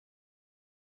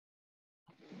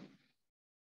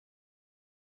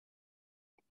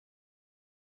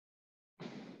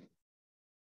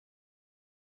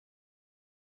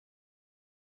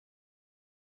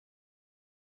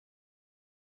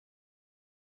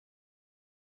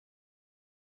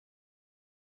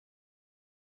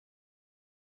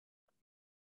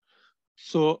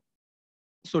So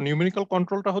so numerical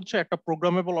কন্ট্রোলটা হচ্ছে একটা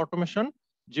programmable automation,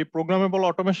 যে প্রোগ্রামেবল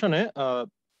অটোমেশনে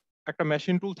একটা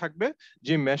মেশিন টুল থাকবে,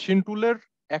 যে মেশিন টুলের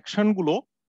অ্যাকশন গুলো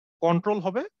কন্ট্রোল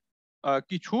হবে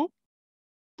কিছু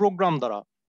প্রোগ্রাম দ্বারা।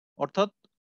 অর্থাৎ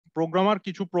প্রোগ্রামার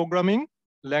কিছু প্রোগ্রামিং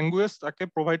ল্যাঙ্গুয়েজ তাকে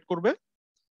প্রোভাইড করবে,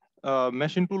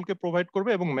 মেশিন টুলকে প্রোভাইড করবে,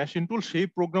 এবং মেশিন টুল সেই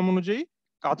প্রোগ্রাম অনুযায়ী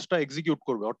কাজটা এক্সিকিউট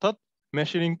করবে, অর্থাৎ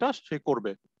মেশিনিংটা সে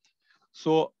করবে।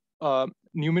 সো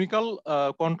নিউমেরিক্যাল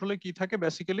কন্ট্রোলে কি থাকে,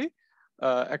 বেসিক্যালি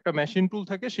একটা মেশিন টুল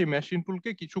থাকে, সেই মেশিন টুলকে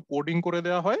কিছু কোডিং করে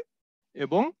দেওয়া হয়,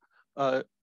 এবং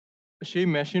সেই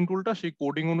মেশিন টুলটা সেই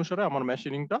কোডিং অনুসারে আমার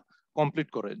মেশিনিংটা কমপ্লিট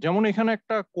করে। যেমন এখানে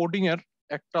একটা কোডিং এর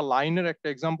একটা লাইনের একটা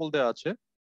এক্সাম্পল দেওয়া আছে,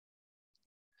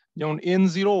 যেমন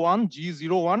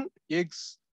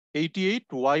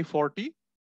N01G01X88Y40,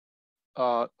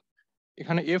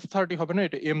 এখানে F30 হবে না,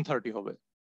 এটা M30 হবে।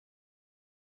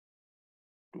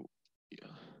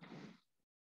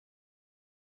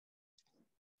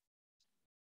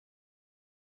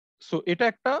 সো এটা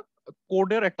একটা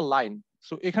কোডের একটা লাইন।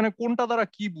 সো এখানে কোনটা দ্বারা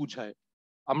কি বুঝায়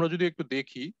আমরা যদি একটু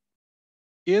দেখি,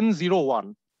 N01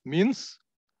 মিনস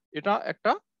এটা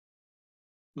একটা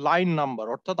লাইন নাম্বার,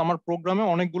 অর্থাৎ আমার প্রোগ্রামে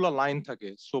অনেকগুলো লাইন থাকে,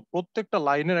 সো প্রত্যেকটা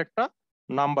লাইনের একটা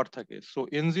নাম্বার থাকে। সো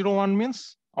N01 মিনস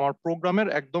আমার প্রোগ্রামের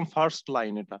একদম ফার্স্ট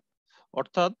লাইন এটা,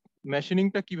 অর্থাৎ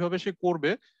মেশিনিংটা কিভাবে সে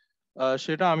করবে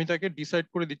সেটা আমি তাকে ডিসাইড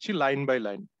করে দিচ্ছি লাইন বাই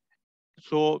লাইন।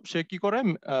 সো সে কি করে,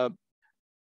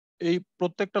 এই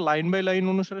প্রত্যেকটা লাইন বাই লাইন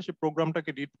অনুসারে সে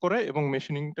প্রোগ্রামটাকে রিড করে এবং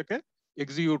মেশিনিংটাকে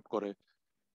এক্সিকিউট করে।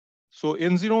 সো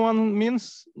N01 মিনস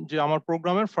যে আমার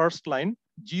প্রোগ্রামের first line,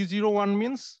 G01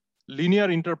 means linear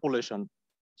interpolation.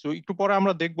 So একটু পরে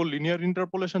আমরা দেখবো লিনিয়ার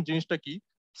ইন্টারপোলেশন জিনিসটা কি।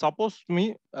 সাপোজ তুমি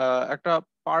একটা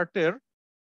পার্টের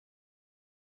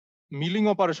মিলিং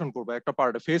অপারেশন করবা, একটা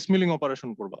পার্টে ফেস মিলিং অপারেশন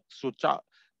করবা। সো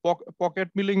পকেট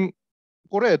মিলিং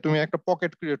করে তুমি একটা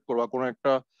পকেট ক্রিয়েট করবা কোনো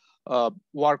একটা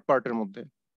ওয়ার্ক পার্টের মধ্যে।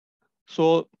 সো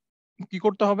কি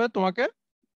করতে হবে, তোমাকে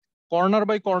কর্নার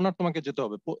বাই কর্নার তোমাকে যেতে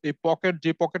হবে। এই পকেট,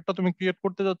 যে পকেটটা তুমি ক্রিয়েট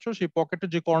করতে যাচ্ছ, সেই পকেটে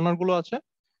যে কর্নার গুলো আছে,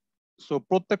 সো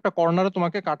প্রত্যেকটা কর্নারে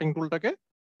তোমাকে কাটিং টুলটাকে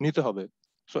নিতে হবে।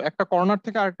 সো একটা কর্নার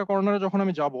থেকে আরেকটা কর্নারে যখন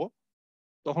আমি যাব,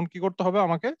 তখন কি করতে হবে,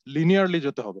 আমাকে লিনিয়ারলি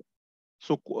যেতে হবে।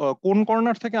 সো কোন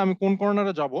কর্নার থেকে আমি কোন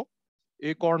কর্নারে যাব,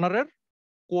 এই কর্নারের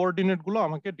কোঅর্ডিনেট গুলো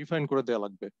আমাকে ডিফাইন করে দেওয়া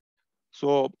লাগবে। সো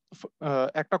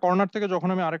একটা কর্নার থেকে যখন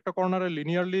আমি আরেকটা কর্নারে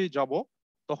লিনিয়ারলি যাব,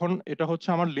 তখন এটা হচ্ছে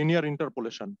আমার লিনিয়ার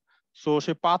ইন্টারপোলেশন। সো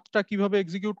সে পাথটা কিভাবে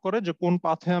এক্সিকিউট করে, যে কোন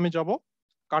পাথে আমি যাব,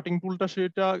 কাটিং টুলটা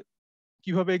সেটা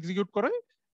কিভাবে এক্সিকিউট করে,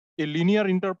 এই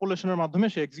লিনিয়ার ইন্টারপোলেশনের মাধ্যমে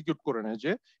সে এক্সিকিউট করে নেয়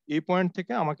যে এই পয়েন্ট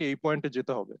থেকে আমাকে এই পয়েন্টে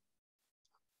যেতে হবে।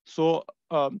 So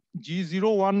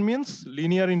G01 means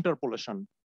linear interpolation,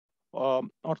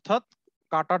 অর্থাৎ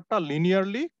কাটারটা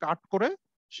লিনিয়ারলি কাট করে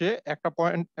সে একটা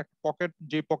পয়েন্ট, এক পকেট,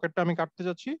 যে পকেটটা আমি কাটতে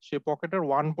যাচ্ছি সেই পকেটের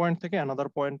ওয়ান পয়েন্ট থেকে অ্যানাদার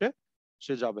পয়েন্টে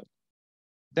সে যাবে।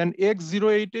 দেন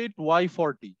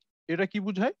X088Y40, এটা কি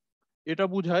বুঝায়, এটা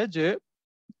বুঝায় যে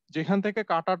যেখান থেকে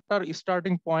কাটারটার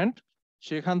স্টার্টিং পয়েন্ট,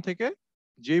 সেখান থেকে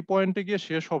যেই পয়েন্টে গিয়ে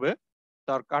শেষ হবে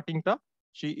তার কাটিংটা,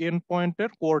 সেই এন্ড পয়েন্টের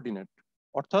কোঅর্ডিনেট।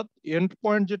 অর্থাৎ এন্ড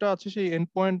পয়েন্ট যেটা আছে, সেই এন্ড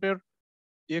পয়েন্টের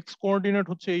এক্স কোঅর্ডিনেট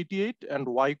হচ্ছে 88 এন্ড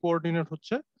ওয়াই কোঅর্ডিনেট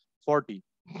হচ্ছে 40,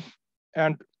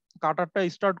 এন্ড কাটারটা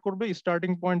স্টার্ট করবে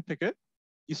স্টার্টিং পয়েন্ট থেকে।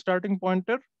 স্টার্টিং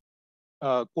পয়েন্টের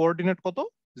কোঅর্ডিনেট কত,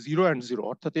 0 এন্ড 0,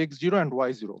 অর্থাৎ X0 and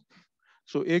Y0।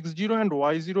 So X0 and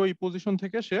Y0 এই পজিশন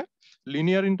থেকে সে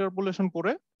লিনিয়ার ইন্টারপোলেশন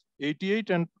করে 88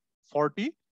 এন্ড 40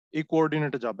 এই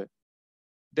কোঅর্ডিনেটে যাবে।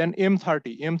 দেন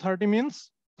M30 means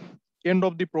end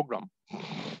of the programme,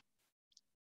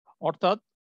 অর্থাৎ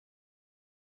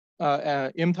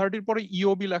M30 পরে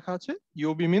EOB লেখা আছে,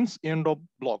 EOB means end of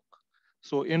block.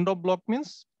 So end of block means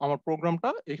আমার প্রোগ্রামটা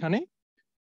এখানেই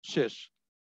শেষ।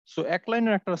 সো এক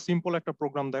লাইনের একটা সিম্পল একটা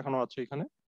প্রোগ্রাম দেখানো আছে এখানে।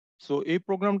 সো এই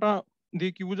প্রোগ্রামটা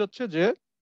দিয়ে কি বোঝাচ্ছে, যে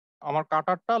আমার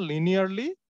কাটারটা লিনিয়ারলি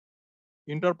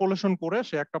ইন্টারপোলেশন করে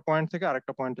সে একটা পয়েন্ট থেকে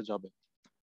আরেকটা পয়েন্টে যাবে,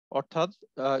 অর্থাৎ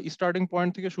স্টার্টিং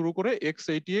পয়েন্ট থেকে শুরু করে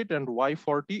X88 এন্ড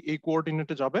Y40 এই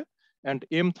কোঅর্ডিনেটে যাবে, এন্ড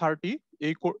M30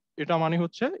 এই এটা মানে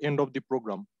হচ্ছে end of the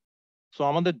programme. So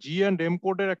আমাদের G এন্ড M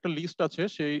কোডের একটা লিস্ট আছে,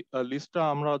 সেই লিস্টটা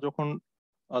আমরা যখন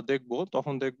দেখব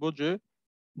তখন দেখব যে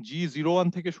G01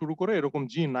 থেকে শুরু করে এরকম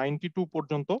G92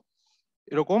 পর্যন্ত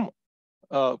এরকম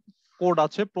কোড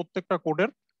আছে, প্রত্যেকটা কোডের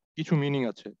কিছু মিনিং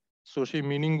আছে। সো সেই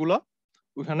মিনিং গুলা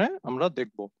ওখানে আমরা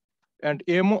দেখব। এন্ড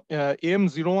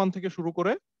M01 থেকে শুরু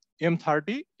করে M30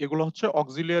 এগুলো হচ্ছে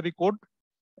অক্সিলিয়ারি কোড,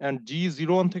 এন্ড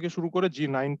G01 থেকে শুরু করে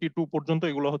G92 পর্যন্ত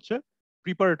এগুলো হচ্ছে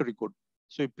প্রিপারেটরি কোড।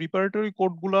 সো এই প্রিপারেটরি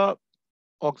কোড গুলা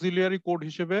অক্সিলিয়ারি কোড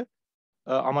হিসেবে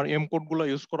আমার এম কোড গুলা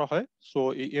ইউজ করা হয়। সো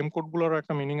এই এম কোড গুলার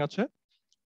একটা মিনিং আছে।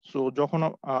 সো যখন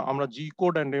আমরা জি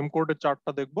কোড এন্ড এম কোডের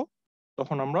চার্টটা দেখব,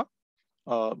 তখন আমরা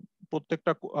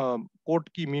প্রত্যেকটা কোড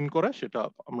কি মিন করে সেটা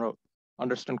আমরা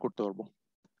আন্ডারস্ট্যান্ড করতে পারবো।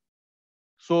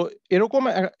 সো এরকম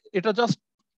এটা জাস্ট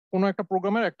কোনো একটা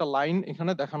প্রোগ্রামের একটা লাইন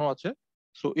এখানে দেখানো আছে।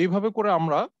 সো এইভাবে করে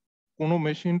আমরা কোনো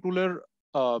মেশিন টুলের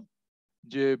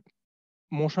যে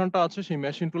মোশনটা আছে সেই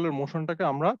মেশিন টুলের মোশনটাকে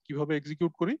আমরা কিভাবে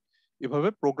এক্সিকিউট করি, এভাবে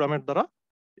প্রোগ্রামের দ্বারা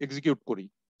এক্সিকিউট করি।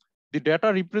 The data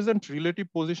represent relative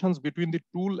positions between the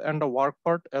tool and the work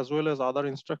part as well as other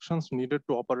instructions needed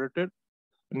to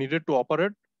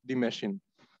operate the machine.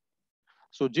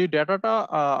 So যে ডাটাটা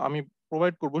আমি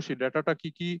প্রোভাইড করব সেই ডাটাটা কি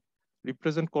কি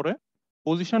রিপ্রেজেন্ট করে,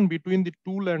 position between the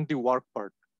tool and the work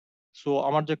part. So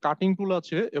আমার যে কাটিং টুল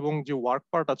আছে এবং যে ওয়ার্ক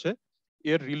পার্ট আছে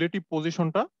এর রিলেটিভ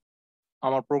পজিশনটা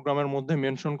আমার প্রোগ্রামের মধ্যে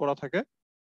মেনশন করা থাকে,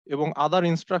 এবং আদার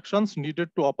instructions needed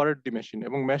to operate the machine,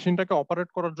 এবং মেশিনটাকে অপারেট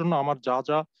করার জন্য আমার যা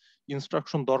যা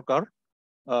ইনস্ট্রাকশন দরকার,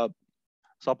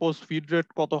 সাপোজ ফিড রেট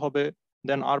কত হবে,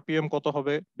 দেন আরপিএম কত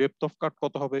হবে, ডেপথ অফ কাট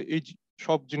কত হবে, এই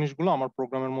সব জিনিসগুলো আমার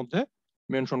প্রোগ্রামের মধ্যে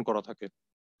মেনশন করা থাকে।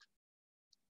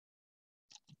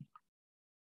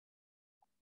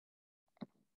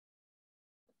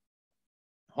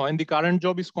 When the current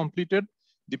job is completed,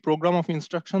 the program of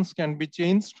instructions can be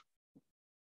changed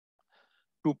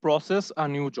to process a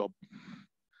new job.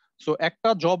 So একটা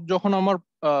জব যখন আমার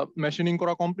মেশিনিং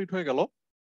করা কমপ্লিট হয়ে গেল,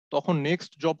 তখন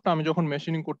নেক্সট জবটা আমি যখন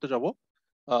মেশিনিং করতে যাব,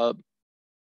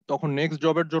 তখন নেক্সট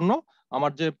জবের জন্য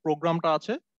আমার যে প্রোগ্রামটা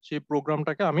আছে সেই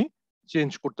প্রোগ্রামটাকে আমি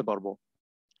চেঞ্জ করতে পারবো।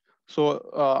 সো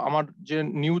আমার যে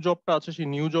নিউ জবটা আছে সেই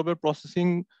নিউ জবের প্রসেসিং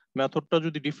মেথডটা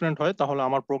যদি ডিফারেন্ট হয় তাহলে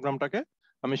আমার প্রোগ্রামটাকে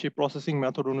আমি সেই প্রসেসিং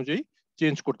মেথড অনুযায়ী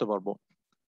চেঞ্জ করতে পারবো।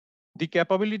 The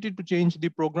capability to change the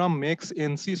program makes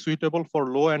NC suitable for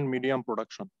low and medium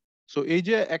production. So এই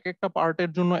যে এক একটা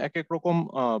পার্টের জন্য এক এক রকম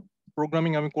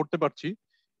প্রোগ্রামিং আমি করতে পারছি,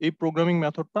 এই প্রোগ্রামিং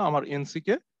মেথডটা আমার NC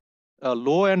K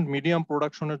low and medium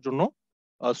প্রোডাকশনের জন্য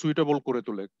সুইটেবল করে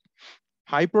তোলে।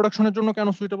 হাই প্রোডাকশনের জন্য কেন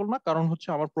সুইটেবল না, কারণ হচ্ছে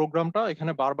আমার প্রোগ্রামটা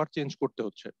এখানে বারবার চেঞ্জ করতে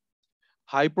হচ্ছে।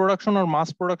 হাই প্রোডাকশন আর মাস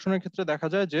প্রোডাকশনের ক্ষেত্রে দেখা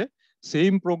যায় যে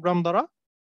সেম প্রোগ্রাম দ্বারা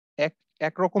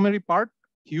এক রকমেরই পার্ট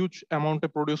হিউজ অ্যামাউন্টে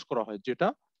প্রডিউস করা হয়, যেটা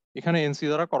এখানে এনসি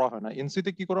দ্বারা করা হয় না।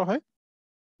 এনসিতে কি করা হয়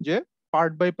যে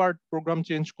part by part programme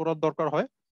change করার দরকার হয়,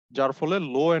 যার ফলে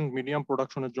লো অ্যান্ড মিডিয়াম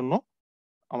প্রোডাকশনের জন্য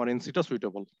আমার এনসিটা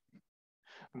suitable.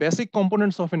 Basic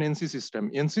components of N NC system,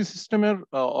 NC সিস্টেমের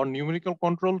অর নিউমেরিক্যাল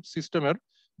কন্ট্রোল সিস্টেমের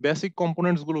বেসিক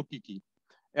কম্পোনেন্টস গুলো কি কি?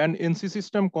 An NC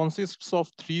system consists of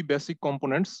three basic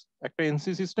components. একটা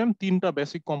এনসি সিস্টেম তিনটা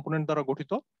বেসিক কম্পোনেন্ট দ্বারা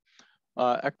গঠিত।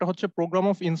 একটা হচ্ছে প্রোগ্রাম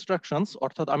অফ ইনস্ট্রাকশনস,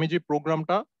 অর্থাৎ আমি যে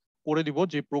প্রোগ্রামটা করে দিব,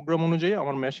 যে প্রোগ্রাম অনুযায়ী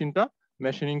আমার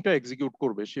মেশিনিংটা এক্সিকিউট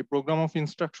করবে, সেই প্রোগ্রাম অফ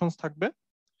ইনস্ট্রাকশনস থাকবে।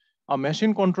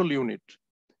 মেশিন কন্ট্রোল ইউনিট,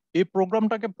 এই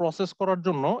প্রোগ্রামটাকে প্রসেস করার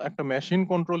জন্য একটা মেশিন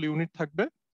কন্ট্রোল ইউনিট থাকবে।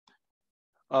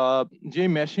 যে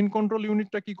মেশিন কন্ট্রোল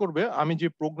ইউনিটটা কি করবে, আমি যে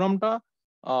প্রোগ্রামটা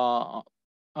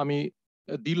আমি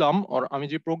দিলাম, আর আমি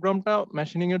যে প্রোগ্রামটা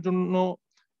মেশিনিং এর জন্য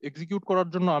এক্সিকিউট করার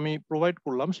জন্য আমি প্রোভাইড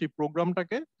করলাম, সেই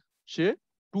প্রোগ্রামটাকে সে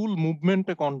টুল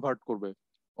মুভমেন্টে কনভার্ট করবে।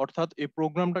 অর্থাৎ এই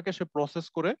প্রোগ্রামটাকে সে প্রসেস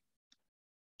করে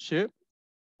সে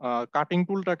কাটিং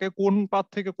টুলটাকে কোন পাথ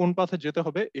থেকে কোন পাথে যেতে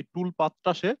হবে এই টুল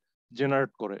পাথটা সে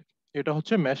জেনারেট করে। এটা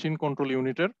হচ্ছে মেশিন কন্ট্রোল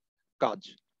ইউনিটের কাজ।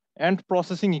 And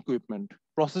processing equipment,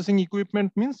 processing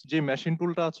equipment means যে মেশিন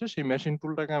টুলটা আছে সেই মেশিন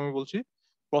টুলটাকে আমি বলছি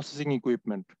processing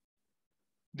equipment.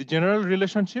 The general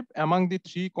relationship among the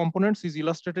three components is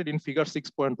illustrated in figure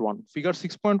 6.1. Figure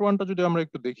 6.1 টা যদি আমরা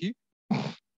একটু দেখি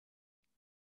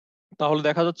তাহলে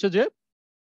দেখা যাচ্ছে যে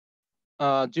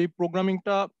যে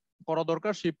প্রোগ্রামিংটা করা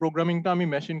দরকার সেই প্রোগ্রামিংটা আমি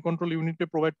মেশিন কন্ট্রোল ইউনিটে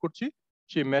প্রোভাইড করছি।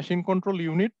 সেই মেশিন কন্ট্রোল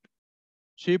ইউনিট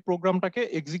সেই প্রোগ্রামটাকে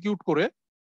এক্সিকিউট করে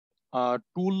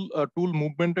টুল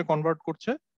মুভমেন্টে কনভার্ট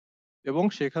করছে, এবং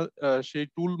সেই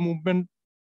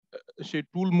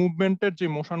টুল মুভমেন্টের যে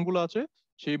মোশনগুলো আছে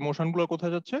সেই মোশনগুলো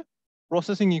কোথায় যাচ্ছে,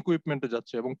 প্রসেসিং ইকুইপমেন্টে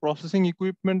যাচ্ছে, এবং প্রসেসিং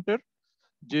ইকুইপমেন্টের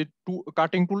যে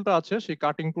কাটিং টুলটা আছে সেই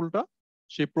কাটিং টুলটা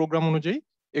সেই প্রোগ্রাম অনুযায়ী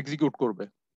এক্সিকিউট করবে।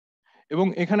 এবং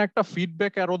এখানে একটা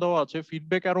ফিডব্যাক অ্যারো দেওয়া আছে।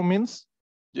 ফিডব্যাক অ্যারো মিনস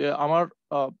যে আমার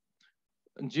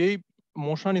যেই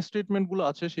মোশন স্টেটমেন্ট গুলো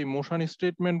আছে সেই মোশন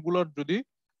স্টেটমেন্ট গুলোর যদি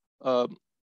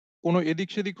কোনো এদিক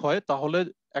সেদিক হয় তাহলে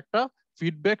একটা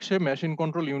ফিডব্যাক সে মেশিন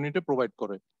কন্ট্রোল ইউনিটে প্রোভাইড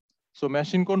করে। সো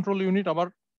মেশিন কন্ট্রোল ইউনিট আবার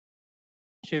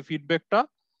সেই ফিডব্যাকটা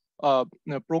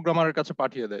প্রোগ্রামারের কাছে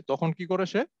পাঠিয়ে দেয়। তখন কি করে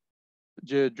সে,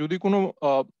 যে যদি কোনো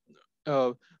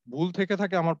ভুল থেকে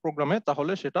থাকে আমার প্রোগ্রামে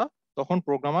তাহলে সেটা তখন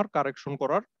প্রোগ্রামার কারেকশন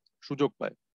করার সুযোগ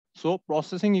পায়। সো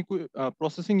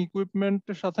প্রসেসিং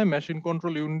ইকুইপমেন্টের সাথে মেশিন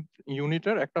কন্ট্রোল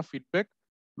ইউনিটের একটা ফিডব্যাক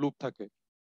লুপ থাকে।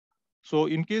 সো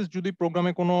ইন কেস যদি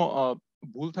প্রোগ্রামে কোনো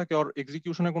ভুল থাকে আর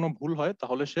এক্সিকিউশনে কোনো ভুল হয়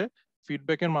তাহলে সে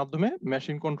ফিডব্যাকের মাধ্যমে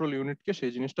মেশিন কন্ট্রোল ইউনিটকে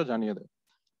সেই জিনিসটা জানিয়ে দেয়।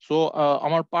 সো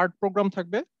আমার পার্ট প্রোগ্রাম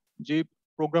থাকবে, যে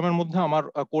প্রোগ্রামের মধ্যে আমার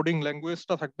কোডিং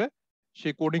ল্যাঙ্গুয়েজটা থাকবে,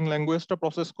 সেই কোডিং ল্যাঙ্গুয়েজটা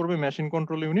প্রসেস করবে মেশিন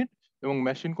কন্ট্রোল ইউনিট, এবং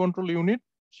মেশিন কন্ট্রোল ইউনিট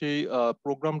সেই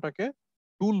প্রোগ্রামটাকে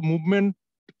টুল মুভমেন্ট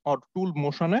অর টুল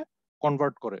মোশনে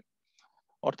কনভার্ট করে।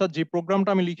 অর্থাৎ যে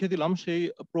প্রোগ্রামটা আমি লিখে দিলাম সেই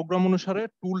প্রোগ্রাম অনুসারে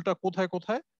টুলটা কোথায়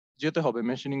কোথায় যেতে হবে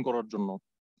মেশিনিং করার জন্য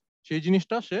সেই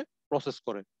জিনিসটা সে প্রসেস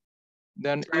করে।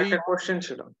 দেন এই একটা কোশ্চেন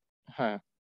ছিল হ্যাঁ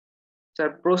sir,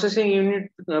 processing unit,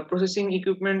 processing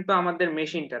equipment তো আমাদের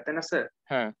মেশিনটা, তাই না স্যার?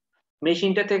 হ্যাঁ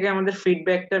মেশিনটা থেকে আমাদের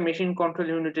ফিডব্যাকটা মেশিন কন্ট্রোল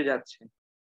ইউনিটে যাচ্ছে।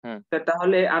 হ্যাঁ স্যার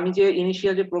তাহলে আমি যে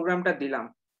ইনিশিয়াল যে প্রোগ্রামটা দিলাম,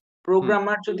 হুম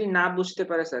প্রোগ্রামার যদি না বুঝতে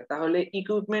পারে স্যার, তাহলে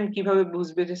ইকুইপমেন্ট কিভাবে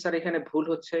বুঝবে যে স্যার এখানে ভুল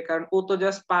হচ্ছে? কারণ ও তো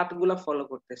জাস্ট পাথ গুলা ফলো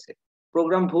করতেছে।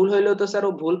 প্রোগ্রাম ভুল হইলেও তো স্যার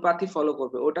ও ভুল পাথই ফলো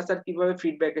করবে, ওটা স্যার কিভাবে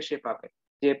ফিডব্যাকে সে পাবে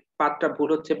যে পাথটা ভুল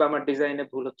হচ্ছে বা আমার ডিজাইনে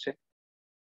ভুল হচ্ছে?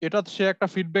 এটা সে একটা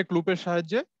ফিডব্যাক লুপের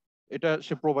সাহায্যে এটা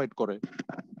সে প্রোভাইড করে।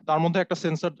 তার মধ্যে একটা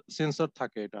সেন্সর সেন্সর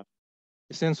থাকে, এটা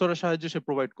সেন্সরের সাহায্যে সে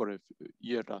প্রোভাইড করে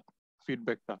ইয়েটা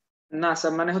ফিডব্যাকটা। না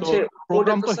স্যার, মানে সো হচ্ছে ওটা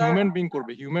প্রোগ্রাম তো তো স্যার। হিউম্যান বিং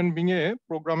করবে, হিউম্যান বিং এ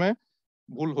প্রোগ্রামে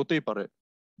ভুল হতেই পারে,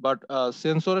 বাট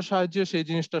সেন্সরের সাহায্যে সেই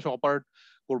জিনিসটা সে অপারেট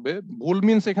করবে। ভুল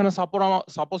মিনস এখানে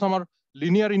সাপোজ আমার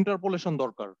লিনিয়ার ইন্টারপোলেশন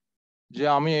দরকার, যে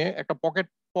আমি একটা পকেট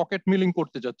পকেট মিলিং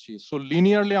করতে যাচ্ছি, সো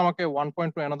লিনিয়ারলি আমাকে one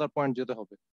point to another point যেতে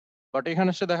হবে। বাট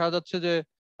এখানে সে দেখা যাচ্ছে যে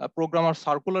প্রোগ্রামার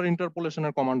সার্কুলার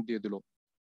ইন্টারপোলেশনের কমান্ড দিয়ে দিল।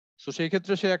 সো সেই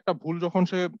ক্ষেত্রে সে একটা ভুল যখন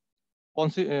সে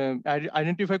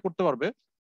আইডেন্টিফাই করতে পারবে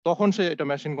তখন সে এটা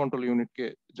মেশিন কন্ট্রোল ইউনিটকে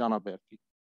জানাবে আর কি।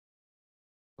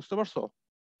 বুঝতে পারছো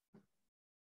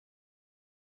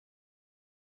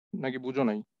নাকি বুঝো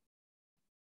নাই?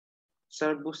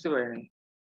 স্যার বুঝতে পারিনি।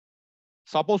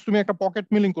 সাপোজ তুমি একটা পকেট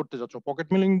মিলিং করতে যাচ্ছ, পকেট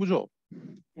মিলিং বুঝো?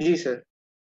 জি স্যার।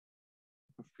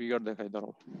 ফিগার দেখাই,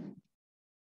 দাঁড়াও।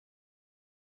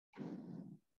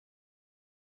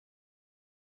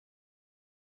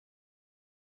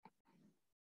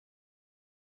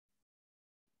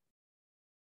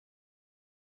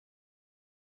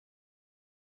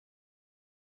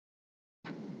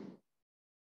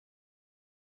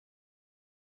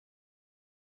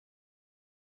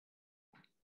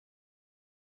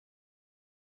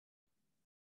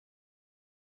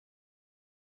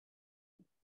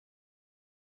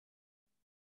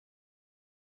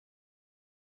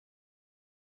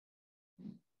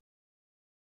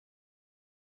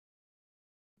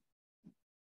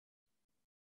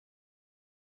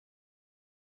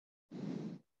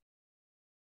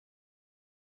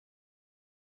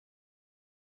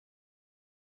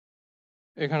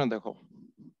 এখানে দেখো,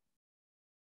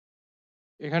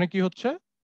 এখানে কি হচ্ছে,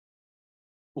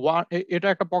 এটা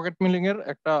একটা পকেট মিলিং এর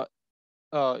একটা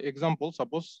example.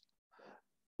 Suppose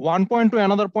one point to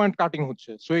another point cutting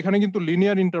হচ্ছে, সো এখানে কিন্তু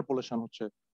লিনিয়ার ইন্টারপোলেশন হচ্ছে।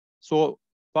 সো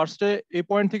ফার্স্টে এই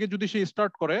পয়েন্ট থেকে যদি সে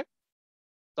স্টার্ট করে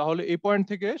তাহলে এই পয়েন্ট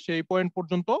থেকে সেই পয়েন্ট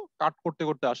পর্যন্ত কাট করতে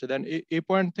করতে আসে, দেন এই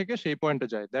পয়েন্ট থেকে সেই পয়েন্টে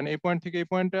যায়, দেন এই পয়েন্ট থেকে এই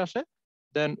পয়েন্টে আসে,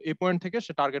 দেন এই পয়েন্ট থেকে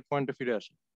সে টার্গেট পয়েন্টে ফিরে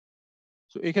আসে।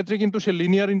 তো এই ক্ষেত্রে কিন্তু সে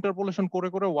লিনিয়ার ইন্টারপোলেশন করে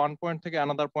করে ওয়ান পয়েন্ট থেকে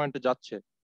অ্যানাদার পয়েন্টে যাচ্ছে।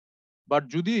 বাট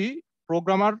যদি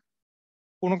প্রোগ্রামার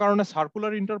কোনো কারণে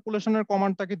সার্কুলার ইন্টারপোলেশনের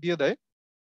কমান্ড তাকে দিয়ে দেয়,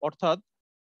 অর্থাৎ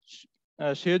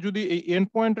সে যদি এই এন্ড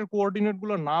পয়েন্টের কোঅর্ডিনেট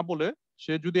গুলো না বলে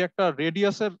সে যদি একটা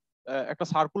রেডিয়াসের একটা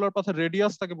সার্কুলার পথের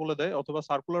রেডিয়াস তাকে বলে দেয় অথবা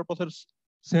সার্কুলার পথের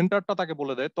সেন্টারটা তাকে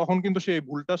বলে দেয়, তখন কিন্তু সে এই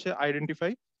ভুলটা সে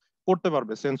আইডেন্টিফাই করতে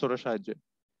পারবে সেন্সরের সাহায্যে।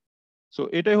 সো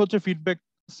এটাই হচ্ছে ফিডব্যাক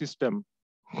সিস্টেম,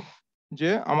 যে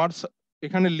আমার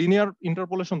এখানে লিনিয়ার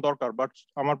ইন্টারপোলেশন দরকার, বাট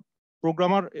আমার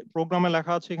প্রোগ্রামে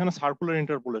লেখা আছে এখানে সার্কুলার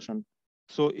ইন্টারপোলেশন।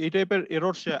 সো এই টাইপের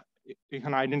এরর সে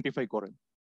এখানে আইডেন্টিফাই করে।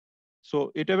 সো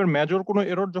এই টাইপের মেজর কোনো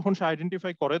এরর যখন সে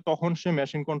আইডেন্টিফাই করে তখন সে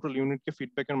মেশিন কন্ট্রোল ইউনিটকে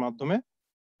ফিডব্যাকের মাধ্যমে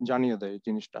জানিয়ে দেয় এই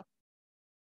জিনিসটা।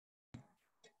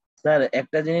 স্যার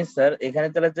একটা জিনিস স্যার, এখানে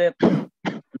তাহলে যে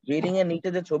রিডিং এর নিচে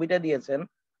যে ছবিটা দিয়েছেন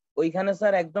ওইখানে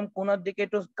স্যার একদম কোনার দিকে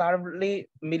একটু কার্ভলি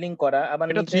মিলিং করা, আবার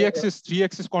এটা নিচে থ্রি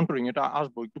এক্সিস কন্ট্রোলিং, এটা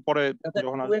আসবো একটু পরে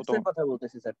যখন টু আসবো এক্স এর তখন। কথা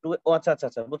বলতেছি স্যার। ও আচ্ছা আচ্ছা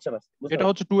আচ্ছা, বুঝতে পারছি এটা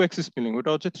হচ্ছে টু এক্সিস মিলিং,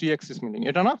 ওটা হচ্ছে থ্রি এক্সিস মিলিং,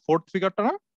 এটা না ফোর্থ ফিগারটা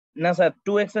না? না স্যার,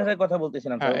 টু এক্স এর কথা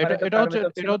বলতেছিলাম হ্যাঁ, স্যার, ওখানে তো এটা হচ্ছে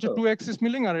কার্ভেচার ছিল তো। টু এক্সিস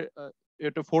মিলিং, আর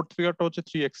এটা ফোর্থ ফিগারটা হচ্ছে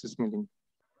থ্রি এক্সিস মিলিং।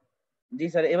 জি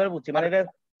স্যার, এবার বুঝছি, আর মানে এটা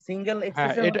সিঙ্গেল হ্যাঁ,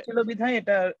 এক্সিস এ হচ্ছিল বিধায়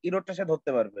এটা ইরোরটা সে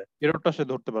ধরতে পারবে। এররটা সে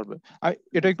ধরতে পারবে।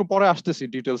 এটা একটু পরে আসতেছি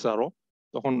ডিটেলসে আরো,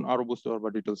 তখন আরো বুঝতে পারবা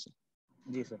ডিটেলসে।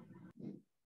 জি স্যার।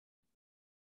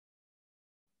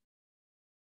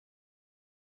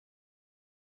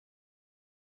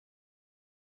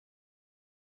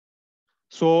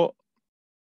 সো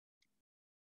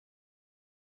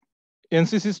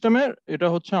এনসি সিস্টেমের এটা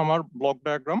হচ্ছে আমার ব্লক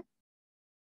ডায়াগ্রাম।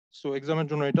 সো এক্সামের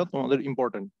জন্য এটা তোমাদের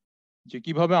ইম্পর্টেন্ট, যে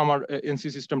কিভাবে আমার এনসি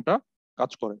সিস্টেমটা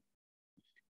কাজ করে।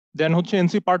 দেন হচ্ছে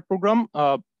এনসি পার্ট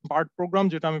প্রোগ্রাম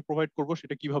যেটা আমি প্রোভাইড করব,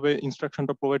 সেটা কিভাবে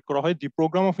ইনস্ট্রাকশনটা প্রোভাইড করা হয়। দি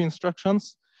programme of instructions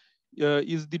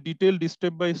is the detailed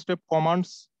step by step commands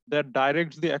that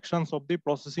directs the actions of the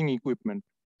processing equipment.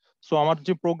 So আমার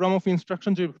যে প্রোগ্রাম অফ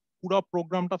ইনস্ট্রাকশন, যে পুরো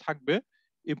প্রোগ্রামটা থাকবে,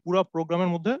 এই পুরো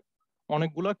প্রোগ্রামের মধ্যে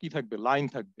অনেকগুলা কি থাকবে, লাইন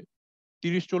থাকবে,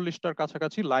 30-40টার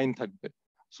কাছাকাছি লাইন থাকবে।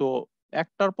 সো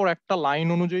একটার পর একটা লাইন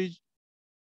অনুযায়ী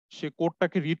সে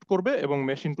কোডটাকে রিড করবে এবং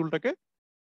মেশিন টুলটাকে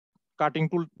কাটিং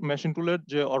টুল, মেশিন টুলের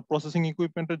যে অর প্রসেসিং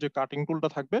ইকুইপমেন্টের যে কাটিং টুলটা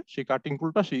থাকবে, সেই কাটিং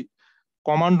টুলটা সেই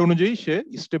কমান্ড অনুযায়ী সে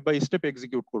স্টেপ বাই স্টেপ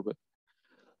এক্সিকিউট করবে।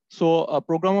 সো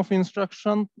প্রোগ্রাম অফ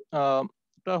ইনস্ট্রাকশন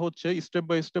টা হচ্ছে স্টেপ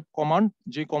বাই স্টেপ কমান্ড,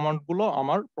 যে কমান্ড গুলো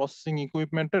আমার প্রসেসিং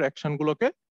ইকুইপমেন্টের অ্যাকশন গুলোকে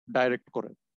ডাইরেক্ট করে।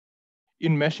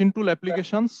 ইন মেশিন টুল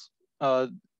অ্যাপ্লিকেশনস,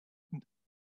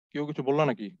 কেউ কিছু বললো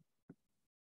নাকি?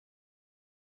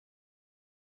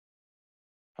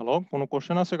 হ্যালো, কোনো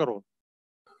কোশ্চেন আছে কারো?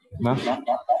 না।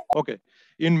 Okay.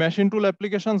 In machine tool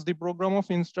applications, the program of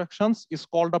instructions is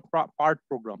called a part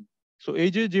program. So এই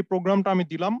যে প্রোগ্রামটা আমি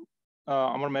দিলাম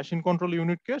আমার মেশিন কন্ট্রোল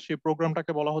ইউনিটকে, সেই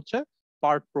প্রোগ্রামটাকে বলা হচ্ছে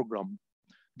part programme.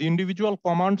 The individual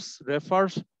commands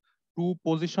refers to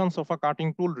positions of a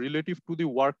cutting tool relative to the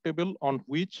work table on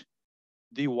which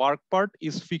the work part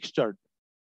is fixtured.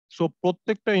 So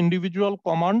প্রত্যেকটা ইন্ডিভিজুয়াল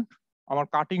কমান্ড আমার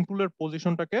কাটিং টুলের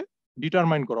পজিশনটাকে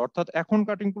ডিটারমাইন করে, অর্থাৎ এখন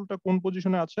cutting টুলটা কোন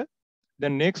পজিশনে আছে,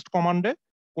 দেন নেক্সট কমান্ডে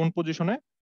কোন পজিশনে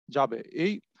যাবে।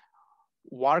 এই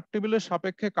ওয়ার্ক টেবিলের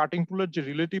সাপেক্ষে কাটিং টুলের যে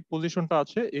রিলেটিভ পজিশনটা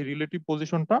আছে, এই রিলেটিভ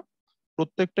পজিশনটা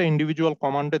প্রত্যেকটা ইন্ডিভিজুয়াল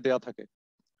কমান্ডে দেয়া থাকে।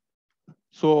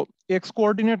 So x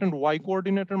coordinate and Y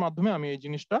কোঅর্ডিনেটের মাধ্যমে আমি এই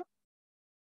জিনিসটা,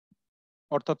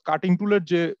 অর্থাৎ কাটিং টুলের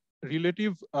যে রিলেটিভ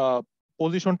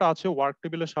পজিশনটা আছে ওয়ার্ক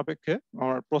টেবিলের সাপেক্ষে,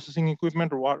 আমার প্রসেসিং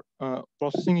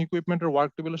ইকুইপমেন্টের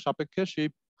ওয়ার্ক টেবিলের সাপেক্ষে, সেই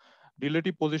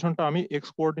রিলেটিভ পজিশনটা আমি এক্স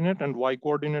কোঅর্ডিনেট এন্ড ওয়াই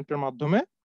কোঅর্ডিনেটের মাধ্যমে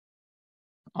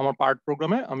আমার পার্ট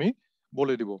প্রোগ্রামে আমি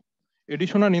বলে দিব।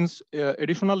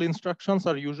 Additional instructions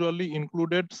are usually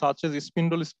included such as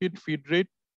spindle speed, feed rate,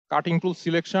 cutting tool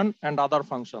selection and other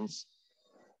functions.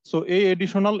 So এই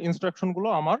এডিশনাল ইনস্ট্রাকশন গুলো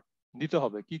আমার দিতে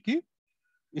হবে। কি কি?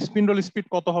 স্পিন্ডল স্পিড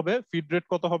কত হবে, ফিড রেট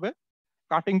কত হবে,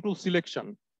 কাটিং টুল selection,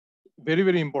 very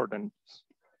very important.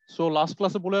 So last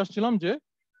ক্লাসে বলে আসছিলাম যে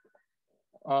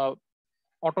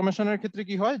অটোমেশনের ক্ষেত্রে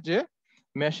কি হয়, যে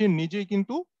মেশিন নিজেই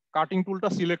কিন্তু কাটিং টুলটা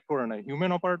সিলেক্ট করে নেয়,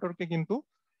 হিউম্যান অপারেটরকে কিন্তু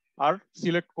আর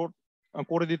সিলেক্ট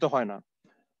করে দিতে হয় না।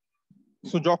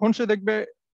 সো যখন সে দেখবে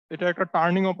এটা একটা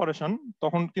টার্নিং অপারেশন,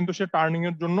 তখন কিন্তু সে টার্নিং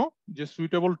এর জন্য যে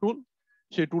সুইটেবল টুল,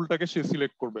 সেই টুলটাকে সে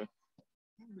সিলেক্ট করবে।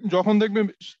 যখন দেখবে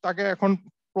তাকে এখন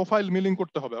প্রোফাইল মিলিং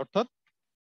করতে হবে, অর্থাৎ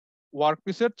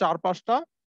ওয়ার্কপিসের 4-5টা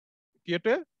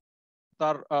কেটে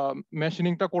তার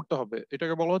মেশিনিংটা করতে হবে,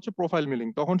 এটাকে বলা হচ্ছে প্রোফাইল মিলিং,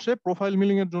 তখন সে প্রোফাইল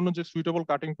মিলিং এর জন্য যে সুইটেবল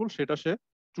কাটিং টুল সেটা সে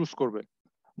চুজ করবে।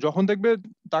 যখন দেখবে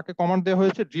তাকে কমান্ড দেওয়া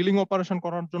হয়েছে ড্রিলিং অপারেশন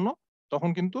করার জন্য,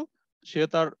 তখন কিন্তু সে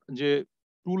তার যে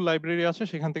টুল লাইব্রেরি আছে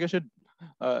সেখান থেকে সে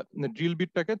ড্রিল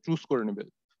বিটটাকে চুজ করে নেবে।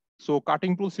 সো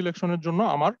কাটিং টুল সিলেকশনের জন্য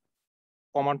আমার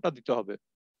কমান্ডটা দিতে হবে।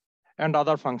 and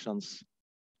other functions,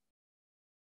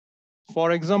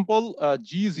 for example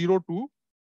G02,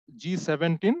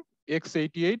 G17,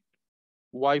 X88,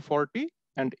 Y40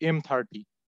 and M30,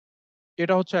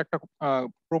 এটা হচ্ছে একটা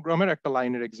প্রোগ্রামের একটা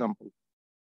লাইনের এক্সাম্পল।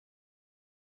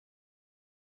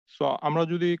 সো আমরা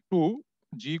যদি একটু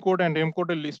জি কোড এন্ড এম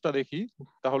কোডের লিস্টটা দেখি,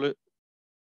 তাহলে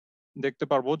দেখতে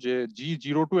পারবো যে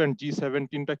G02 and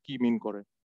G17 টা কি মিন করে।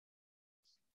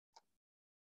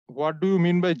 What do you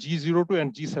mean by G02 and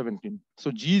G17? So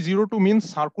G02 means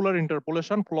circular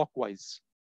interpolation clockwise.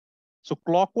 So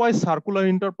clockwise circular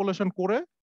interpolation করে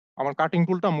আমার কাটিং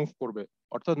টুলটা মুভ করবে,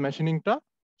 অর্থাৎ মেশিনিংটা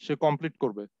সে কমপ্লিট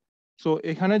করবে। সো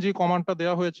এখানে যে কমান্ডটা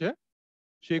দেওয়া হয়েছে,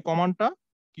 সেই কমান্ডটা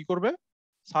কি করবে,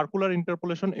 সার্কুলার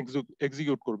ইন্টারপোলেশন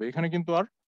এক্সিকিউট করবে। এখানে কিন্তু আর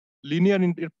লিনিয়ার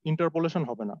ইন্টারপোলেশন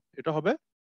হবে না, এটা হবে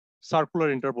circular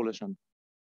interpolation.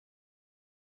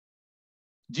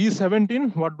 G17,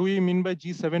 what do we mean by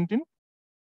G17?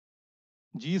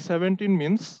 G17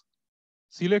 means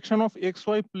selection of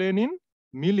XY plane in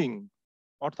milling,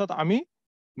 অর্থাৎ আমি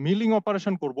মিলিং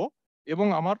অপারেশন করব এবং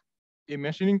আমার এই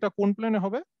মেশিনিংটা কোন প্লেনে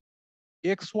হবে,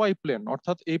 XY প্লেন,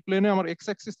 অর্থাৎ এই প্লেনে আমার X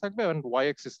অ্যাক্সিস থাকবে এন্ড Y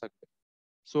অ্যাক্সিস থাকবে।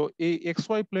 সো এই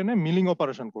XY প্লেনে মিলিং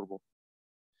অপারেশন করব।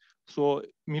 সো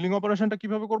মিলিং অপারেশনটা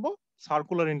কিভাবে করব,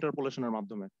 সার্কুলার ইন্টারপোলেশনের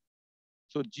মাধ্যমে।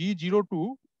 সো G02,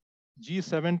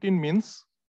 G17 means,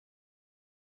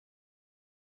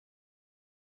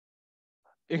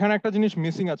 এখানে একটা জিনিস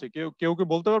মিসিং আছে, কেউ কেউ কি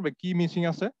বলতে পারবে কি মিসিং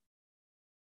আছে?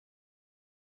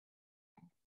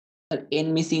 এন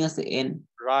মিসিং আছে, N,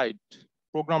 right,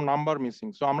 programme number missing.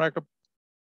 So আমরা একটা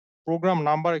প্রোগ্রাম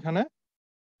নাম্বার এখানে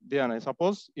দেয়া নাই,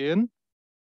 সাপোজ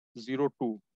N02,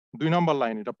 2 নাম্বার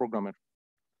লাইন এটা প্রোগ্রামের।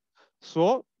 So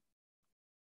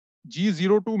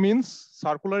G02 means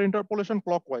circular interpolation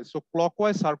clockwise, so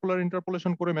clockwise circular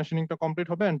interpolation করে মেশিনিংটা কমপ্লিট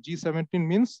হবে, and G17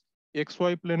 means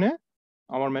XY প্লেনে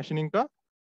আমার মেশিনিংটা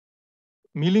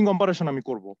মিলিং অপারেশন আমি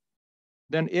করব।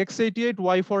 দেন x88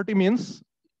 y40 মিনস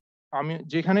আমি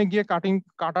যেখানে গিয়ে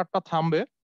কাটারটা থামবে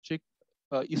সেই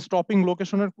স্টপিং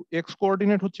লোকেশনের এক্স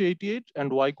কোঅর্ডিনেট হচ্ছে 88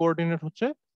 এন্ড ওয়াই কোঅর্ডিনেট হচ্ছে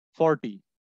 40।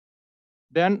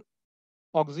 দেন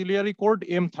অক্সিলিয়ারি কোড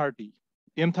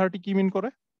M30 কি মিন করে?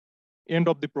 এন্ড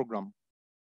অফ দি প্রোগ্রাম,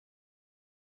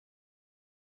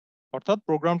 অর্থাৎ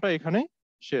প্রোগ্রামটা এখানেই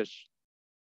শেষ।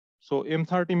 So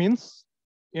M30 means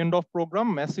end of programme,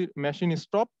 machine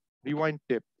stop, rewind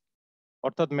tape.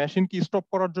 অর্থাৎ মেশিন কি স্টপ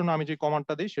করার জন্য আমি যে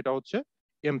কমান্ডটা দিই সেটা হচ্ছে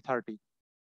M30।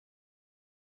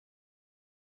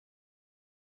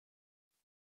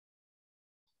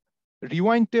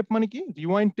 রিওয়াইন্ড টেপ মানে কি?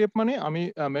 রিওয়াইন্ড টেপ মানে আমি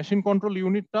মেশিন কন্ট্রোল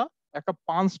ইউনিটটা একটা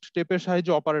পাঁচড টেপের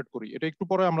সাহায্যে অপারেট করি, এটা একটু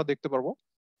পরে আমরা দেখতে পারবো।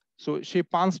 সো সেই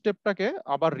 5 স্টেপটাকে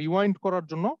আবার রিওয়াইন্ড করার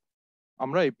জন্য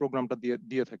আমরা এই প্রোগ্রামটা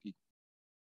দিয়ে থাকি।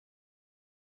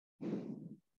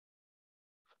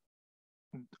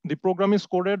 The program is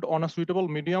coded on a suitable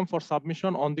medium for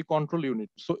submission on the control unit.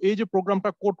 So এই যে প্রোগ্রামটা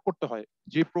কোড করতে হয়,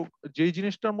 যে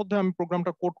জিনিসটার মধ্যে আমি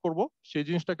প্রোগ্রামটা কোড করব সেই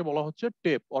জিনিসটাকে বলা হচ্ছে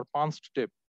টেপ অর পাঁচড টেপ।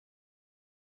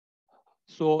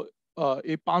 সো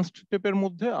এই 5 স্টেপের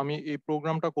মধ্যে আমি এই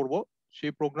প্রোগ্রামটা করব,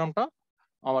 সেই প্রোগ্রামটা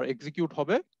আমার এক্সিকিউট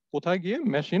হবে কোথায় গিয়ে?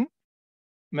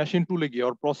 মেশিন টুলে গিয়ে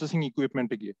আর প্রসেসিং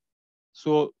ইকুইপমেন্টে গিয়ে।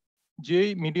 সো যেই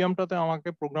মিডিয়ামটাতে আমাকে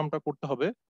প্রোগ্রামটা করতে হবে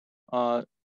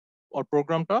আর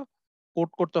প্রোগ্রামটা কোড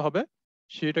করতে হবে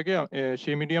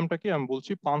সেই মিডিয়ামটাকে আমি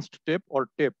বলছি পাঁচড tape or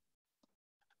tape.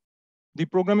 The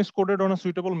program is coded on a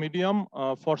suitable medium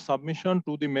for submission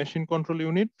to the machine control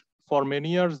unit. For many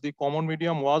years, the common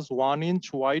medium was 1-inch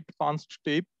wide punched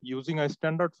tape using a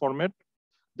standard format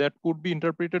that could be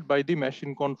interpreted by the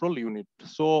machine control unit.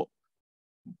 So,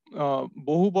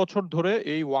 বহু বছর ধরে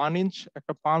এই 1-inch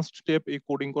একটা পাঁচড tape এই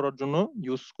coding করার জন্য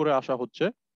use করে আসা হচ্ছে,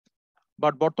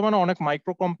 বাট বর্তমানে অনেক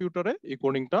মাইক্রো কম্পিউটারে এই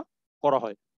কোডিংটা করা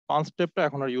হয়, পাঁচড টেপটা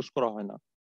এখন আর ইউজ করা হয় না।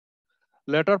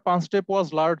 Later, punch tape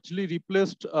was largely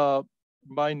replaced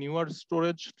by newer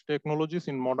storage technologies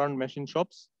in modern machine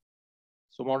shops.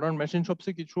 So modern machine shops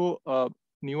e kichu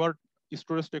newer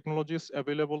storage technologies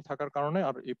available থাকার কারণে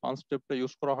আর এই punch tape টা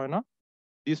ইউজ করা হয় না।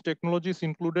 These technologies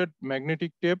included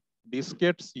magnetic tape,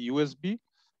 diskettes, USB.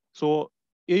 So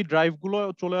এই drive গুলো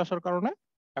চলে আসার কারণে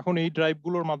এখন এই ড্রাইভ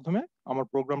গুলোর মাধ্যমে আমার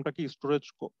প্রোগ্রামটাকে স্টোরেজ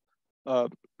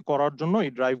করার জন্য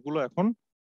এই ড্রাইভ গুলো এখন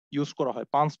ইউজ করা হয়,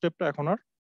 পাঁচ স্টেপটা এখন আর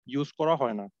ইউজ করা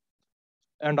হয় না।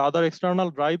 And other external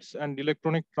drives and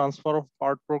electronic transfer of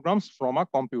part programs from a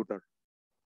computer.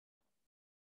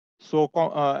 So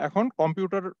এখন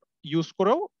কম্পিউটার ইউজ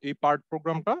করেও এই পার্ট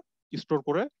প্রোগ্রামটা স্টোর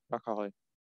করে রাখা হয়।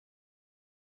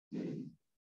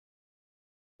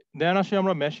 দেন আসি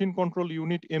আমরা মেশিন কন্ট্রোল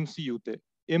ইউনিট MCU তে।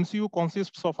 MCU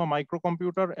consists of a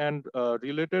microcomputer and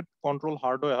related control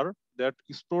hardware that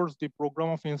stores the program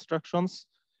of instructions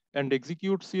and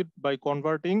executes it by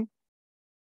converting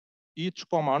each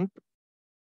command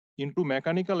into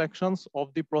mechanical actions of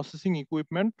the processing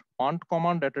equipment one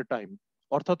command at a time.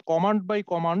 অর্থাৎ command by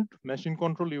command machine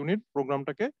control unit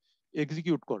প্রোগ্রামটাকে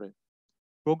execute করে।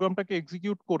 প্রোগ্রামটাকে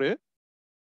execute করে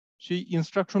সেই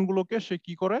instruction গুলোকে সে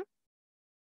কি করে?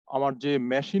 আমার যে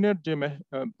মেশিনের যে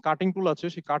কাটিং টুল আছে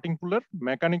সেই কাটিং টুলের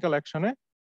মেকানিক্যাল অ্যাকশনে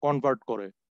কনভার্ট করে।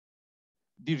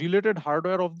 The related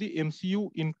hardware of the MCU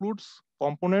includes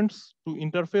components to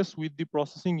interface with the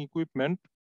processing equipment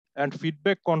and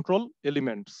feedback control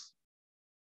elements.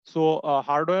 So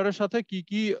হার্ডওয়্যারের সাথে কি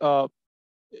কি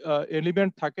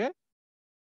এলিমেন্ট থাকে?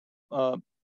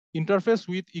 ইন্টারফেস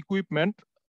উইথ ইকুইপমেন্ট,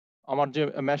 আমার যে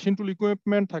মেশিন টুল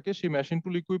ইকুইপমেন্ট থাকে সেই মেশিন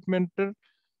টুল ইকুইপমেন্টের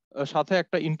সাথে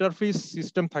একটা ইন্টারফেস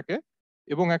সিস্টেম থাকে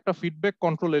এবং একটা ফিডব্যাক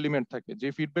কন্ট্রোল এলিমেন্ট থাকে। যে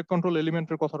ফিডব্যাক কন্ট্রোল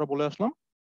এলিমেন্টের কথাটা বলে আসলাম,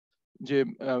 যে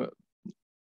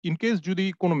ইনকেস যদি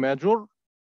কোনো মেজর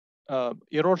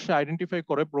এরর সে আইডেন্টিফাই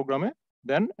করে প্রোগ্রামে,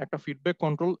 দেন একটা ফিডব্যাক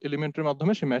কন্ট্রোল এলিমেন্টের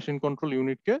মাধ্যমে সে মেশিন কন্ট্রোল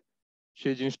ইউনিটকে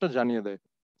সেই জিনিসটা জানিয়ে দেয়।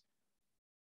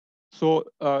 সো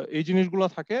এই জিনিসগুলো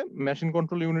থাকে মেশিন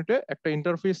কন্ট্রোল ইউনিটে, একটা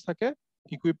ইন্টারফেস থাকে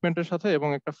ইকুইপমেন্টের সাথে এবং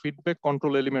একটা ফিডব্যাক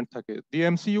কন্ট্রোল এলিমেন্ট থাকে। The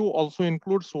MCU also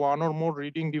includes one or more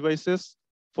reading devices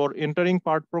for entering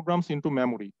part programs into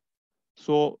memory.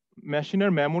 So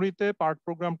মেশিনের মেমোরিতে পার্ট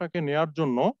প্রোগ্রামটাকে নেয়ার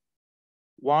জন্য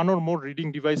one or more reading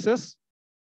devices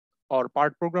R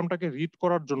part প্রোগ্রামটাকে read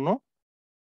করার জন্য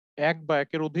এক বা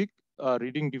একের অধিক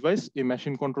রিডিং ডিভাইস এই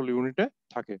মেশিন কন্ট্রোল ইউনিটে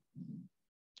থাকে।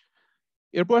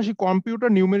 এরপর আসি কম্পিউটার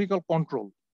নিউমেরিক্যাল কন্ট্রোল।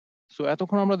 সো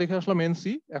এতক্ষণ আমরা দেখে আসলাম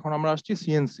এনসি, এখন আমরা আসছি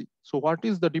CNC. So what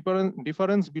is the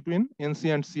difference between NC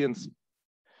and CNC?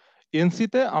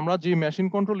 এনসিতে আমরা যে মেশিন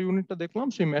কন্ট্রোল ইউনিটটা দেখলাম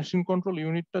সেই মেশিন কন্ট্রোল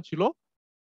ইউনিটটা ছিল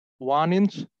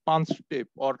 1-inch পাঞ্চ টেপ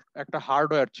অর একটা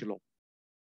হার্ডওয়্যার ছিল,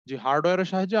 যে হার্ডওয়্যারের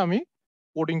সাহায্যে আমি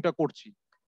কোডিংটা করছি।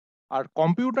 আর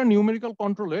কম্পিউটার নিউমেরিক্যাল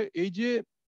কন্ট্রোলে এই যে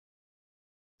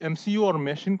এমসিইউ আর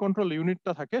মেশিন কন্ট্রোল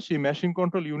ইউনিটটা থাকে, সেই মেশিন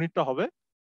কন্ট্রোল ইউনিটটা হবে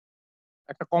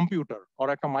একটা কম্পিউটার আর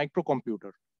একটা micro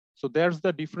computer. So that's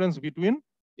the difference between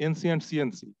NC and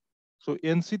CNC. So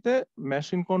এনসিতে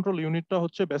machine control ইউনিটটা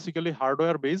হচ্ছে basically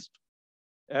hardware based,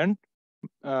 and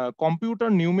computer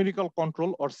numerical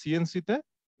control or সিএনসিতে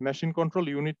machine control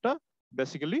unitটা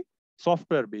basically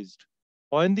software based.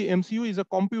 When the MCU is a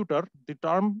computer, the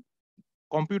term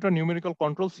computer numerical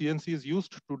control CNC is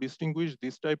used to distinguish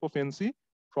this type of NC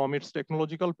from its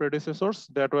technological predecessors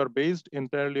that were based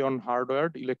entirely on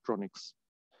hardwired electronics.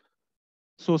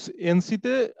 So NC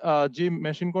তে যে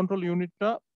machine control unitটা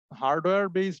hardware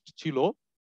based ছিল,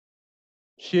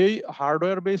 সেই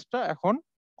hardware বেসডটা এখন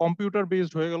computer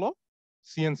based হয়ে গেল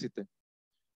CNC তে।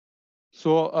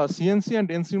 So CNC and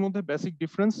এনসির মধ্যে basic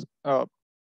difference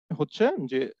হচ্ছে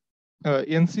যে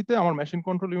এনসিতে আমার মেশিন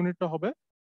কন্ট্রোল ইউনিটটা হবে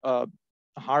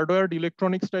হার্ডওয়্যার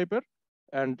ইলেকট্রনিক্স টাইপের,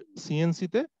 অ্যান্ড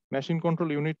সিএনসিতে মেশিন কন্ট্রোল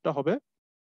ইউনিটটা হবে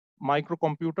micro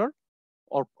computer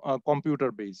or computer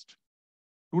based.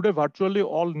 Today, virtually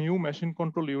all new machine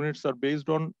control units are based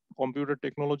on computer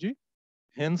technology.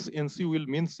 Hence, NC will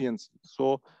mean CNC. So,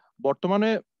 বর্তমানে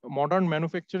modern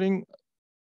manufacturing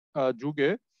যুগে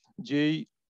যেই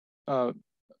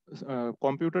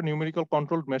computer numerical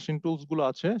control machine tools গুলো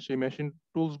আছে, সেই machine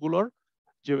tools গুলোর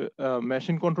যে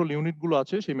machine control unit গুলো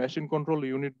আছে, সেই মেশিন কন্ট্রোল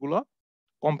ইউনিট গুলো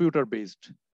কম্পিউটার বেসড।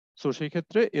 সো সেই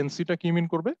ক্ষেত্রে এনসিটা কি মিন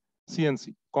করবে?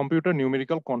 সিএনসি, কম্পিউটার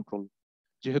নিউমেরিক্যাল কন্ট্রোল,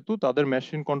 যেহেতু তাদের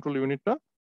মেশিন কন্ট্রোল ইউনিটটা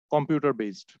কম্পিউটার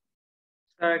বেসড।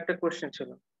 স্যার একটা কোশ্চেন ছিল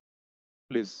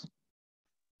প্লিজ।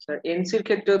 স্যার এনসির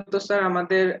ক্ষেত্রে তো স্যার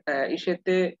আমাদের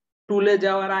ইসেতে টুলে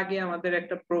যাওয়ার আগে আমাদের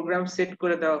একটা প্রোগ্রাম সেট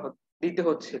করে দিতে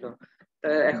হচ্ছিল।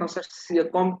 এখন স্যার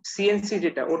সিএনসি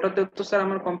যেটা, ওটাতে তো স্যার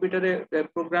আমার কম্পিউটারে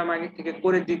প্রোগ্রাম আগে থেকে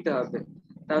করে দিতে হবে,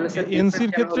 তাহলে স্যার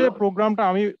এনসির ক্ষেত্রে প্রোগ্রামটা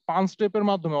আমি 5 স্টেপের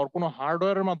মাধ্যমে আর কোনো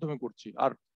হার্ডওয়্যারের মাধ্যমে করছি,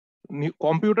 আর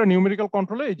কম্পিউটার নিউমেরিক্যাল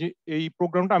কন্ট্রোলে এই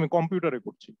প্রোগ্রামটা আমি কম্পিউটারে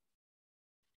করছি।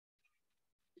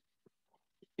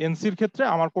 এনসির ক্ষেত্রে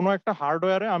আমার কোনো একটা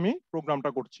হার্ডওয়্যারে আমি প্রোগ্রামটা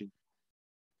করছি,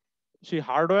 সেই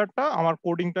হার্ডওয়্যারটা আমার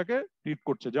কোডিংটাকে রিড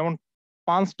করছে। যেমন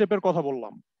 5 স্টেপের কথা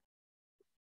বললাম,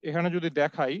 এখানে যদি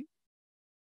দেখাই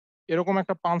এরকম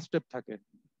একটা 5 স্টেপ থাকে।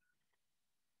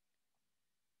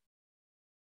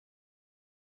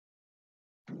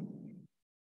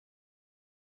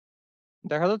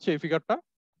 দেখা যাচ্ছে এই ফিগারটা?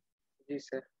 জি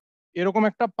স্যার। এরকম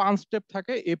একটা 5 স্টেপ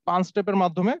থাকে, এই 5 স্টেপের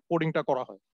মাধ্যমে কোডিংটা করা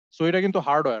হয়। সো এটা কিন্তু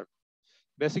হার্ডওয়্যার,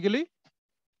 বেসিক্যালি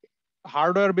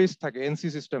হার্ডওয়্যার বেসড থাকে এনসি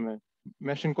সিস্টেমে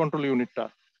মেশিন কন্ট্রোল ইউনিটটা,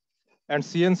 এন্ড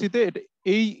সিএনসি তে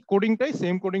এই কোডিংটাই,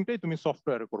 সেম কোডিংটাই তুমি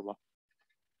সফটওয়্যারে করবা।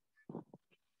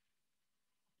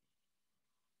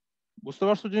 বুঝতে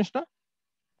পারছো জিনিসটা?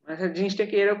 আচ্ছা, জিনিসটা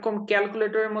কি এরকম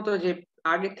ক্যালকুলেটরের মতো যে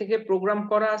আগে থেকে প্রোগ্রাম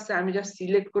করা আছে, আমি জাস্ট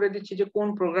সিলেক্ট করে দিচ্ছি যে কোন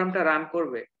প্রোগ্রামটা রান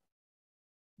করবে?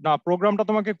 না, প্রোগ্রামটা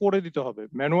তোমাকে করে দিতে হবে,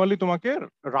 ম্যানুয়ালি তোমাকে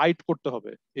রাইট করতে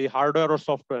হবে এই হার্ডওয়্যার আর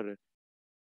সফটওয়্যারে।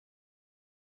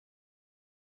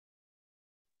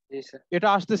 জি স্যার। এটা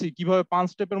আসতেছি কিভাবে 5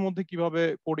 স্টেপের মধ্যে কিভাবে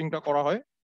কোডিংটা করা হয়,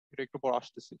 এটা একটু পর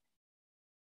আসতেছি।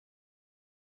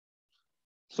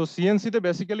 সো সিএনসি তে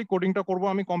বেসিক্যালি কোডিংটা করব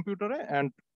আমি কম্পিউটারে,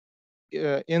 এন্ড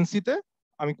এনসি তে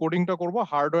আমি কোডিংটা করব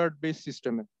হার্ডওয়্যার বেস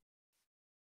সিস্টেমে।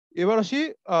 এবার আসি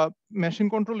মেশিন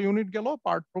কন্ট্রোল ইউনিট গেল,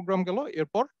 পার্ট প্রোগ্রাম গেল,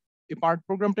 এরপর এই পার্ট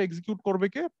প্রোগ্রামটা এক্সিকিউট করবে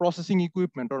কে? Processing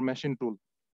equipment or machine tool.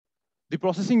 The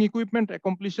processing equipment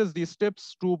accomplishes these steps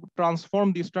to transform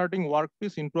the starting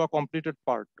workpiece into a completed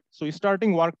part. So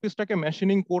starting workpiece টাকে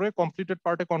machining করে completed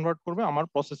part এ convert করবে আমার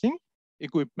processing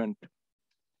equipment.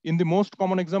 In the most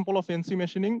common example of NC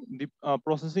machining, the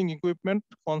processing equipment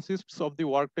consists of the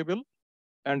work table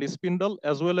and spindle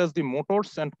as well as the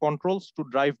motors and controls to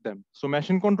drive them. So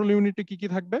machine control unit কি কি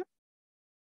থাকবে?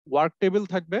 Work table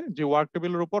থাকবে, যে work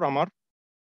টেবিলের উপর আমার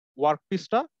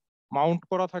ওয়ার্কপিসটা Mount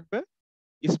করা থাকবে,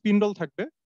 স্পিন্ডল থাকবে,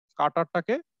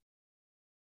 কাটারটাকে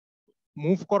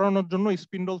মুভ করানোর জন্য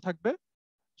স্পিন্ডল থাকবে,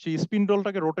 সেই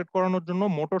স্পিন্ডলটাকে রোটেট করানোর জন্য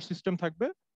মোটর সিস্টেম থাকবে,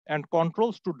 and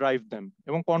controls to drive them,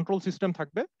 এবং কন্ট্রোল সিস্টেম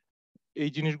থাকবে এই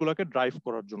জিনিসগুলোকে ড্রাইভ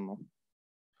করার জন্য।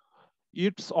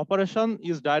 Its operation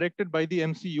is directed by the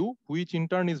MCU, which in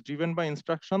turn is driven by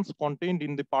instructions contained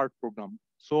in the part program.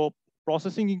 So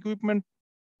processing equipment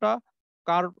টা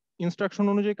কার instruction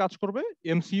অনুযায়ী কাজ করবে?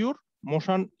 এমসিইউর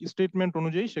মোশন স্টেটমেন্ট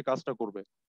অনুযায়ী সে কাজটা করবে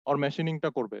আর মেশিনিংটা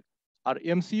করবে। আর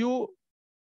এমসিইউ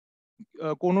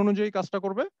কোন অনুযায়ী কাজটা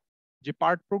করবে? যে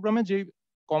পার্ট প্রোগ্রামে যে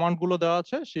কমান্ড গুলো দেওয়া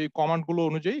আছে সেই কমান্ড গুলো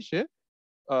অনুযায়ী সে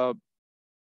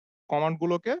কমান্ড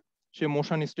গুলোকে সে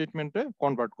মোশন স্টেটমেন্টে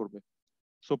কনভার্ট করবে।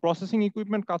 সো প্রসেসিং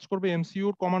ইকুইপমেন্ট কাজ করবে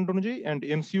এমসিইউর কমান্ড অনুযায়ী, এন্ড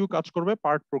এমসিইউ কাজ করবে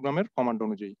পার্ট প্রোগ্রামের কমান্ড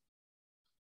অনুযায়ী।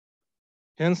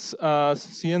 Hence,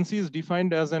 CNC is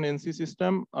defined as an NC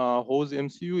system whose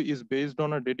MCU is based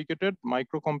on a dedicated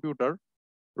microcomputer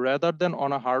rather than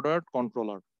on a hardware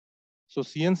controller. So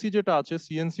CNC যেটা আছে,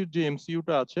 CNC এর যে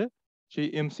MCU-টা আছে, সেই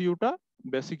MCU-টা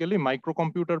basically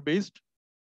microcomputer based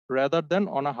rather than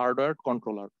on a hardware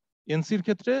controller. NC এর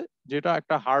ক্ষেত্রে যেটা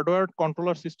একটা হার্ডওয়্যার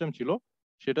কন্ট্রোলার সিস্টেম ছিল,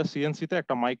 সেটা CNC তে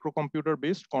একটা microcomputer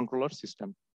based controller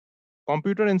system.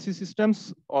 Computer NC systems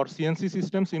or CNC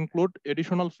systems include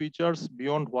additional features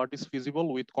beyond what is feasible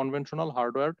with conventional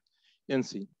hardwired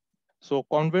NC. So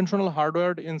conventional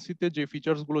hardwired NC তে যে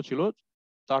ফিচার্স গুলো ছিল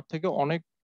তার থেকে অনেক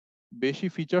বেশি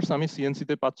ফিচার্স আমি CNC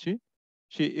তে পাচ্ছি।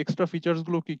 সেই এক্সট্রা ফিচার্স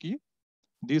গুলো কি কি?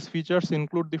 These features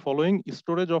include the following: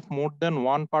 storage of more than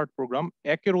one part program,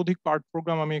 একের অধিক পার্ট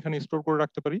প্রোগ্রাম আমি এখানে স্টোর করে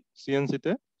রাখতে পারি CNC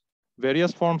তে।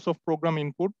 Various forms of program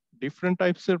input, different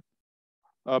types এর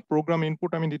প্রোগ্রাম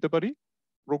ইনপুট আমি দিতে পারি।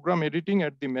 প্রোগ্রাম এডিটিং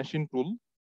এট দি মেশিন টুল,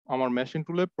 আমার মেশিন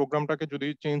টুলে প্রোগ্রামটাকে যদি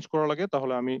চেঞ্জ করা লাগে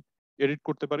তাহলে আমি এডিট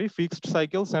করতে পারি। ফিক্সড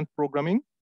সাইকেলস এন্ড প্রোগ্রামিং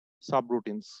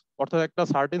সাবরুটিনস, অর্থাৎ একটা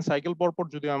সার্টেন সাইকেল পর পর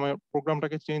যদি আমার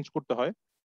প্রোগ্রামটাকে চেঞ্জ করতে হয়,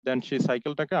 দেন সেই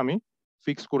সাইকেলটাকে আমি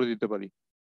ফিক্স করে দিতে পারি।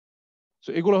 সো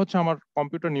এগুলো হচ্ছে আমার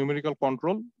কম্পিউটার নিউমেরিক্যাল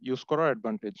কন্ট্রোল ইউজ করার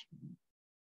অ্যাডভান্টেজ।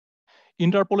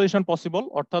 ইন্টারপোলেশন পসিবল,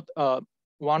 অর্থাৎ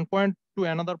one point to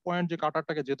another point যে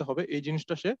কাটারটাকে যেতে হবে এই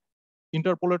জিনিসটা সে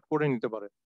ইন্টারপোলেট করে নিতে পারে।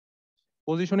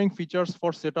 Positioning features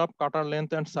for setup, cutter length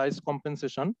and size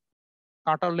compensation.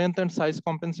 Cutter length and size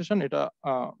compensation এটা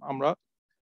আমরা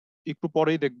একটু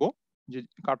পরেই দেখব যে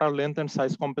কাটার লেন্থ এন্ড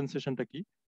সাইজ কম্পেনসেশনটা কি।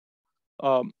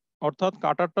 অর্থাৎ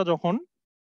কাটারটা যখন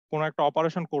কোনো একটা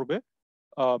অপারেশন করবে,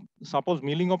 সাপোজ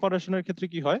মিলিং অপারেশনের ক্ষেত্রে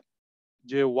কি হয়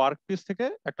যে ওয়ার্ক পিস থেকে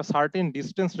একটা সার্টেন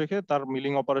ডিস্টেন্স রেখে তার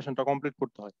মিলিং অপারেশনটা কমপ্লিট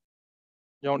করতে হয়।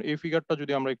 যেমন এই ফিগারটা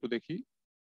যদি আমরা একটু দেখি,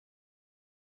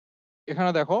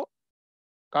 এখানে দেখো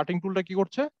কাটিং টুলটা কি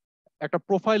করছে, একটা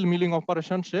প্রোফাইল মিলিং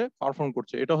অপারেশন সে পারফর্ম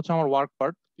করছে। এটা হচ্ছে আমার ওয়ার্ক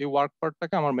পার্ট, এই ওয়ার্ক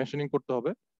পার্টটাকে আমার মেশিনিং করতে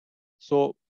হবে। সো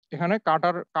এখানে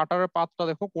কাটারের পাথটা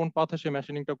দেখো কোন পাথে সে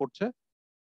মেশিনিংটা করছে,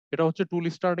 এটা হচ্ছে টুল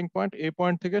স্টার্টিং পয়েন্ট। এই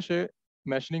পয়েন্ট থেকে সে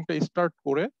মেশিনিংটা স্টার্ট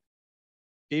করে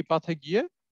এই পাথে গিয়ে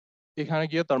এখানে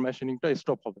গিয়ে তার মেশিনিংটা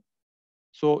স্টপ হবে।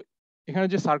 সো এখানে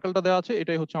যে সার্কেলটা দেওয়া আছে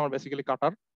এটাই হচ্ছে আমার বেসিক্যালি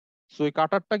কাটার। সো এই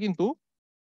কাটারটা কিন্তু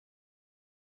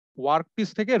ওয়ার্ক পিস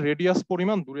থেকে রেডিয়াস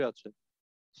পরিমাণ দূরে আছে।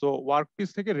 সো ওয়ার্ক পিস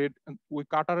থেকে ওই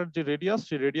কাটারের যে রেডিয়াস,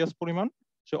 সেই রেডিয়াস পরিমাণ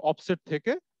সে অফসেট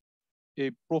থেকে এই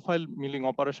প্রোফাইল মিলিং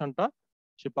অপারেশনটা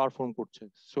সে পারফর্ম করছে।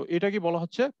 সো এটা কি বলা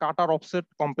হচ্ছে কাটার অফসেট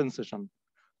কম্পেনসেশন,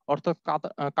 অর্থাৎ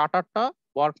কাটারটা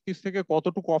ওয়ার্ক পিস থেকে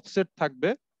কতটুকু অফসেট থাকবে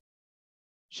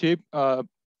সেই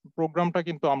প্রোগ্রামটা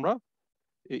কিন্তু আমরা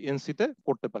এনসি তে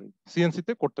করতে পারি, সিএনসি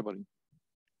তে করতে পারি।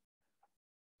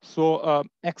 সো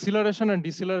অ্যাক্সিলারেশন এন্ড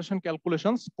ডিসিলারেশন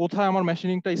ক্যালকুলেশনস, কোথায় আমার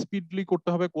মেশিনিংটা স্পিডলি করতে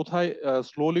হবে, কোথায়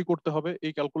স্লোলি করতে হবে,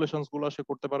 এই ক্যালকুলেশনস গুলো সে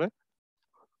করতে পারে।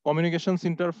 Communications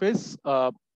interface,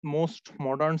 most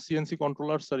modern CNC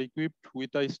controllers are equipped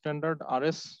with a standard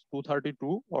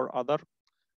RS-232 or other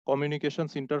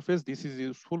communications interface. This is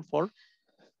useful for,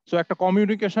 so একটা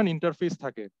কমিউনিকেশন ইন্টারফেস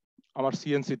থাকে আমার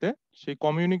সিএনসি তে। সেই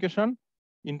কমিউনিকেশন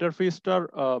ইন্টারফেসটার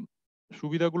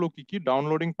সুবিধাগুলো কি কি?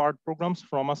 Downloading part programs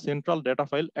from a central data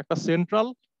file, একটা central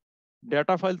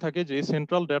data file থাকে, যে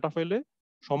সেন্ট্রাল ডেটা ফাইলে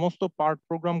সমস্ত পার্ট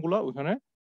প্রোগ্রামগুলো ওখানে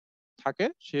থাকে।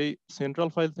 সেই সেন্ট্রাল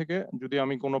ফাইল থেকে যদি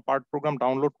আমি কোনো পার্ট প্রোগ্রাম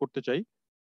ডাউনলোড করতে চাই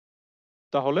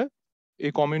তাহলে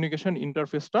এই কমিউনিকেশন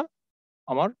ইন্টারফেসটা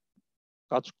আমার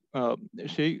কাজ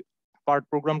সেই পার্ট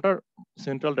প্রোগ্রামটার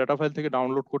সেন্ট্রাল ডেটা ফাইল থেকে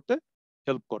ডাউনলোড করতে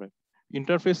হেল্প করে।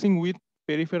 Interfacing with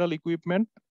peripheral equipment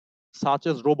such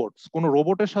as robots, কোনো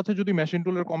রোবটের সাথে যদি মেশিন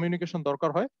টুলের কমিউনিকেশন দরকার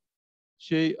হয়,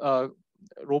 সেই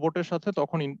রোবটের সাথে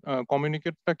তখন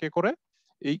কমিউনিকেটটা কে করে?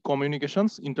 এই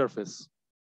communications interface.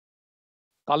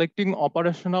 Collecting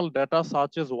operational data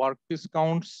such as workpiece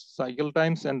counts, cycle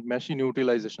Times and machine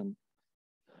utilisation,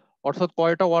 অর্থাৎ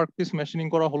কয়টা ওয়ার্কপিস মেশিনিং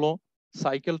করা হলো,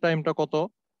 সাইকেল টাইমটা কত,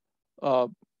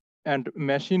 এন্ড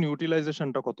মেশিন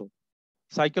ইউটিলাইজেশনটা কত।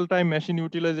 সাইকেল টাইম, মেশিন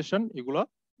ইউটিলাইজেশন, এগুলা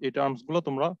এই টার্মস গুলো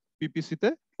তোমরা পিপিসি তে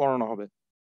পড়ানো হবে।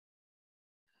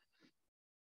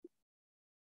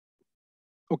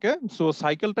 ওকে, সো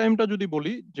সাইকেল টাইমটা যদি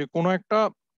বলি, যে কোনো একটা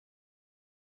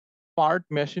পার্ট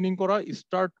মেশিনিং করা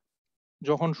স্টার্ট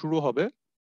যখন শুরু হবে,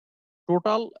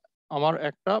 টোটাল আমার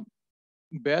একটা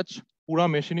ব্যাচ পুরা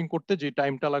মেশিনিং করতে যে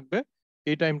টাইমটা লাগবে,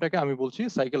 এই টাইমটাকে আমি বলছি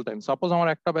সাইকেল টাইম। সাপোজ আমার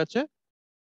একটা ব্যাচে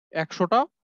 100টা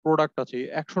প্রোডাক্ট আছে,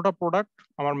 100টা প্রোডাক্ট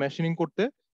আমার মেশিনিং করতে,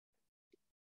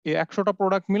 এই 100টা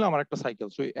প্রোডাক্ট মিলে আমার একটা সাইকেল।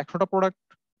 সো এই 100টা প্রোডাক্ট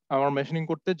আমার মেশিনিং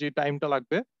করতে যে টাইমটা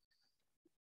লাগবে,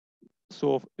 সো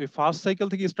এই ফার্স্ট সাইকেল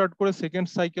থেকে স্টার্ট করে সেকেন্ড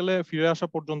সাইকেলে ফিরে আসা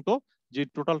পর্যন্ত যে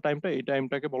টোটাল টাইমটা, এই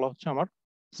টাইমটাকে বলা হচ্ছে আমার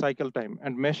সাইকেল টাইম।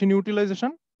 এন্ড মেশিন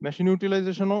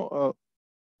ইউটিলাইজেশনও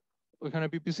ওইখানে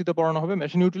পিপিসি তে পড়ানো হবে।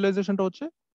 মেশিন ইউটিলাইজেশনটা হচ্ছে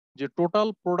যে টোটাল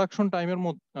প্রোডাকশন টাইমের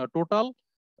মধ্যে, টোটাল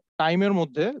টাইমের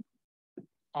মধ্যে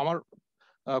আমার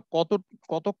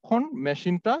কতক্ষণ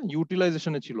মেশিনটা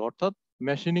ইউটিলাইজেশনে ছিল, অর্থাৎ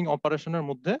মেশিনিং অপারেশনের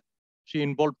মধ্যে সে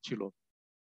ইনভলভ ছিল।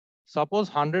 সাপোজ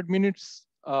 100 মিনিটস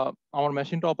আমার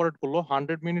মেশিনটা অপারেট করলো,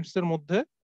 100 মিনিটস এর মধ্যে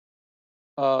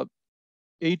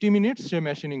 80 মিনিটস সে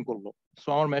মেশিনিং করলো। সো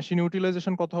আমার মেশিন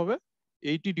ইউটিলাইজেশন কত হবে?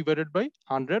 80 ডিভাইডেড বাই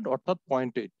 100 অর্থাৎ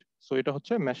 0.8। সো এটা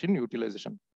হচ্ছে machine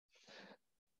utilisation.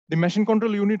 The machine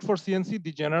control unit for CNC,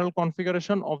 the general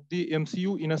configuration of the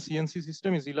MCU in a CNC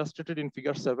system is illustrated in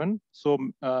figure 7. So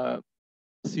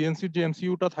CNC যে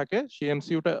MCU টা থাকে সেই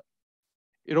MCU-টা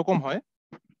এরকম হয়।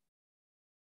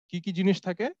 কি কি জিনিস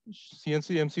থাকে CNC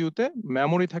MCU-তে?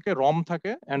 মেমোরি থাকে, রম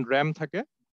থাকে এন্ড র্যাম থাকে,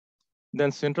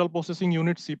 দেন সেন্ট্রাল প্রসেসিং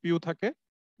ইউনিট CPU থাকে,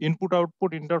 ইনপুট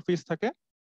আউটপুট ইন্টারফেস থাকে।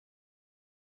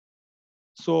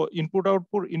 সো ইনপুট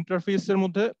আউটপুট ইন্টারফেসের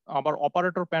মধ্যে আবার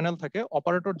অপারেটর প্যানেল থাকে।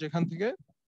 অপারেটর যেখান থেকে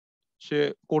সে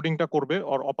কোডিংটা করবে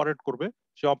অর অপারেট করবে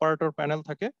সে অপারেটর প্যানেল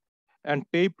থাকে। এন্ড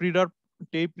টেপ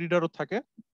রিডারও থাকে।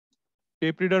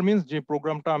 টেপ রিডার মিন্স যে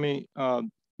প্রোগ্রামটা আমি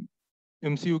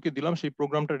এমসিইউ কে দিলাম সেই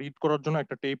প্রোগ্রামটা রিড করার জন্য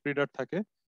একটা টেপ রিডার থাকে।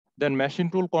 দেন machine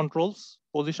tool controls,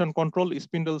 position control,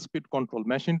 spindle speed control.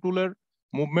 Machine টুলের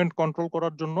মুভমেন্ট কন্ট্রোল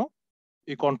করার জন্য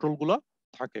এই কন্ট্রোলগুলো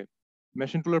থাকে।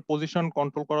 মেশিন টুলের পজিশন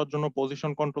কন্ট্রোল করার জন্য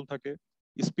পজিশন কন্ট্রোল থাকে,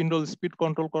 স্পিন্ডল স্পিড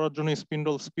কন্ট্রোল করার জন্য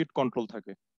স্পিন্ডল স্পিড কন্ট্রোল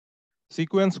থাকে।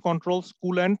 সিকোয়েন্স কন্ট্রোলস,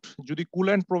 কুল্যান্ট, যদি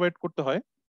কুল্যান্ট প্রোভাইড করতে হয়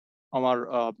আমার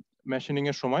মেশিনিং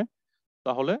এর সময়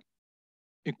তাহলে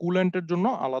এই কুল্যান্টের জন্য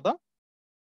আলাদা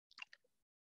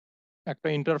একটা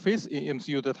ইন্টারফেস এই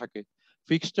এমসিইউ তে থাকে।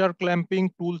 ফিক্সচার, ক্ল্যাম্পিং,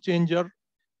 টুল চেঞ্জার,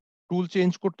 টুল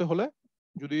চেঞ্জ করতে হলে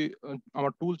যদি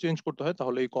আমার টুল চেঞ্জ করতে হয়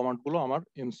তাহলে এই কমান্ডগুলো আমার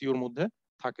এমসিইউর মধ্যে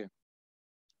থাকে।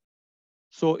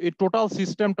 সো এই টোটাল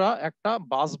সিস্টেমটা একটা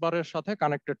বাস বারের সাথে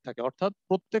কানেক্টেড থাকে, অর্থাৎ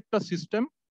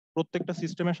প্রত্যেকটা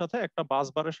সিস্টেমের সাথে একটা বাস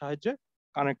বারের সাহায্যে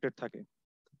কানেক্টেড থাকে।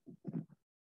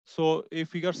 সো এই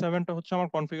ফিগার 7টা হচ্ছে আমার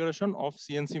configuration of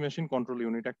CNC machine control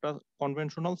unit. একটা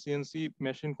কনভেনশনাল সিএনসি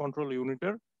মেশিন কন্ট্রোল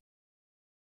ইউনিটের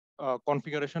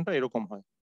কনফিগারেশনটা এরকম হয়।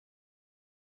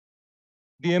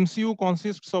 The MCU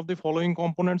consists of the following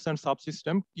components and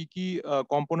subsystem. কি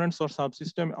components or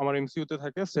subsystem আমার MCU তে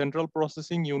থাকে? সেন্ট্রাল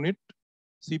প্রসেসিং ইউনিট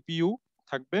CPU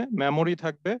থাকবে, মেমোরি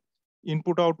থাকবে,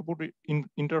 ইনপুট আউটপুট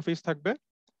ইন্টারফেস থাকবে,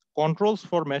 controls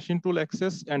for machine tool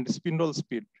access and spindle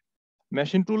speed.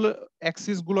 Machine tool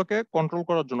Axis গুলোকে control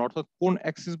করার জন্য, অর্থাৎ কোন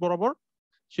অ্যাক্সিস বরাবর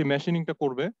সে মেশিনিংটা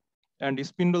করবে, এন্ড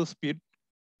স্পিন্ডল স্পিড,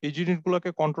 এই জিনিসগুলোকে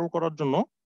কন্ট্রোল করার জন্য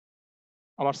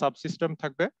আমার সাবসিস্টেম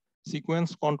থাকবে sequence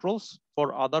controls for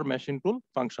other machine tool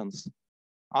functions.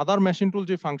 Other machine tool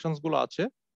যে ফাংশনস গুলো আছে,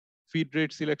 feed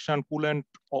rate, selection, coolant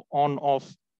on of,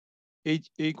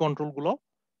 এই কন্ট্রোল গুলো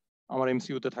আমার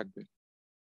এমসিইউ তে থাকবে।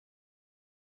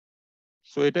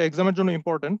 সো এটা এক্সামের জন্য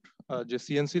ইম্পর্টেন্ট যে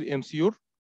সিএনসির এমসিইউর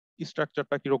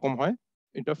স্ট্রাকচারটা কিরকম হয়,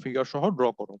 এটা ফিগার সহ ড্র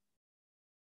করো।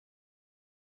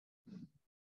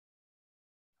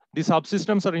 The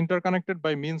subsystems are interconnected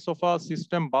by means of a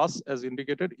system bus as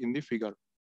indicated in the figure.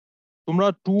 তোমরা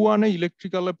 2-1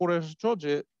 ইলেকট্রিক্যালে পড়ে এসেছো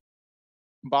যে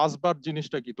বাস বার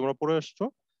জিনিসটা কি, তোমরা পড়ে এসেছো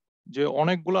যে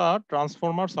অনেকগুলা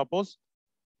ট্রান্সফরমার সাপোজ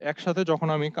একসাথে যখন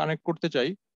আমি কানেক্ট করতে চাই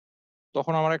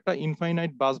তখন আমার একটা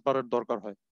ইনফাইনাইট বাস বারের দরকার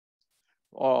হয়,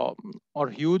 অর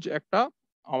হিউজ একটা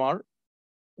আমার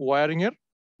ওয়্যারিং এর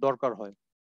দরকার হয়।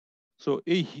 সো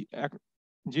এই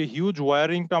যে হিউজ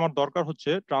ওয়্যারিংটা আমার দরকার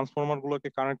হচ্ছে ট্রান্সফরমার গুলোকে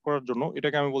কানেক্ট করার জন্য,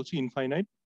 এটাকে আমি বলছি ইনফাইনাইট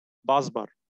বাস বার।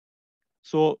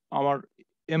 সো আমার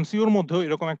এমসিইউর মধ্যেও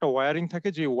এরকম একটা ওয়্যারিং থাকে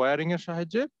যে ওয়্যারিং এর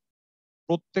সাহায্যে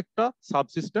প্রত্যেকটা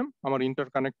সাবসিস্টেম আমার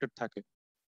ইন্টারকানেক্টেড থাকে।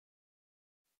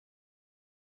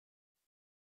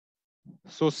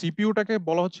 সো সিপিইউটাকে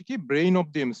বলা হচ্ছে কি brain of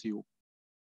the MCU.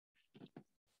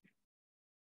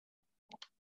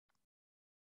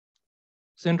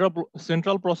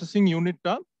 Central processing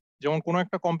ইউনিটটা যেমন কোন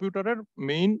একটা কম্পিউটারের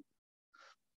মেইন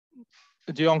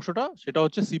যে অংশটা সেটা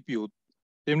হচ্ছে সিপিইউ,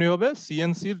 তেমনি ভাবে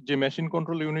সিএনসির যে মেশিন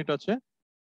কন্ট্রোল ইউনিট আছে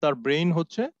তার ব্রেইন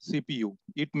হচ্ছে CPU.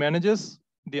 It manages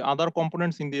the other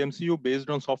components in the MCU based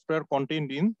on software contained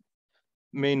in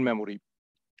main memory.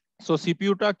 So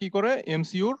সিপিইউটা কি করে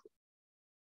এমসিইউর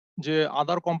যে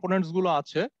আদার কম্পোনেন্টস গুলো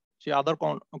আছে সেই আদার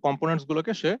কম্পোনেন্টস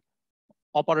গুলোকে সে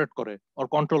অপারেট করে অর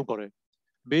কন্ট্রোল করে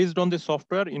based on the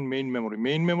software in main memory.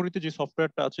 Main মেমোরিতে যে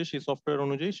সফটওয়্যারটা আছে সেই সফটওয়্যার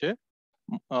অনুযায়ী সে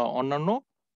অন্যান্য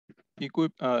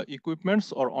ইকুইপমেন্টস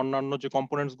অর অন্যান্য যে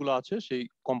কম্পোনেন্টস গুলো আছে সেই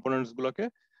কম্পোনেন্টস গুলোকে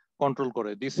কন্ট্রোল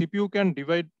করে। The CPU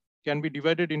can be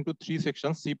divided into 3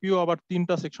 section. CPU আবার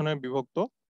 3টা সেকশনে বিভক্ত,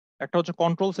 একটা হচ্ছে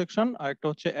কন্ট্রোল সেকশন, আর একটা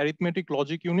হচ্ছে অ্যারিথমেটিক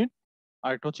লজিক ইউনিট,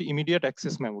 আর একটা হচ্ছে ইমিডিয়েট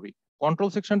অ্যাক্সেস মেমোরি। কন্ট্রোল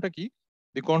সেকশনটা কি?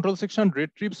 দি control section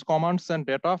retrieves commands and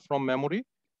data from memory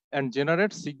and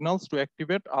generate signals to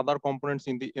activate other components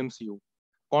in the MCU.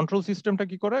 Control সিস্টেমটা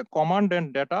কি করে, কমান্ড এন্ড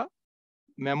ডেটা,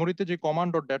 মেমোরিতে যে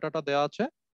কমান্ড ডট ডেটাটা দেওয়া আছে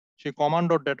সেই কমান্ড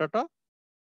ডট ডেটাটা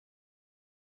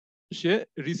সে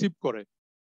রিসিভ করে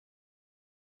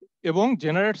এবং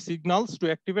generate signals two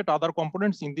activate other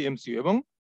components in the MCU, এবং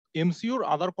এমসিইউর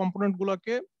আদার কম্পোনেন্ট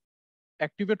গুলাকে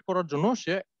অ্যাক্টিভেট করার জন্য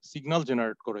সে সিগন্যাল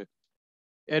জেনারেট করে।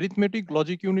 অ্যারিথমেটিক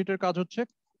লজিক ইউনিটের কাজ হচ্ছে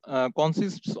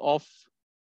consists of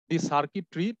the circuit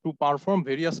tree to perform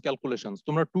various calculations.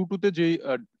 তোমরা 2 তে যে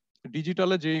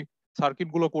ডিজিটালে যে সার্কিট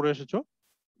গুলো করে এসেছো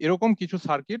এরকম কিছু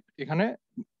সার্কিট এখানে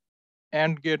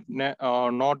অ্যান্ড গেট,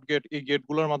 নট গেট, এই গেট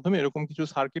গুলোর মাধ্যমে এরকম কিছু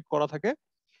সার্কিট করা থাকে।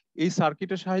 এই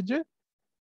সার্কিটের সাহায্যে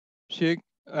সে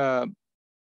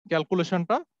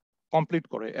ক্যালকুলেশনটা কমপ্লিট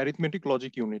করে। Arithmetic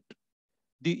logic unit.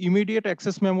 The immediate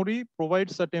access memory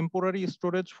provides a temporary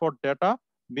storage for data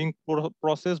being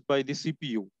processed by the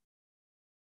CPU.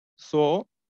 So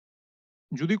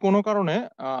যদি কোনো কারণে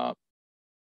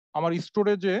আমার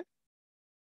স্টোরেজে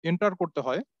এন্টার করতে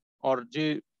হয়, আর যে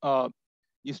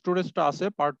স্টোরেজটা আছে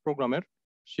পার্ট প্রোগ্রামের,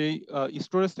 সেই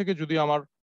স্টোরেজ থেকে যদি আমার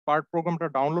পার্ট প্রোগ্রামটা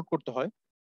ডাউনলোড করতে হয়,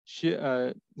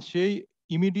 সেই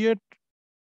ইমিডিয়েট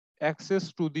অ্যাক্সেস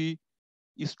টু দি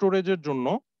স্টোরেজের জন্য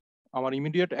আমার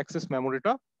ইমিডিয়েট অ্যাক্সেস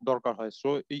মেমোরিটা দরকার হয়। সো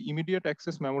এই ইমিডিয়েট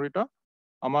অ্যাক্সেস মেমোরিটা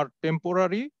আমার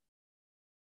টেম্পোরারি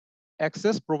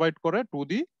অ্যাক্সেস প্রোভাইড করে to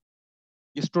the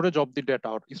storage of the data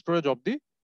or storage of the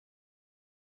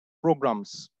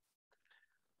programs.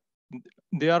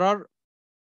 There are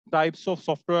types of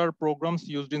software programs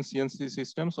used in CNC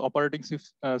systems: operating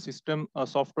system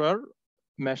software,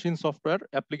 machine software,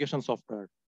 application software.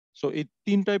 So এই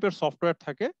 3 টাইপের software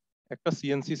থাকে একটা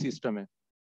CNC সিস্টেমে।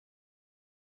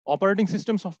 Operating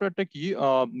system software টা কি?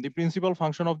 The principal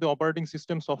function of the operating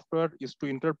system software is to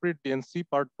interpret the NC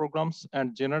part programs and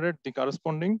generate the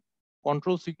corresponding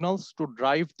control signals to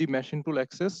drive the machine tool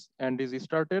access, and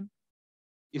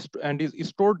is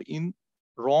stored in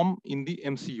ROM in the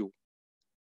MCU.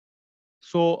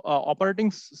 So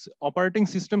operating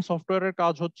system software এর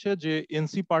কাজ হচ্ছে যে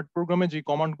NC part প্রোগ্রামে যে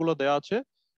command গুলো দেওয়া আছে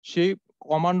সেই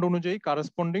কমান্ড অনুযায়ী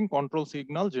corresponding control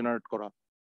signal জেনারেট করা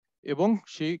এবং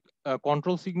সেই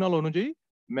কন্ট্রোল সিগন্যাল অনুযায়ী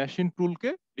মেশিন টুলকে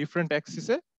ডিফারেন্ট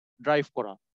অ্যাক্সিসে ড্রাইভ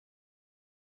করা।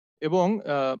 এবং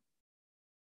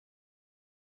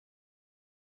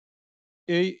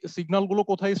এই সিগন্যাল গুলো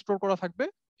কোথায় স্টোর করা থাকবে?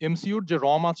 এমসিইউর যে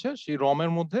রম আছে সেই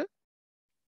রমের মধ্যে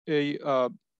এই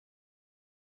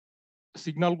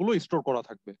সিগন্যাল গুলো স্টোর করা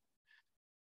থাকবে।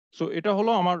 সো এটা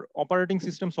হলো আমার অপারেটিং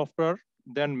সিস্টেম সফটওয়্যার।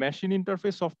 দেন মেশিন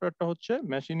ইন্টারফেস সফটওয়্যারটা হচ্ছে,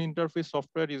 machine interface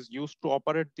software is used to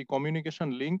operate the communication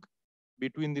link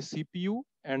between the CPU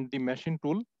and the machine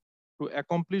tool to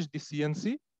accomplish the CNC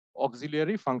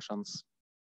auxiliary functions.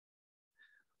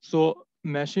 So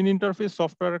machine interface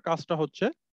software এর কাজটা হচ্ছে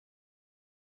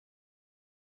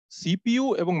CPU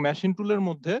এবং machine টুলের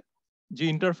মধ্যে যে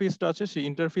ইন্টারফেসটা আছে সেই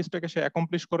ইন্টারফেসটাকে সে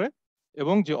অ্যাকমপ্লিশ করে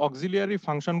এবং যে অক্সিলিয়ারি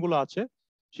ফাংশন গুলো আছে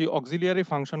সেই অক্সিলিয়ারি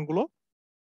ফাংশন গুলো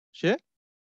সে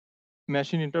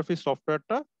মেশিন ইন্টারফেস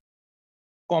সফটওয়্যারটা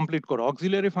কমপ্লিট করে।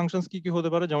 অক্সিলিয়ারি ফাংশনস কি কি হতে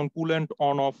পারে? যেমন পুল and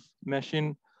on of, machine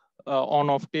on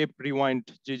of, tape, rewind,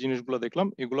 যে জিনিসগুলো দেখলাম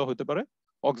এগুলো হতে পারে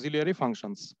auxiliary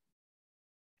functions.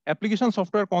 Application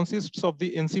software consists of the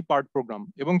NC part programme,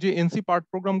 এবং যে এনসি পার্ট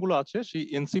প্রোগ্রাম গুলো আছে সেই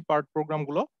এনসি পার্ট প্রোগ্রাম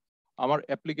গুলো আমার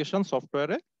অ্যাপ্লিকেশন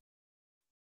সফটওয়্যারে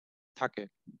থাকে।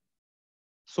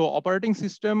 সো অপারেটিং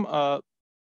সিস্টেম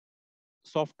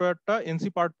সফটওয়্যারটা এনসি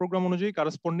পার্ট প্রোগ্রাম অনুযায়ী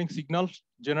কারেসপন্ডিং সিগন্যাল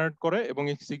জেনারেট করে এবং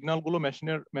এই সিগন্যাল গুলো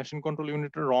মেশিন কন্ট্রোল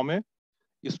ইউনিটের রমে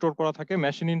স্টোর করা থাকে।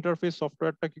 মেশিন ইন্টারফেস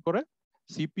সফটওয়্যারটা কি করে?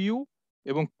 সিপিইউ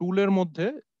এবং টুলের মধ্যে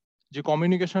যে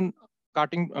কমিউনিকেশন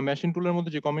কাটিং, মেশিন টুলের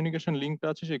মধ্যে যে কমিউনিকেশন লিঙ্কটা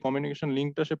আছে সেই কমিউনিকেশন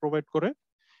লিঙ্কটা সে প্রোভাইড করে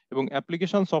এবং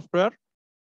application software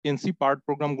NC part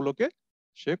programme গুলোকে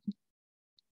সে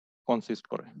কনসিস্ট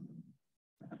করে।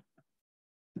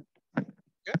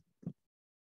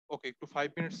 ওকে, একটু 5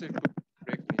 মিনিটস একটু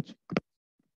ব্রেক নিচ্ছি।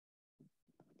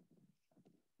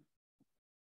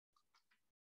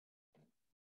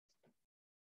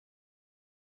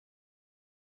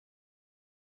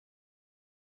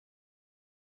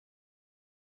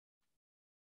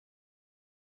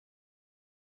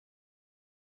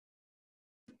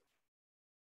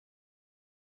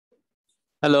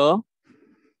 হ্যালো।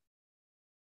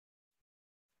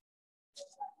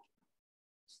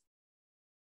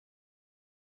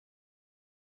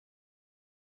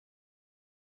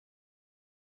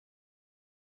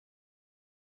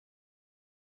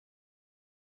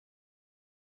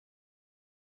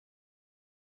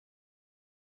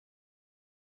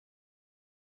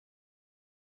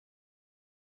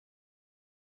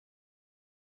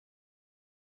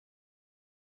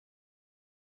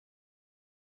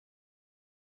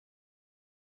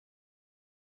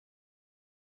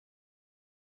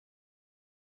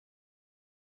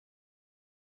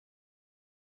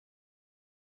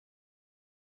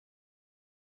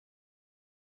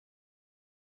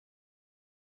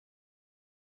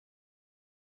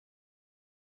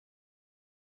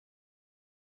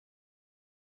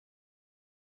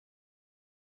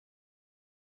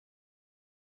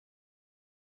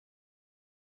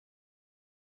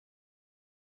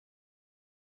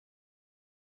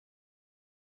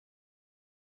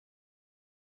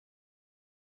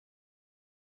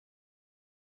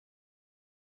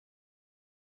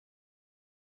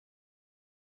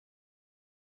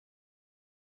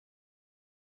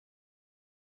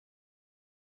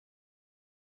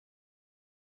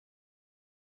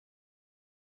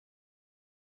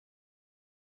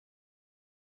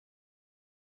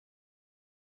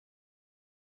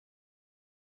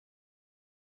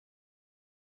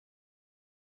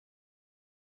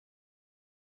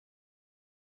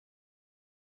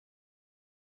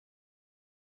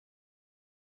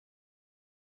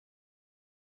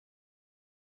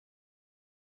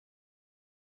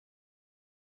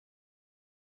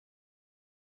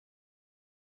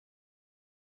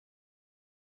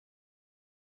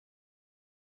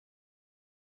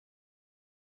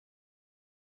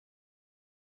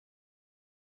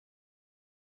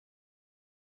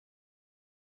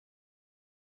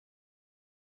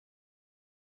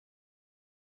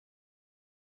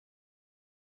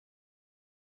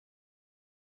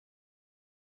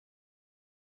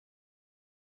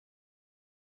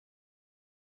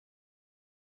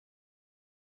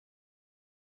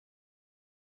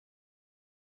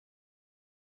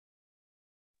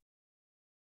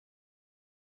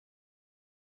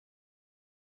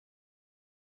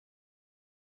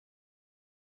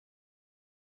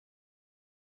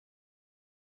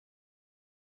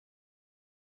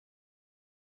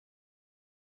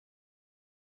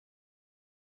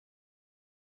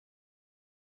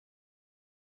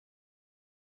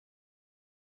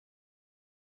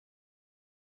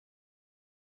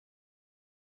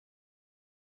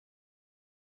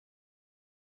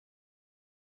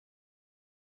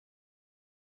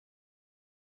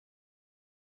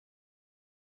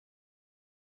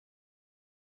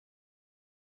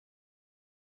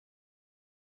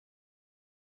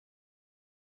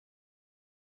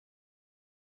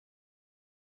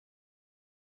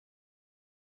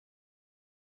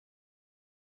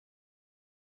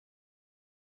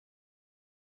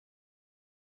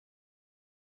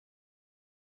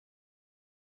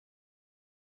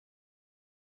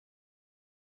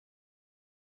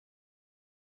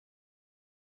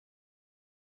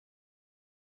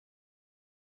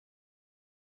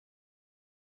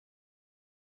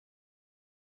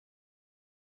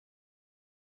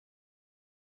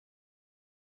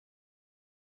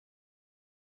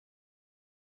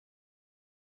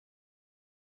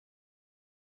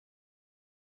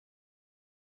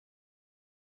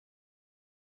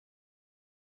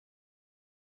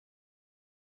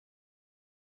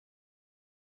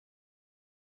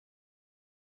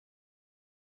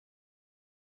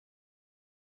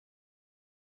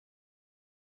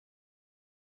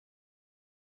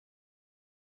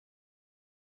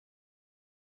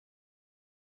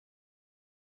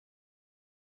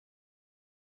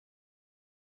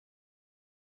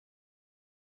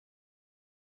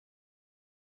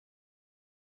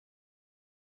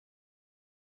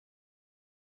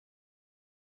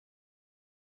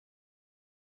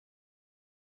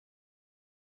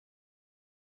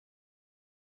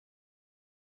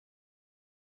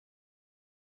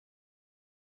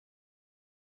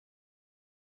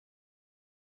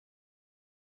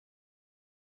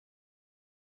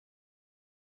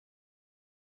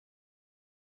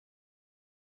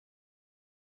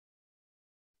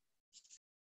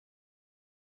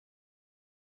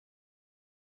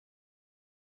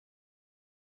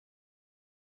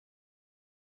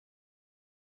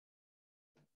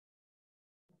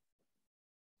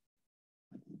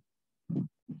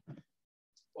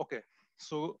 ওকে,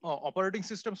 সো অপারেটিং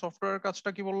সিস্টেম সফটওয়্যার কাজটা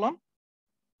কি বললাম?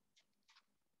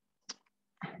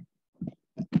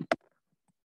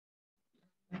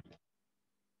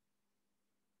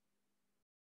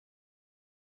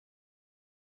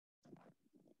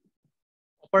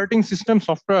 অপারেটিং সিস্টেম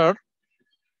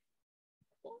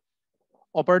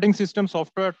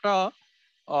সফটওয়্যারটা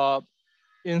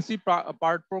এনসি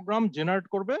পার্ট প্রোগ্রাম জেনারেট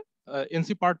করবে,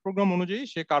 এনসি পার্ট প্রোগ্রাম অনুযায়ী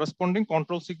সে কারেসপন্ডিং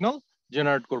কন্ট্রোল সিগন্যাল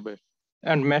জেনারেট করবে।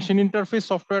 অ্যান্ড মেশিন ইন্টারফেস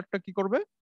সফটওয়্যারটা কি করবে?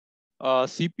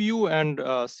 সিপিইউ অ্যান্ড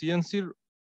সিএনসির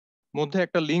মধ্যে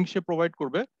একটা লিঙ্ক সে প্রোভাইড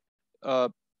করবে,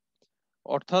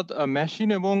 অর্থাৎ মেশিন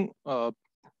এবং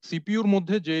সিপিইউর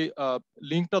মধ্যে যে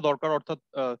লিঙ্কটা দরকার, অর্থাৎ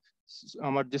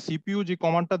আমার যে সিপিইউ যে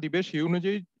কমান্ডটা দিবে সেই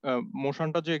অনুযায়ী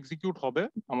মোশনটা যে এক্সিকিউট হবে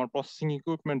আমার প্রসেসিং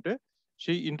ইকুইপমেন্টে,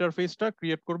 সেই ইন্টারফেসটা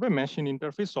ক্রিয়েট করবে machine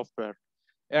interface software.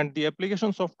 And the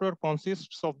application software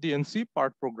consists of the NC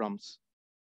part programs.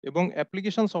 এবং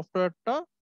অ্যাপ্লিকেশন সফটওয়্যারটা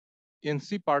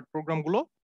এনসি পার্ট প্রোগ্রামগুলো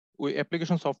ওই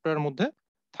অ্যাপ্লিকেশন সফটওয়্যারের মধ্যে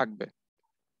থাকবে।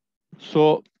 সো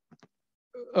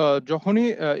যখনই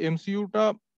এমসিইউটা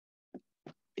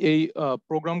এই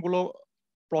প্রোগ্রামগুলো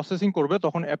প্রসেসিং করবে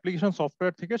তখন অ্যাপ্লিকেশন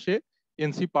সফটওয়্যার থেকে সে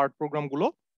এনসি পার্ট প্রোগ্রামগুলো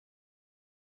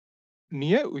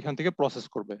নিয়ে ওইখান থেকে প্রসেস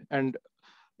করবে। অ্যান্ড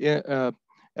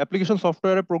অ্যাপ্লিকেশন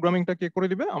সফটওয়্যারের প্রোগ্রামিংটা কে করে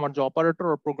দিবে? আমার যে অপারেটর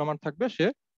ও প্রোগ্রামার থাকবে সে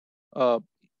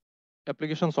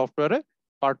অ্যাপ্লিকেশন সফটওয়্যারে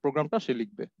পার্ট প্রোগ্রামটা সে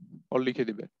লিখবে ও লিখে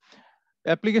দিবে।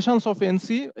 অ্যাপ্লিকেশনস অফ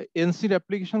এনসি, এনসির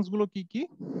অ্যাপ্লিকেশনস গুলো কি কি?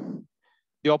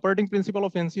 The operating principle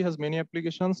of NC has many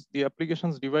applications. The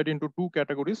applications divide into two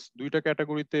categories. দুইটা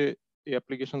ক্যাটাগরিতে এই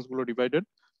অ্যাপ্লিকেশনস গুলো ডিভাইডেড: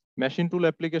 মেশিন টুল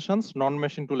অ্যাপ্লিকেশনস, নন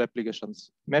machine tool applications.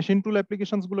 Machine tool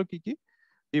applications গুলো কি কি?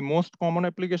 The most common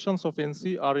applications of NC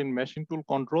are in machine tool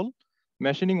control.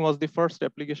 Machining was the first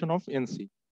application of NC.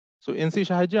 So NC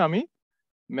সাহায্যে আমি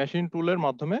machine টুলের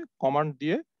মাধ্যমে command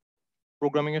দিয়ে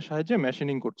programming এর সাহায্যে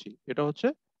মেশিনিং করছি। এটা হচ্ছে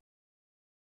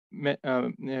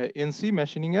এনসি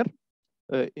মেশিনিং এর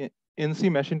এনসি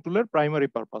মেশিন টুলের প্রাইমারি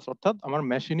পারপাস, অর্থাৎ আমার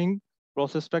মেশিনিং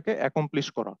প্রসেসটাকে অ্যাকমপ্লিশ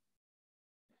করা।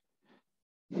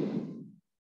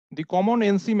 দি common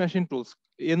NC machine tools,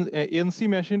 NC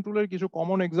machine টুলের কিছু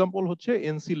কমন এক্সাম্পল হচ্ছে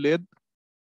NC lathe,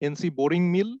 NC boring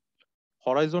mill,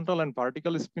 horizontal and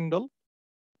vertical spindle.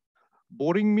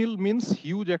 Boring mill means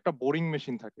huge একটা বোরিং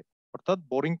মেশিন থাকে, অর্থাৎ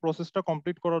বোরিং প্রসেসটা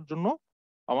কমপ্লিট করার জন্য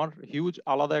আমার হিউজ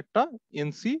আলাদা একটা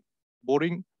এনসি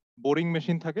বোরিং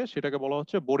মেশিন থাকে, সেটাকে বলা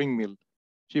হচ্ছে বোরিং মিল।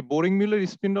 সেই বোরিং মিলের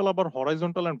স্পিন্ডল আবার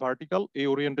হরাইজন্টাল এন্ড ভার্টিক্যাল এই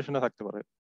ওরিয়েন্টেশনে থাকতে পারে,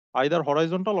 আইদার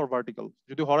হরাইজন্টাল অর ভার্টিক্যাল।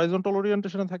 যদি হরাইজন্টাল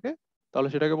ওরিয়েন্টেশনে থাকে তাহলে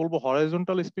সেটাকে বলবো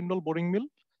হরাইজন্টাল স্পিন্ডল বোরিং মিল,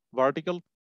 ভার্টিক্যাল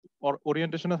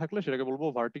ওরিয়েন্টেশনে থাকলে সেটাকে বলবো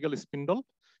ভার্টিক্যাল স্পিন্ডল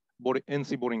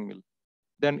এনসি বোরিং মিল।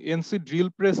 দেন এনসি ড্রিল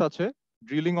প্রেস আছে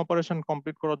ড্রিলিং অপারেশন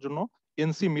কমপ্লিট করার জন্য,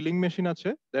 এনসি মিলিং মেশিন আছে,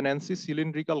 দেন এনসি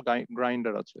সিলিন্ড্রিক্যাল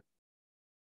গ্রাইন্ডার আছে।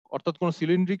 অর্থাৎ কোন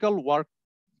সিলিন্ড্রিক্যাল ওয়ার্ক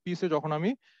পিসে যখন আমি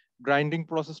গ্রাইন্ডিং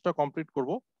প্রসেসটা কমপ্লিট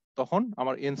করব তখন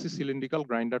আমার এনসি সিলিন্ড্রিক্যাল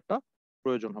গ্রাইন্ডারটা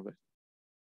প্রয়োজন হবে।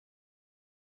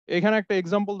 এখানে একটা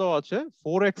এক্সাম্পল দেওয়া আছে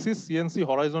 4 Axis CNC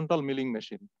horizontal milling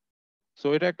machine. So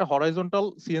এটা একটা হরাইজন্টাল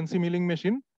সিএনসি মিলিং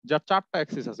মেশিন যার 4টা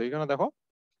অ্যাক্সিস আছে। এখানে দেখো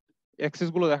অ্যাক্সিস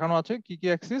গুলো দেখানো আছে, কি কি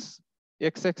অ্যাক্সিস?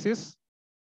 এক্স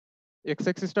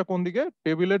অ্যাক্সিসটা কোন দিকে?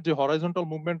 টেবিলের যে হরাইজন্টাল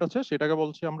মুভমেন্ট আছে সেটাকে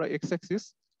বলছি আমরা এক্স অ্যাক্সিস।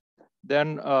 দেন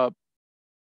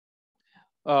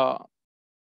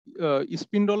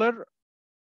স্পিন্ডলের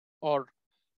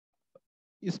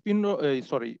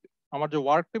আমার যে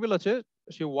ওয়ার্ক টেবিল আছে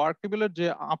সেই ওয়ার্ক টেবিলের যে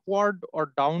আপওয়ার্ড অর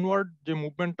ডাউনওয়ার্ড যে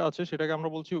মুভমেন্টটা আছে সেটাকে আমরা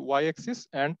বলছি Y Axis,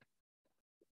 and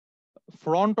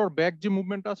front or back যে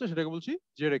মুভমেন্টটা আছে সেটাকে বলছি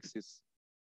জেড অ্যাক্সিস।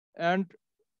 এন্ড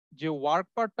যে ওয়ার্ক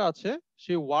পার্টটা আছে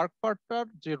সেই ওয়ার্ক পার্টটার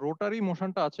যে রোটারি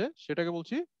মোশনটা আছে সেটাকে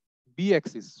বলছি বি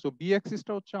অ্যাক্সিস। সো বি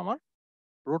অ্যাক্সিসটা হচ্ছে আমার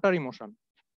রোটারি মোশন।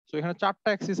 সো এখানে 4টা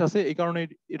অ্যাক্সিস আছে, এই কারণে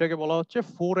এটাকে বলা হচ্ছে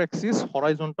 4 Axis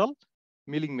horizontal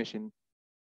milling machine.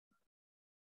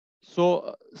 So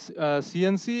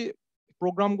CNC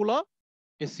প্রোগ্রামগুলা,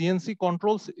 এই সিএনসি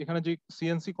কন্ট্রোলস, এখানে যে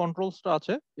সিএনসি কন্ট্রোলসটা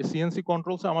আছে এই সিএনসি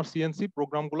কন্ট্রোলসে আমার সিএনসি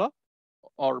প্রোগ্রামগুলা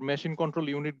আর মেশিন কন্ট্রোল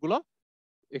ইউনিটগুলা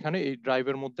এখানে এই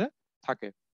ড্রাইভের মধ্যে থাকে।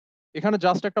 এখানে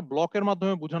জাস্ট একটা ব্লকের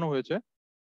মাধ্যমে বোঝানো হয়েছে,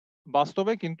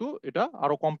 বাস্তবে কিন্তু এটা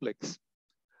আরো কমপ্লেক্স।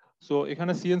 সো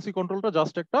এখানে সিএনসি কন্ট্রোলটা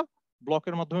জাস্ট একটা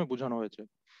ব্লকের মাধ্যমে বোঝানো হয়েছে।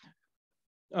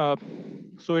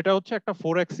 সো এটা হচ্ছে একটা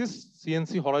 4 অ্যাক্সিস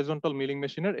সিএনসি হরাইজন্টাল মিলিং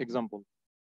মেশিনের example.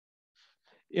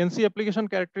 NC application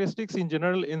characteristics in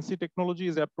general, NC technology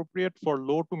is appropriate for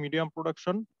low to medium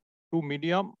production to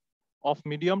medium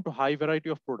to high variety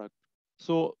of product.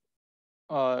 So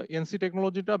NC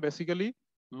technology টা basically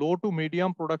low to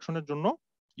medium production এর জন্য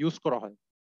use করা হয়।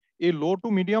 এই low to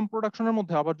medium প্রোডাকশনের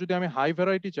মধ্যে আবার যদি আমি হাই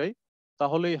ভ্যারাইটি চাই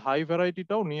তাহলে এই হাই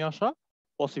ভ্যারাইটিটাও নিয়ে আসা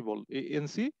পসিবল এই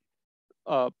এনসি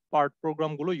পার্ট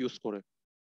প্রোগ্রাম গুলো ইউজ করে।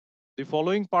 The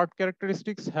following part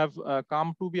characteristics have come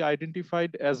to be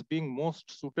identified as being most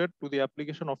suited to the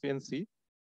application of NC.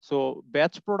 So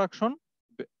batch production,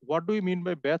 what do you mean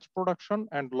by batch production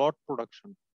and lot production?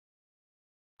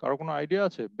 কারো কোনো idea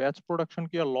আছে batch production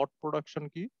কি আর লট production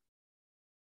কি?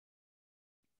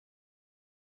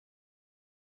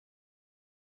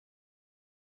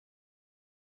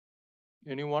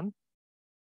 Anyone?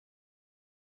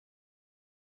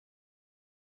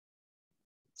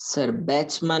 Sir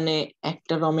batch মানে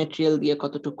একটা র material দিয়ে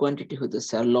কতটুকু কোয়ান্টিটি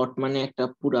হইতেছে, আর লট মানে একটা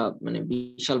পুরা মানে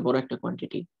বিশাল বড় একটা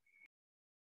কোয়ান্টিটি।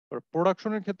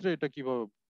 প্রোডাকশনের ক্ষেত্রে এটা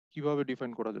কিভাবে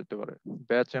ডিফাইন করা যেতে পারে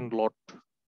ব্যাচ এন্ড লট?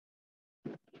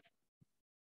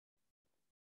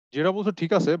 যেটা বলছো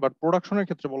ঠিক আছে, বাট প্রোডাকশনের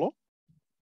ক্ষেত্রে বলো।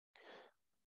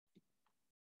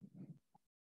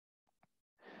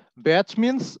 ব্যাচ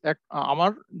মিনস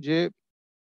আমার যে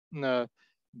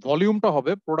ভলিউমটা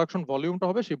হবে, প্রোডাকশন ভলিউমটা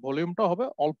হবে, সেই ভলিউমটা হবে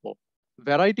অল্প,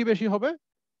 ভ্যারাইটি বেশি হবে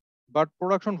বাট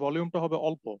প্রোডাকশন ভলিউমটা হবে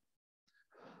অল্প।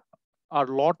 আর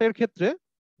লটের ক্ষেত্রে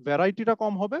ভ্যারাইটিটা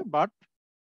কম হবে বাট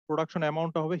প্রোডাকশন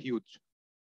অ্যামাউন্টটা হবে হিউজ।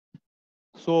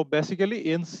 সো বেসিক্যালি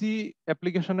এনসি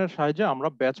অ্যাপ্লিকেশনের সাহায্যে আমরা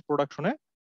ব্যাচ প্রোডাকশনে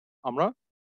আমরা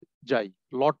যাই,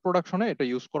 লট প্রোডাকশনে এটা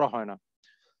ইউজ করা হয় না।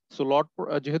 সো লট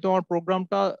যেহেতু আমার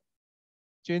প্রোগ্রামটা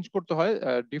চেঞ্জ করতে হয়,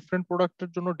 ডিফারেন্ট প্রোডাক্টের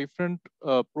জন্য ডিফারেন্ট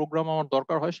প্রোগ্রাম আমার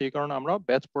দরকার হয়, সেই কারণে আমরা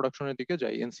ব্যাচ প্রোডাকশনের দিকে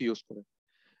যাই এনসি ইউজ করে।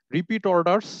 রিপিট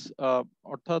অর্ডারস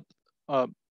অর্থাৎ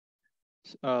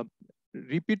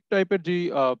রিপিট টাইপের যে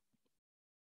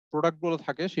প্রোডাক্টগুলো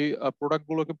থাকে সেই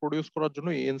প্রোডাক্টগুলোকে প্রডিউস করার জন্য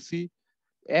এনসি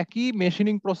একই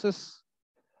মেশিনিং প্রসেস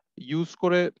ইউজ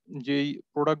করে যেই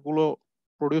প্রোডাক্টগুলো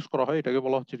প্রডিউস করা হয় এটাকে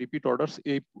বলা হচ্ছে রিপিট অর্ডারস।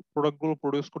 এই প্রোডাক্টগুলো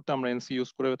প্রডিউস করতে আমরা এনসি ইউজ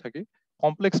করে থাকি।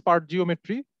 কমপ্লেক্স পার্ট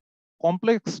জিওমেট্রি,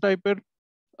 কমপ্লেক্স টাইপের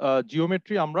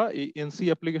জিওমেট্রি আমরা এই এনসি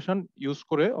অ্যাপ্লিকেশন ইউজ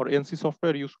করে আর এনসি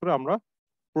সফটওয়্যার ইউজ করে আমরা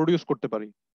প্রডিউস করতে পারি।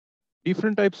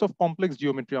 Different types of complex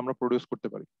geometry আমরা প্রডিউস করতে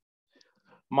পারি।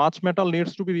 মাছ metal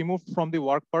needs to be remove from the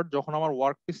work part, যখন আমার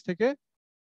ওয়ার্ক পিস থেকে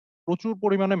প্রচুর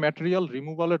পরিমাণে ম্যাটেরিয়াল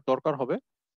রিমুভালের দরকার হবে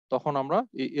তখন আমরা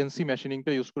এই এনসি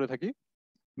মেশিনিংটা ইউজ করে থাকি।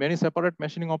 Many separate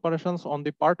machining operations on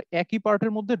the part, একই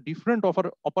পার্টের মধ্যে ডিফারেন্ট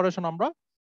অপারেশন আমরা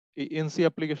এই এনসি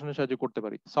অ্যাপ্লিকেশনের সাহায্যে করতে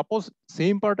পারি। সাপোজ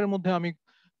সেম পার্টের মধ্যে আমি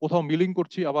কোথাও মিলিং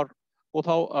করছি, আবার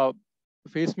কোথাও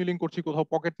ফেস মিলিং করছি, কোথাও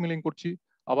পকেট মিলিং করছি,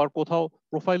 আবার কোথাও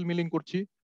প্রোফাইল মিলিং করছি,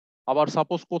 আবার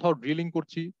সাপোজ কোথাও ড্রিলিং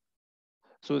করছি।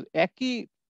 সো একই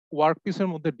ওয়ার্ক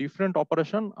পিসের মধ্যে ডিফারেন্ট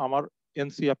অপারেশন আমার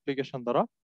এনসি অ্যাপ্লিকেশন দ্বারা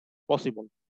পসিবল।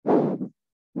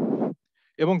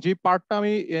 এবং যে পার্টটা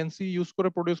আমি এনসি ইউজ করে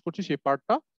প্রডিউস করছি সেই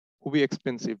পার্টটা খুবই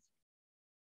এক্সপেন্সিভ।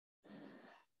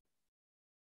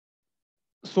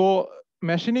 সো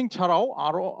মেশিনিং ছাড়াও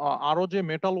আরো যে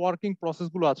মেটাল ওয়ার্কিং প্রসেস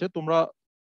গুলো আছে, তোমরা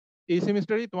এই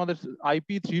সেমিস্টারেই তোমাদের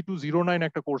IP3209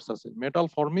 একটা কোর্স আছে, metal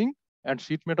forming and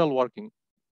sheet metal working.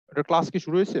 এটা ক্লাস কি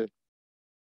শুরু হয়েছে?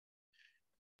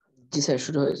 জি স্যার,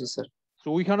 শুরু হয়েছে স্যার। তো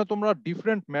ওইখানে তোমরা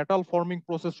ডিফারেন্ট মেটাল ফর্মিং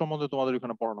প্রসেস সম্বন্ধে তোমাদের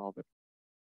ওইখানে পড়ানো হবে।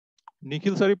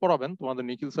 নিখিল স্যারই পড়াবেন, তোমাদের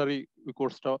নিখিল স্যারই ওই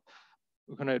কোর্সটা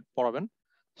ওখানে পড়াবেন।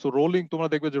 সো রোলিং তোমরা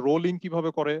দেখবে যে রোলিং কিভাবে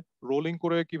করে, রোলিং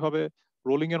করে কিভাবে,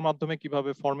 রোলিং এর মাধ্যমে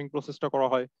কিভাবে ফর্মিং প্রসেসটা করা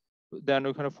হয়। দেন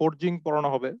ওখানে ফোর্জিং পড়ানো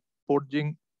হবে,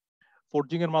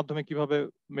 ফোর্জিং এর মাধ্যমে কিভাবে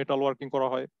মেটাল ওয়ার্কিং করা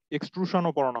হয়,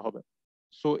 এক্সট্রুশনও পড়ানো হবে।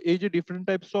 সো এই যে different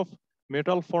types of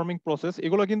metal forming process,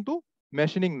 এগুলো কিন্তু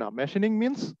মেশিনিং না। মেশিনিং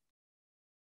মিনস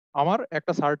আমার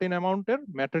একটা সার্টেন অ্যামাউন্টের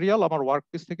ম্যাটেরিয়াল আমার ওয়ার্ক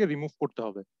পিস থেকে রিমুভ করতে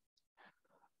হবে,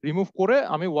 রিমুভ করে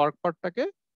আমি ওয়ার্ক পার্টটাকে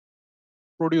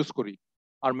প্রডিউস করি।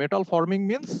 আর মেটাল ফর্মিং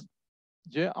মিনস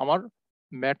যে আমার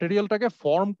ম্যাটেরিয়ালটাকে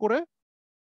ফর্ম করে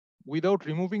উইদাউট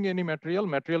রিমুভিং এনি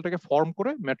ম্যাটেরিয়ালটাকে ফর্ম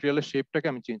করে ম্যাটেরিয়ালের শেপটাকে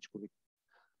আমি চেঞ্জ করি।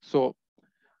 সো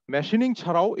মেশিনিং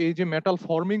ছাড়াও এই যে মেটাল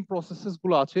ফর্মিং প্রসেসেস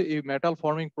গুলো আছে, এই মেটাল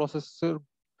ফর্মিং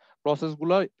প্রসেস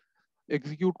গুলো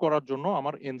এক্সিকিউট করার জন্য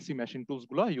আমার এনসি মেশিন টুলস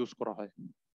গুলো ইউজ করা হয়।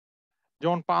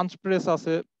 যেমন পাঞ্চ প্রেস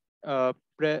আছে,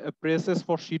 process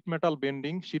for sheet metal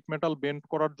bending, sheet metal bend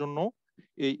করার জন্য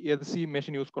এই এনসি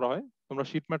মেশিন ইউজ করা হয়। তোমরা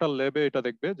শীট মেটাল ল্যাবে এটা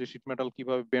দেখবে যে শীট মেটাল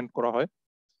কিভাবে বেন্ড করা হয়,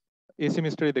 এই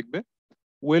সেমিস্টারে দেখবে।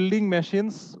 ওয়েল্ডিং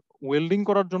মেশিনস, ওয়েল্ডিং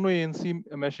করার জন্য এনসি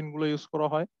মেশিন গুলো ইউজ করা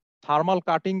হয়। থার্মাল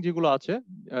কাটিং যেগুলো আছে,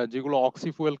 যেগুলো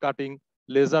অক্সিফুয়েল cutting,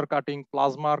 laser cutting,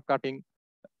 প্লাজমার cutting,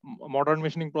 modern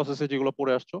machining প্রসেসে যেগুলো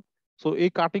পড়ে আসছো, সো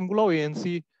এই কাটিং গুলো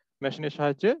এনসি মেশিনের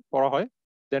সাহায্যে করা হয়।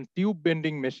 দেন টিউব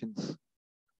বেন্ডিং মেশিনস,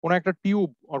 কোন একটা টিউব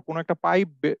আর কোন একটা পাইপ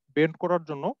বেন্ড করার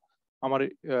জন্য আমার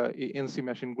এই এনসি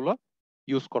মেশিন গুলো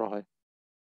ইউজ করা হয়।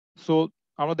 সো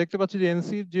আমরা দেখতে পাচ্ছি যে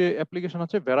এনসির যে অ্যাপ্লিকেশন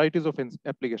আছে, varieties of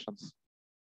applications,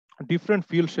 different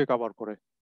field say cover করে।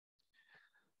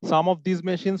 Some of these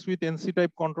machines with NC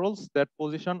type controls that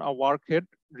position a workhead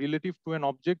relative to an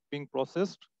object being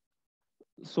processed.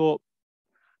 So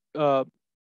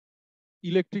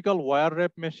electrical wire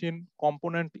rap machine,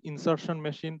 component insertion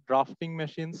machine, drafting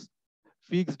machines,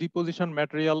 fixed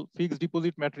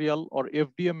deposit material or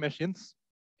FDM machines.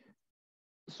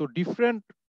 So different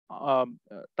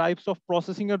types of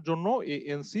processing এর জন্য এই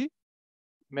NC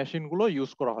machine গুলো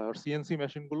use করা হয় আর CNC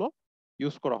machine গুলো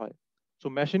use করা হয়। So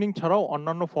machining ছাড়াও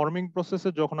অন্যান্য ফর্মিং প্রসেসে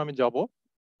যখন আমি যাব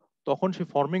তখন সেই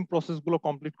ফর্মিং প্রসেস গুলো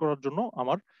কমপ্লিট করার জন্য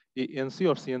আমার এই এনসি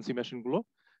আর সিএনসি মেশিন গুলো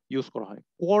ইউজ করা হয়।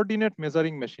 কোঅর্ডিনেট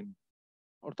মেজারিং মেশিন,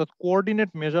 অর্থাৎ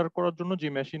কোঅর্ডিনেট মেজার করার জন্য যে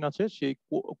মেশিন আছে সেই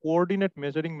কোঅর্ডিনেট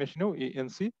মেজারিং মেশিনেও এই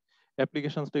এনসি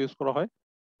অ্যাপ্লিকেশনসটা ইউজ করা হয়।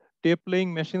 Tape playing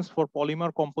machines for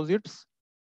polymer কম্পোজিটস,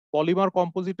 polymer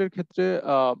কম্পোজিটের ক্ষেত্রে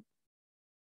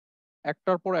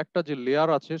একটার পর একটা যে লেয়ার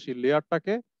আছে সেই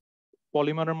লেয়ারটাকে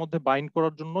পলিমারের মধ্যে বাইন্ড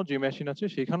করার জন্য যে মেশিন আছে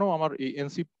সেখানেও আমার এই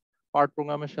এনসি পার্ট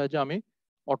প্রোগ্রামের সাহায্যে আমি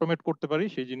অটোমেট করতে পারি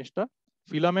সেই জিনিসটা।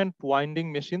 Filament winding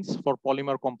machines for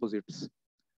polymer কম্পোজিটস।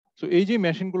 So এই যে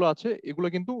মেশিনগুলো আছে এগুলো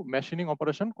কিন্তু মেশিনিং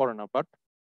অপারেশন করে না, বাট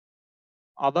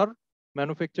আদার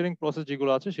ম্যানুফ্যাকচারিং প্রসেস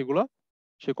যেগুলো আছে সেগুলো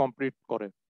সে কমপ্লিট করে।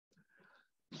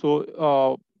 So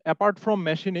apart from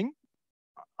machining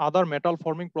other metal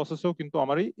forming প্রসেসেও কিন্তু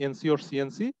আমার এই এনসি আর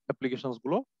সিএনসি অ্যাপ্লিকেশনস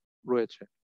গুলো রয়েছে।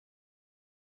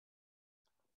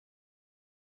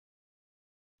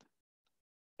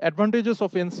 অ্যাডভান্টেজেস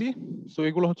অফ এনসি, সো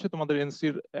এগুলো হচ্ছে তোমাদের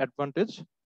এনসির advantage.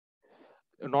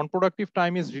 Non productive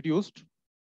time is reduced,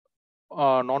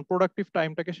 non productive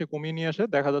টাইমটাকে সে কমিয়ে নিয়ে আসে।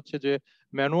 দেখা যাচ্ছে যে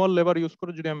ম্যানুয়াল লেবার ইউজ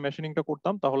করে যদি আমি মেশিনিংটা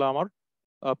করতাম তাহলে আমার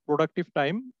প্রোডাক্টিভ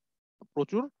টাইম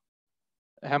প্রচুর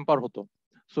হ্যাম্পার হতো।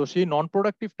 সো সেই নন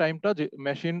প্রোডাক্টিভ টাইমটা যে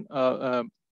মেশিন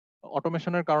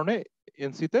অটোমেশনের কারণে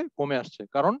এনসিতে কমে আসছে,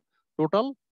 কারণ টোটাল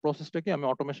প্রসেসটাকে আমি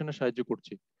অটোমেশনের সাহায্য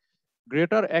করছি।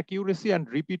 Greater accuracy and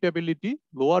রিপিটেবিলিটি,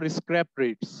 lower scrap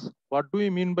rates. What do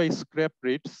you mean by scrap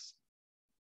rates?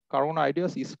 কারণ আইডিয়া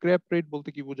স্ক্র্যাপ রেট বলতে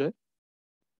কি বোঝায়?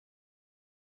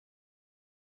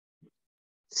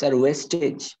 Sir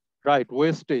wastage. Right,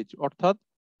 wastage. অর্থাৎ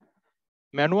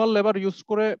ম্যানুয়াল লেবার ইউজ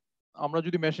করে আমরা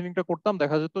যদি মেশিনিংটা করতাম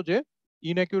দেখা যেত যে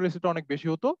ইনঅ্যাকিউরেসিটা অনেক বেশি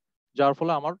হতো, যার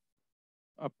ফলে আমার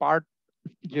পার্ট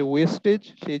যে ওয়েস্টেজ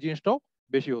সেই জিনিসটাও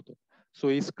বেশি হতো। সো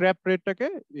এই স্ক্র্যাপ রেটটাকে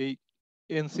এই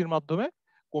এনসির মাধ্যমে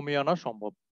কমিয়ে আনা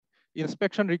সম্ভব।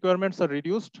 ইন্সপেকশন রিকোয়ারমেন্টস আর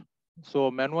রিডিউসড, সো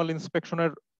ম্যানুয়াল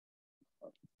ইন্সপেকশনের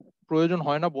প্রয়োজন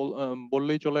হয় না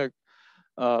বললেই চলে।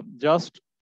 জাস্ট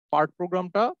পার্ট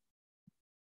প্রোগ্রামটা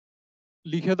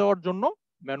লিখে দেওয়ার জন্য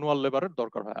ম্যানুয়াল লেবারের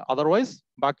দরকার হয়, আদারওয়াইজ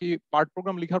বাকি পার্ট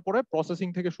প্রোগ্রাম লেখার পরে প্রসেসিং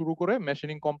থেকে শুরু করে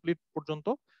মেশিনিং কমপ্লিট পর্যন্ত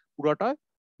পুরাটা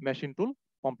মেশিন টুল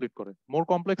কমপ্লিট করে। মোর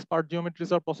complex part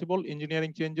জিওমেট্রিজ R possible,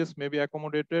 engineering changes may be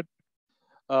accommodated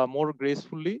more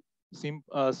gracefully,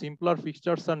 simpler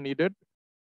fixtures are needed,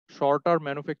 shorter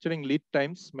manufacturing lead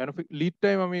times. Lead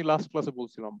time আমি লাস্ট ক্লাসে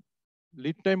বলছিলাম,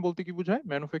 লিড টাইম বলতে কি বোঝায়?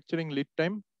 Manufacturing lead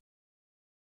time.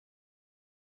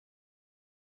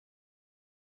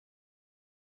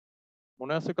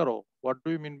 মনে আছে কারো? What do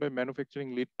you mean by manufacturing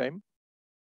lead time?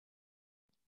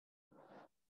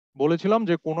 বলেছিলাম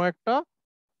যে কোনো একটা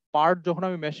পার্ট যখন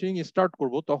আমি মেশিনিং স্টার্ট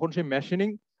করব তখন সেই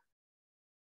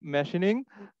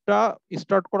মেশিনিংটা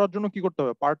স্টার্ট করার জন্য কি করতে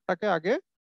হবে? পার্টটাকে আগে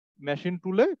মেশিন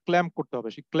টুলে ক্ল্যাম্প করতে হবে।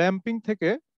 সেই ক্ল্যাম্পিং থেকে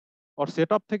আর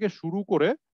সেটআপ থেকে শুরু করে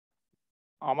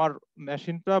আমার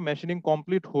মেশিনিং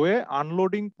কমপ্লিট হয়ে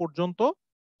আনলোডিং পর্যন্ত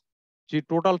যে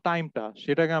টোটাল টাইমটা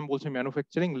সেটাকে আমি বলছি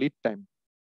ম্যানুফ্যাকচারিং লিড টাইম।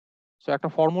 সো একটা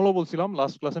ফর্মুলা বলছিলাম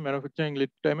লাস্ট ক্লাসে ম্যানুফ্যাকচারিং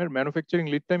লিড টাইমের। Manufacturing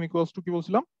lead time equals to কি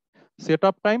বলছিলাম?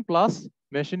 Setup time plus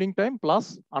machining time plus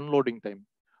unloading time.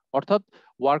 অর্থাৎ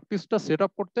ওয়ার্কপিসটা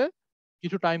সেটআপ করতে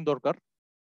কিছু টাইম দরকার,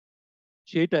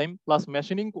 সেই টাইম প্লাস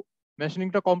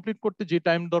মেশিনিংটা কমপ্লিট করতে যে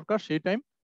টাইম দরকার সেই টাইম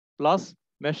প্লাস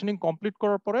মেশিনিং কমপ্লিট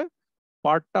করার পরে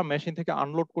পার্টটা মেশিন থেকে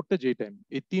আনলোড করতে যে টাইম,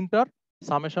 এই তিনটার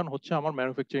সামেশন হচ্ছে আমার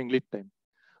manufacturing lead time.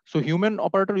 So human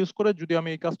operator use করে যদি আমি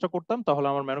এই কাজটা করতাম তাহলে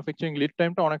আমার ম্যানুফ্যাকচারিং লিড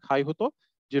টাইমটা অনেক হাই হতো,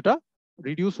 যেটা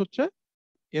রিডিউস হচ্ছে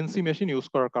এনসি মেশিন ইউজ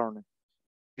করার কারণে।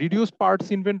 রিডিউস পার্টস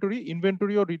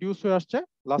ইনভেন্টরিও রিডিউস হয়ে আসছে।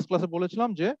 লাস্ট ক্লাসে বলেছিলাম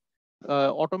যে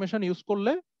অটোমেশন ইউজ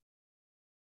করলে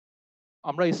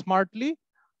আমরা স্মার্টলি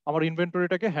আমার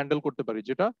ইনভেন্টরিটাকে হ্যান্ডেল করতে পারি,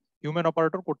 যেটা হিউম্যান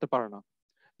অপারেটর করতে পারে না।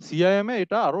 সিআইএম এ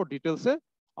এটা আরো ডিটেলসে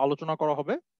আলোচনা করা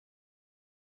হবে।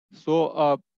 সো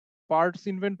পার্টস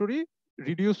ইনভেন্টরি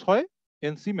রিডিউস হয়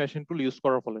এনসি মেশিন টুল ইউজ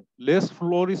করার ফলে। Less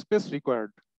floor space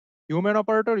required, human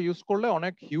operator use করলে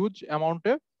অনেক হিউজ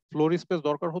অ্যামাউন্টে ফ্লোর স্পেস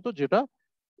দরকার হতো, যেটা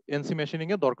এনসি মেশিনিং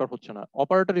এ দরকার হচ্ছে না।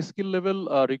 অপারেটর স্কিল লেভেল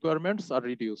রিকোয়ারমেন্টস আর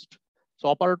রিডিউসড। সো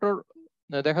অপারেটর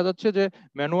দেখা যাচ্ছে যে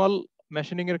ম্যানুয়াল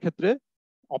মেশিনিং এর ক্ষেত্রে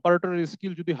অপারেটরের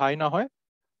স্কিল যদি হাই না হয়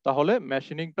তাহলে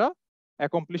মেশিনিংটা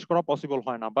অ্যাকমপ্লিশ করা পসিবল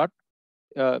হয় না, বাট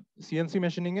সিএনসি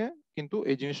মেশিনিং এ কিন্তু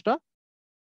এই জিনিসটা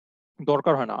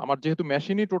দরকার হয় না। আমার যেহেতু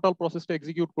মেশিনই টোটাল প্রসেসটা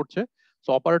এক্সিকিউট করছে সো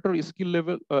অপারেটর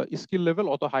স্কিল লেভেল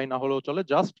অত হাই না হলেও চলে,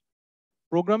 জাস্ট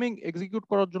প্রোগ্রামিং এক্সিকিউট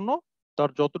করার জন্য তার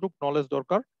যতটুকু নলেজ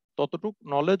দরকার ততটুকু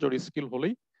নলেজ ওর স্কিল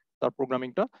হলেই তার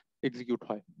প্রোগ্রামিংটা এক্সিকিউট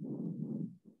হয়।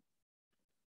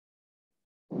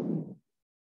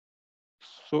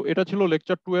 সো এটা ছিল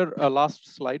লেকচার 2 এর লাস্ট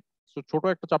স্লাইড। সো ছোট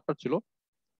একটা চ্যাপ্টার ছিল।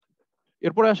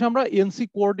 এরপরে আসে আমরা এনসি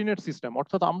কোঅর্ডিনেট সিস্টেম,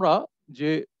 অর্থাৎ আমরা যে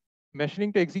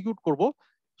মেশিনিংটা এক্সিকিউট করব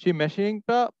সেই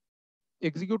মেশিনিংটা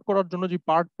এক্সিকিউট করার জন্য যে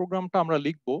পার্ট প্রোগ্রামটা আমরা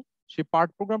লিখবো, সেই পার্ট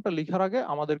প্রোগ্রামটা লেখার আগে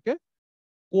আমাদেরকে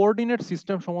কোঅর্ডিনেট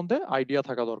সিস্টেম সম্বন্ধে আইডিয়া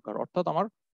থাকা দরকার। অর্থাৎ আমার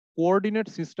কোঅর্ডিনেট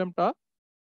সিস্টেমটা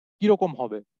কিরকম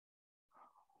হবে।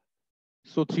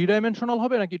 সো 3 ডাইমেনশনাল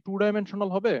হবে নাকি 2 ডাইমেনশনাল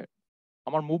হবে,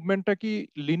 আমার মুভমেন্টটা কি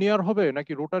লিনিয়ার হবে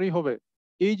নাকি রোটারি হবে,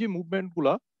 এই যে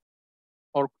মুভমেন্টগুলা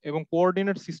এবং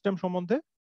কোঅর্ডিনেট সিস্টেম সম্বন্ধে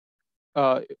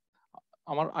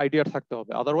আমার আইডিয়া থাকতে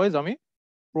হবে, আদারওয়াইজ আমি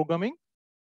প্রোগ্রামিং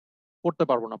করতে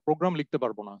পারবো না, প্রোগ্রাম লিখতে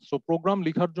পারবো না। সো প্রোগ্রাম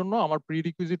লেখার জন্য আমার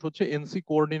প্রিরিকুইজিট হচ্ছে এনসি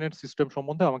কোঅর্ডিনেট সিস্টেম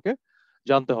সম্বন্ধে আমাকে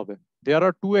জানতে হবে। দেয়ার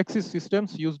আর 2 axis systems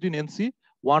used in NC,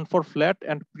 one for flat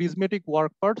and prismatic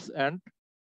work parts and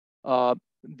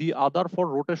the other for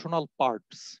rotational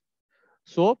parts.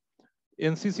 So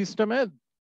NC সিস্টেমে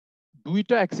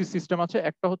দুইটা অ্যাক্সিস সিস্টেম আছে,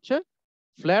 একটা হচ্ছে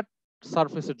ফ্ল্যাট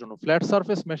সারফেসের জন্য, ফ্ল্যাট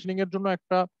সারফেস মেশিনিং এর জন্য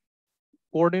একটা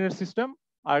কোঅর্ডিনেট সিস্টেম,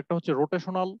 আর একটা হচ্ছে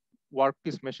রোটেশনাল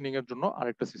ওয়ার্কপিস মেশিনিং এর জন্য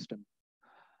আরেকটা system.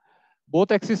 Both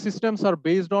Axis systems are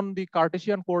based on the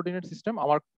Cartesian coordinate system.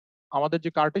 আমাদের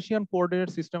যে কার্টেসিয়ান কোঅর্ডিনেট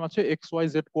সিস্টেম আছে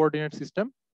XYZ কোঅর্ডিনেট সিস্টেম,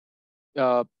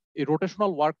 এই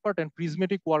rotational work part and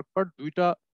prismatic work part দুইটা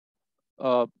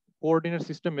কোঅর্ডিনেট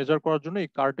সিস্টেম মেজার করার জন্য এই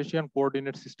কার্টেসিয়ান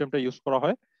কোঅর্ডিনেট সিস্টেমটা ইউজ করা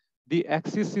হয়। দি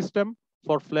Axis system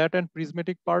for flat and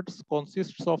prismatic parts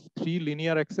consists of 3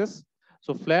 linear access.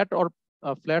 So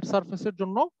flat সারফেসের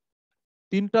জন্য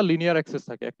তিনটা লিনিয়ার অ্যাক্সেস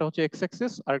থাকে, একটা হচ্ছে x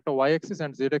অ্যাক্সিস, আর একটা y Axis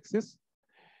and z Axis.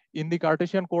 In the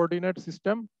Cartesian coordinate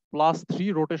system plus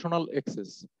 3 rotational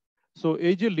axes. So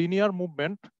এই যে linear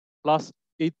movement plus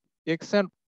এই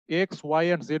x, y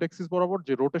and z axis বরাবর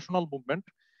যে রোটেশনাল মুভমেন্ট,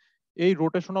 এই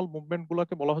রোটেশনাল মুভমেন্ট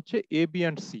গুলোকে বলা হচ্ছে a, b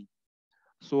and c.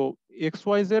 So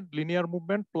xyz linear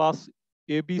movement plus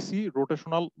a, b, c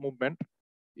rotational movement,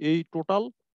 এই টোটাল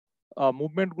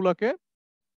মুভমেন্ট গুলোকে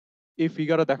এই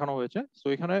ফিগারে দেখানো হয়েছে। সো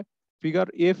এখানে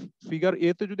ফিগার এ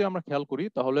তে যদি আমরা খেয়াল করি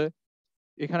তাহলে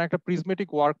এখানে একটা প্রিজমেটিক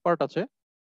ওয়ার্ক পার্ট আছে।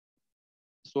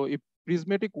 সো এই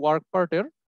প্রিজমেটিক ওয়ার্ক পার্টের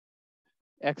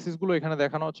অ্যাক্সিস গুলো এখানে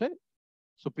দেখানো আছে।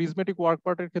 সো প্রিজমেটিক ওয়ার্ক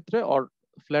পার্টের ক্ষেত্রে অর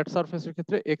ফ্ল্যাট সারফেসের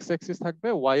ক্ষেত্রে x অ্যাক্সিস থাকবে,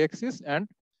 y Axis and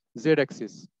z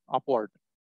Axis upward.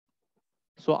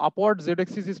 So upward z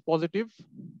Axis is positive,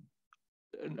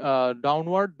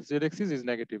 downward z Axis is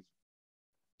negative.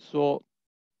 So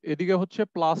এদিকে হচ্ছে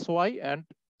প্লাস y এন্ড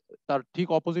তার ঠিক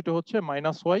অপোজিটে হচ্ছে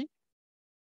মাইনাস y।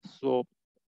 সো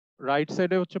রাইট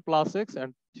সাইডে হচ্ছে প্লাস এক্স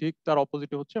এন্ড ঠিক তার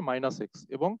অপোজিটে হচ্ছে মাইনাস এক্স,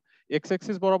 এবং এক্স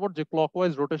অ্যাক্সিস বরাবর যে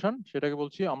ক্লকওয়াইজ রোটেশন সেটাকে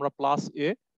বলছি আমরা প্লাস এ,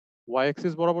 ওয়াই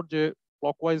অ্যাক্সিস বরাবর যে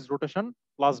clockwise rotation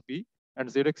plus B and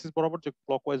Z Axis বরাবর যে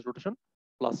clockwise rotation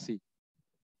plus C.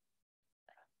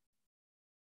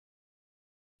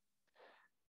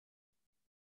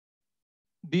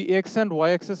 The x and y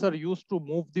axis are used to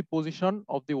move the position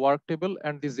of the work table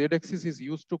and the z axis is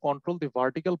used to control the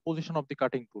vertical position of the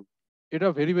cutting tool. এটা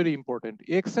very very important.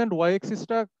 X and Y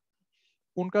অ্যাক্সিসটা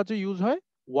কোন কাজে use হয়?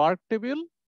 Work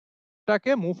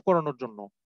টেবিলটাকে move করানোর জন্য।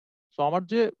 So আমার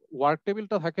যে work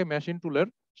টেবিলটা থাকে মেশিন টুলের,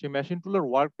 সেই মেশিন টুলের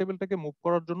ওয়ার্ক টেবিলটাকে মুভ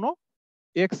করার জন্য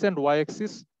এক্স এন্ড ওয়াই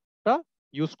অ্যাক্সিসটা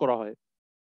ইউজ করা হয়।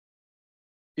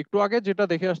 একটু আগে যেটা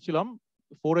দেখে আসছিলাম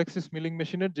 4 অ্যাক্সিস মিলিং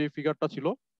মেশিনের যে ফিগারটা ছিল,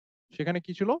 সেখানে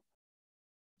কি ছিল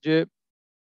যে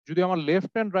যদি আমার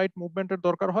লেফট এন্ড রাইট মুভমেন্টের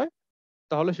দরকার হয়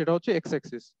তাহলে সেটা হচ্ছে এক্স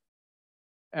অ্যাক্সিস,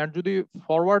 এন্ড যদি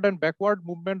ফরওয়ার্ড এন্ড ব্যাকওয়ার্ড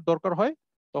মুভমেন্ট দরকার হয়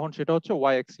তখন সেটা হচ্ছে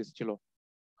ওয়াই অ্যাক্সিস ছিল।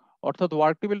 অর্থাৎ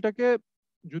ওয়ার্ক টেবিলটাকে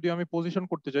যদি আমি পজিশন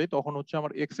করতে চাই তখন হচ্ছে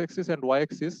আমার x Axis and Y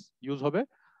Axis use হবে,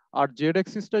 আর জেড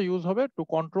অ্যাক্সিসটা ইউজ হবে to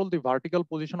control the vertical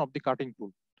position of the cutting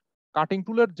tool. Cutting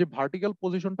টুলের যে ভার্টিক্যাল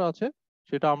পজিশনটা আছে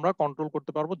সেটা আমরা কন্ট্রোল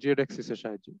করতে পারবো জেড অ্যাক্সিসের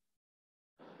সাহায্যে।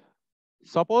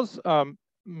 সাপোজ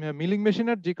মিলিং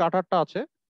মেশিনের যে কাটারটা আছে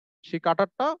সেই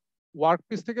কাটারটা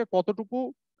ওয়ার্কপিস থেকে কতটুকু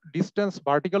ডিস্টেন্স,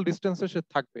 ভার্টিক্যাল ডিস্টেন্সে সে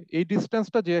থাকবে, এই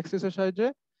ডিস্টেন্সটা যে অ্যাক্সিসের সাহায্যে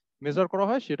মেজার করা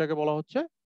হয় সেটাকে বলা হচ্ছে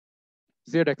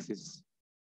জেড অ্যাক্সিস।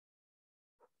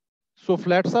 সো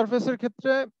ফ্ল্যাট সারফেসের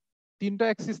ক্ষেত্রে তিনটা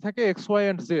অ্যাক্সিস থাকে x, Y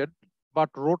and Z, but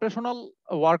rotational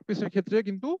ওয়ার্কপিসের ক্ষেত্রে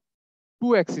কিন্তু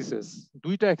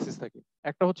দুইটা অ্যাক্সিস থাকে,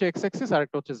 একটা হচ্ছে এক্স অ্যাক্সিস আর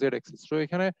একটা হচ্ছে জেড অ্যাক্সিস। সো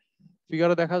এখানে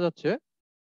ফিগারে দেখা যাচ্ছে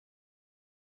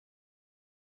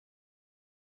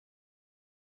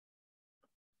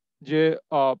যে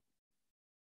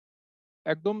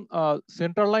একদম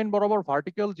সেন্টার লাইন বরাবর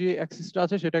ভার্টিক্যাল যে অ্যাক্সিসটা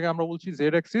আছে সেটাকে আমরা বলছি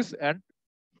জেড অ্যাক্সিস, এন্ড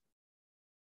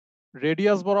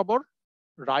রেডিয়াস বরাবর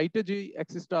রাইটে যে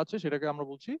অ্যাক্সিসটা আছে সেটাকে আমরা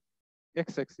বলছি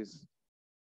x Axis.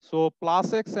 So plus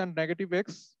x and negative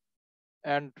x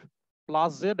and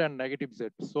plus Z and negative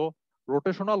Z. So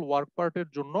rotational work পার্টের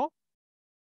জন্য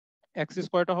অ্যাক্সিস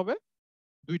কয়টা হবে?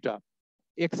 দুইটা,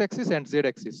 x Axis and Z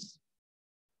Axis.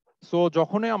 So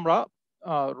যখনই আমরা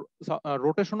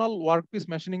রোটেশনাল ওয়ার্ক পিস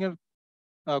মেশিনিং এর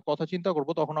কথা চিন্তা করব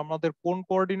তখন আমাদের কোন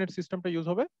কোঅর্ডিনেট সিস্টেমটা ইউজ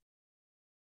হবে?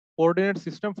 Coordinate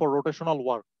system for rotational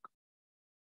work.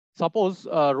 Suppose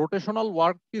rotational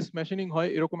work piece machining হয়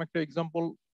এরকম একটা এক্সাম্পল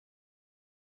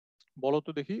বলো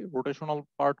তো দেখি, রোটেশনাল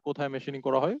পার্ট কোথায় মেশিনিং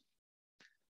করা হয়?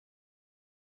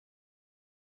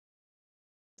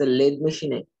 লেদ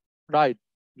মেশিনে। রাইট,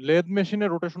 লেদ মেশিনে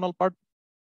রোটেশনাল পার্ট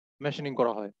মেশিনিং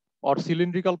করা হয় অর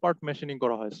সিলিন্ড্রিক্যাল পার্ট মেশিনিং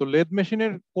করা হয়। সো লেদ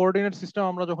মেশিনের কোঅর্ডিনেট সিস্টেম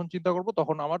আমরা যখন চিন্তা করব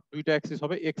তখন আমার দুইটা অ্যাক্সিস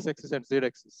হবে, x Axis and Z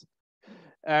Axis.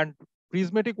 And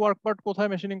prismatic work part কোথায়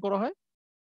মেশিনিং করা হয়?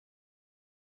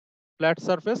 ফ্ল্যাট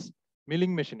সারফেস মিলিং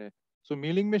মেশিনে। সো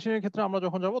মিলিং মেশিনের ক্ষেত্রে আমরা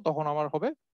যখন যাব তখন আমার হবে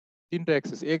তিনটা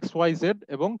অ্যাক্সিস, এক্স ওয়াই জেড,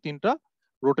 এবং তিনটা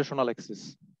rotational Axis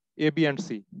A B and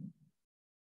see.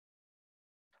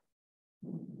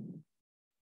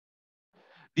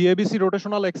 The ABC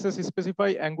rotational axis specify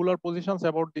angular positions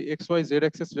about the XYZ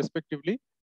axis respectively.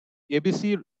 ABC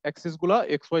axis গুলা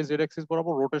XYZ axis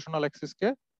বরাবর rotational axis কে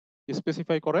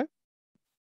specify করে।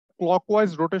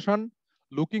 Clockwise rotation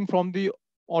looking from the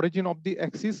origin of the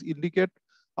axis indicate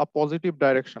a positive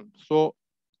direction. So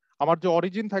আমার যে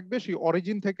origin থাকবে সেই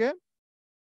origin থেকে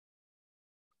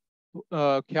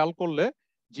খেয়াল করলে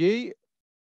যেই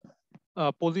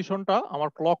পজিশনটা আমার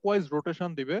ক্লকওয়াইজ রোটেশন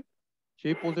দিবে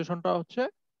সেই পজিশনটা হচ্ছে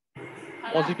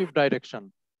পজিটিভ ডাইরেকশন।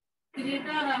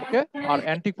 ওকে, আর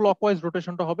অ্যান্টি ক্লকওয়াইজ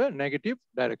রোটেশনটা হবে negative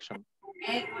direction.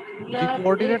 The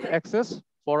coordinate axes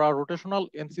for our rotational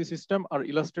NC system are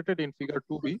illustrated in figure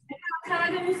 2b.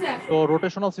 So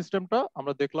rotational systemটা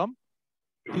আমরা দেখলাম,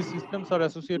 these systems are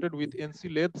associated with NC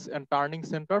lathes and turning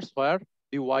centers where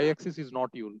the y-axis is not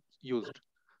used.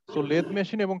 So lathe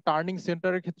machine এবং turning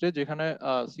সেন্টারের ক্ষেত্রে যেখানে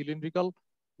cylindrical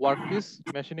workpiece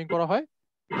machining করা হয়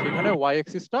সেখানে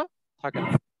y-axisটা থাকে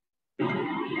না।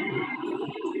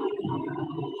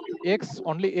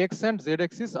 Only X and Z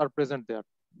axis are present there.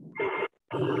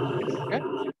 Okay.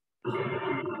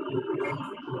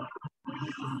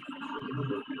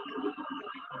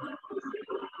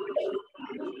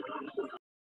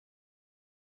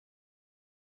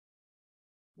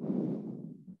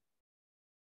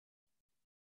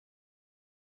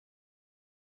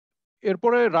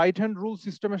 এরপরে রাইট হ্যান্ড রুল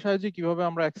সিস্টেমের সাহায্যে কিভাবে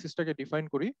আমরা অ্যাক্সিসটাকে ডিফাইন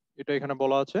করি এটা এখানে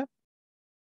বলা আছে।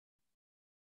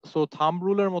 সো থাম্ব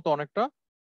রুলের মতো অনেকটা,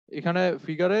 এখানে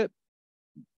ফিগারে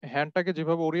হ্যান্ডটাকে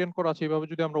যেভাবে ওরিয়েন্ট করা আছে এইভাবে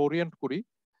যদি আমরা ওরিয়েন্ট করি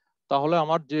তাহলে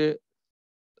আমার যে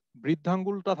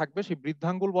বৃদ্ধাঙ্গুলটা থাকবে সেই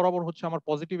বৃদ্ধাঙ্গুল বরাবর হচ্ছে আমার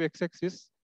positive x Axis,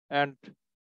 and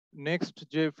next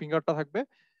যে ফিঙ্গারটা থাকবে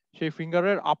সেই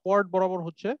ফিঙ্গারের আপওয়ার্ড বরাবর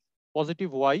হচ্ছে positive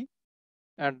Y,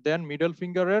 and then middle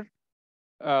ফিঙ্গারের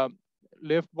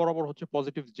left বরাবর হচ্ছে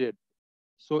পজিটিভ জেড।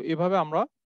 সো এভাবে আমরা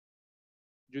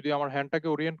যদি আমার হ্যান্ডটাকে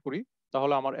ওরিয়েন্ট করি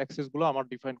তাহলে আমার অ্যাক্সিস গুলো আমার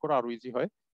ডিফাইন করা আরো ইজি হয়।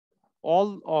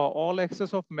 all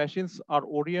axes of machines are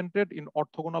oriented in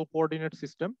orthogonal coordinate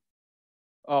system.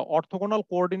 Orthogonal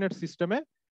coordinate সিস্টেমে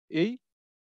এই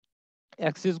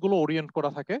অ্যাক্সিস গুলো ওরিয়েন্ট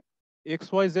করা থাকে, x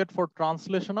Y Z for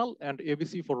translational and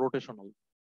ABC for rotational.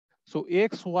 So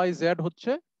x Y Z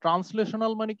হচ্ছে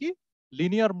ট্রান্সলেশনাল মানে কি,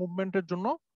 লিনিয়ার মুভমেন্টের জন্য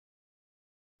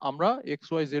আমরা x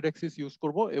Y Z Axis use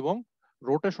করব, এবং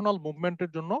রোটেশনাল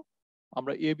মুভমেন্টের জন্য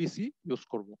আমরা এবিসি ইউজ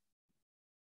করব।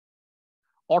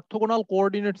 Orthogonal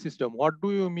coordinate system, what do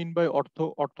you mean by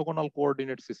orthogonal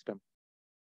coordinate system?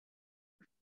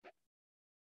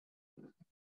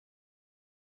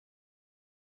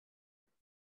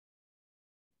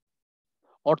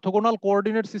 Orthogonal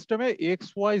coordinate সিস্টেমে এক্স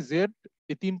ওয়াই জেড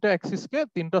এই তিনটা অ্যাক্সিসকে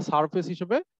তিনটা সারফেস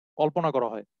হিসেবে কল্পনা করা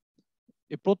হয়।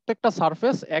 এই প্রত্যেকটা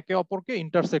সারফেস একে অপরকে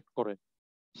ইন্টারসেক্ট করে।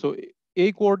 সো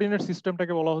এই কোঅর্ডিনেট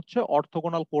সিস্টেমটাকে বলা হচ্ছে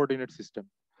orthogonal coordinate system.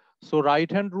 So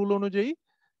right hand rule অনুযায়ী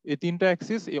এই তিনটা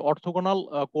অ্যাক্সিস এই অর্থোগোনাল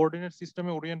কোঅর্ডিনেট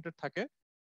সিস্টেমে ওরিয়েন্টেড থাকে,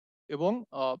 এবং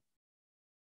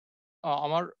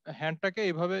আমার হ্যান্ডটাকে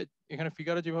এইভাবে এখানে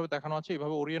ফিগারে যেভাবে দেখানো আছে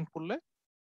এইভাবে ওরিয়েন্ট করলে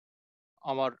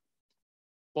আমার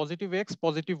positive x,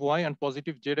 positive Y and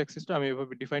positive Z অ্যাক্সিসটা আমি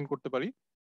এভাবে ডিফাইন করতে পারি।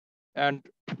 এন্ড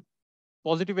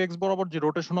পজিটিভ এক্স বরাবর যে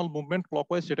রোটেশনাল মুভমেন্ট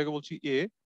ক্লকওয়াইজ সেটাকে বলছি এ,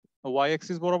 ওয়াই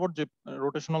অ্যাক্সিস বরাবর যে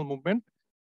রোটেশনাল মুভমেন্ট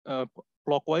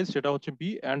ক্লকওয়াইজ সেটা হচ্ছে বি,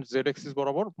 এন্ড জেড অ্যাক্সিস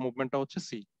বরাবর মুভমেন্টটা হচ্ছে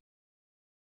সি।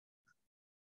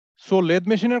 সো লেদ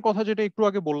মেশিনের কথা যেটা একটু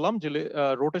আগে বললাম যে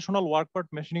রোটেশনাল ওয়ার্ক পার্ট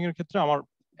মেশিনিং এর ক্ষেত্রে আমার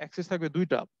অ্যাক্সিস থাকবে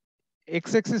দুইটা,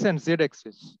 x Axis and Z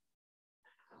Axis.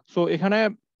 So এখানে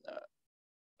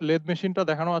লেদ মেশিনটা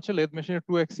দেখানো আছে, লেদ মেশিনের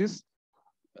টু অ্যাক্সিস।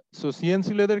 সো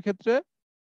সিএনসি লেদের ক্ষেত্রে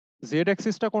জেড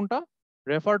অ্যাক্সিসটা কোনটা?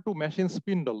 Refer to machine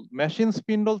spindle. Machine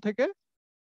spindle থেকে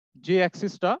যে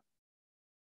অ্যাক্সিসটা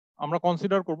আমরা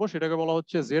কনসিডার করব সেটাকে বলা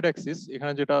হচ্ছে জেড অ্যাক্সিস,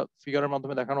 এখানে যেটা ফিগারের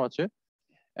মাধ্যমে দেখানো আছে।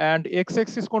 এন্ড এক্স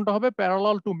অ্যাক্সিস কোনটা হবে?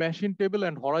 Parallel to machine table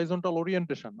and horizontal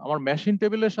orientation. আমার মেশিন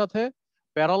টেবিলের সাথে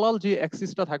প্যারালাল যে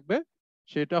অ্যাক্সিসটা থাকবে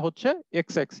সেটা হচ্ছে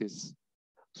এক্স অ্যাক্সিস।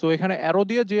 সো এখানে অ্যারো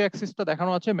দিয়ে যে অ্যাক্সিসটা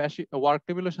দেখানো আছে মেশিন ওয়ার্ক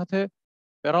টেবিলের সাথে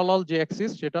প্যারালাল যে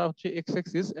অ্যাক্সিস সেটা হচ্ছে x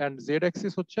Axis, and Z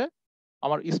Axis হচ্ছে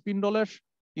আমার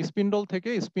স্পিন্ডল থেকে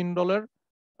স্পিন্ডলের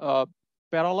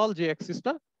প্যারালাল যে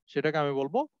অ্যাক্সিসটা সেটাকে আমি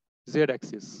বলবো জেড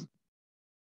অ্যাক্সিস।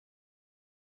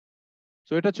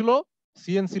 সো এটা ছিল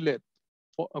CNC লেথ,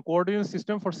 coordinate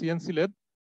system for CNC লেথ।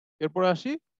 এরপরে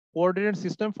আসি coordinate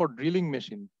system for drilling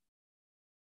machine.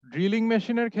 Drilling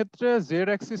মেশিনের ক্ষেত্রে জেড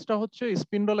অ্যাক্সিসটা হচ্ছে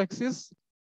স্পিন্ডল অ্যাক্সিস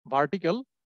ভার্টিক্যাল,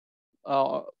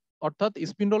 অর্থাৎ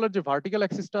স্পিন্ডলের যে ভার্টিক্যাল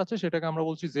অ্যাক্সিসটা আছে সেটাকে আমরা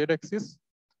বলছি জেড অ্যাক্সিস।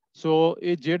 সো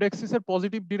এই জেড অ্যাক্সিসের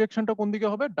পজিটিভ ডিরেকশনটা কোন দিকে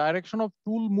হবে? Direction of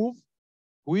tool move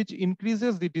which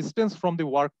increases the distance from the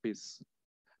work piece.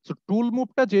 So টুল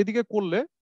মুভটা যেদিকে করলে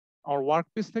আমার ওয়ার্ক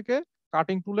পিস থেকে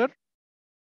কাটিং টুলের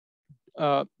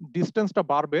ডিস্টেন্সটা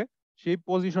বাড়বে সেই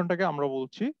পজিশনটাকে আমরা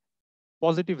বলছি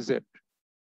পজিটিভ জেড।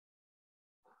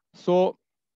 সো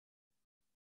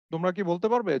তোমরা কি বলতে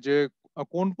পারবে যে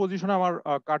কোন পজিশনে আমার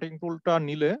কাটিং টুলটা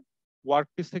নিলে ওয়ার্ক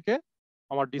পিস থেকে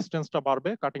আমার ডিস্টেন্সটা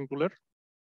বাড়বে কাটিং টুলের?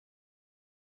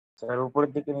 স্যার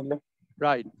উপরের দিকে নিলে।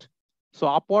 রাইট। সো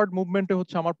আপওয়ার্ড মুভমেন্টে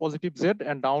হচ্ছে আমার পজিটিভ জেড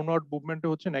এন্ড ডাউনওয়ার্ড মুভমেন্টে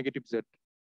হচ্ছে negative Z.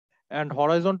 And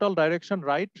horizontal direction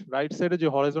right সাইডে যে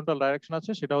হরাইজন্টাল ডাইরেকশন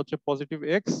আছে সেটা হচ্ছে পজিটিভ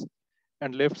এক্স,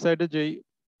 এন্ড লেফট সাইডে যেই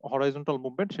হরাইজন্টাল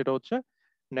মুভমেন্ট সেটা হচ্ছে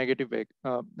নেগেটিভ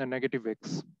এক্স।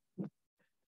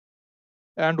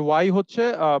 এন্ড ওয়াই হচ্ছে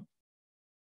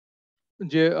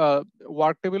যে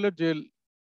ওয়ার্ক টেবিলের যে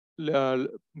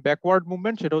ব্যাকওয়ার্ড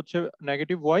মুভমেন্ট সেটা হচ্ছে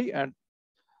নেগেটিভ ওয়াই, এন্ড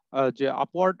যে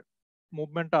আপওয়ার্ড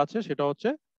মুভমেন্টটা আছে সেটা হচ্ছে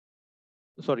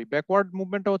ব্যাকওয়ার্ড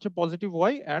মুভমেন্টটা হচ্ছে পজিটিভ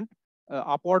ওয়াই, এন্ড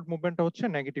আপওয়ার্ড মুভমেন্টটা হচ্ছে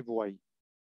নেগেটিভ ওয়াই।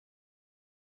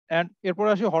 এন্ড এরপরে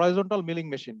আসি horizontal milling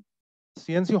machine.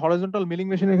 CNC horizontal milling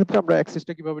মেশিনের ক্ষেত্রে আমরা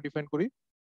অ্যাক্সিসটা কিভাবে ডিফাইন করি?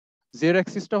 জেড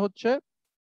অ্যাক্সিসটা হচ্ছে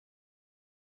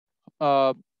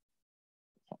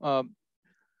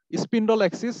spindle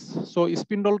Axis. So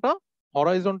স্পিন্ডলটা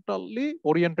horizontally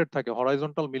oriented থাকে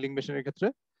হরাইজন্টাল মিলিং মেশিনের ক্ষেত্রে।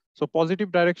 সো পজিটিভ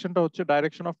ডাইরেকশনটা হচ্ছে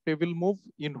direction of table move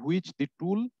in which the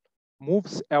tool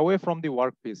moves away from the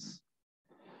work piece.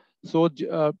 So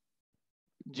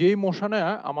যেই মোশনে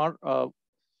আমার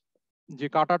যে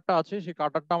কাটারটা আছে সেই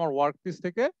কাটারটা আমার ওয়ার্ক পিস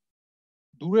থেকে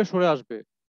দূরে সরে আসবে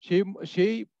সেই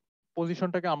সেই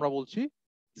পজিশনটাকে আমরা বলছি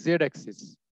Z Axis.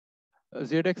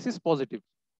 Z Axis positive.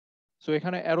 So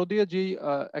এখানে অ্যারো দিয়ে যেই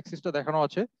অ্যাক্সিসটা দেখানো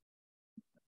আছে,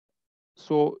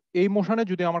 সো এই মোশনে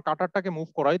যদি আমার কাটারটাকে মুভ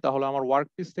করাই তাহলে আমার ওয়ার্ক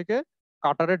পিস থেকে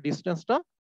কাটারের ডিস্টেন্সটা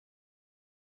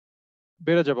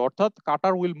বেড়ে যাবে, অর্থাৎ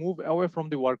কাটার will move away from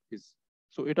the work piece.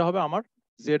 So এটা হবে আমার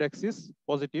Z Axis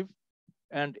positive,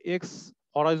 and x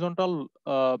horizontal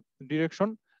direction,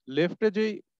 লেফটে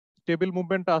যেই টেবিল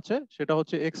মুভমেন্টটা আছে সেটা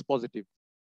হচ্ছে এক্স পজিটিভ।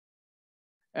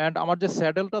 এন্ড আমার যে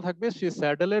স্যাডেলটা থাকবে সেই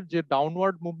স্যাডেলের যে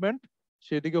ডাউনওয়ার্ড মুভমেন্ট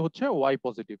সেদিকে হচ্ছে Y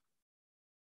positive.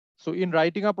 So in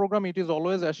writing a programme it is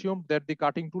always অ্যাসিউমড that the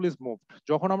cutting tool is moved.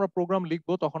 যখন আমরা প্রোগ্রাম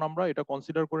লিখবো তখন আমরা এটা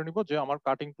কনসিডার করে নিব যে আমার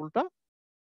কাটিং টুলটা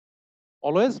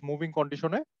অলওয়েজ মুভিং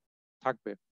কন্ডিশনে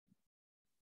থাকবে।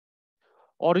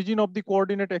 Origin of the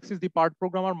coordinate axis, the part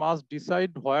programmer must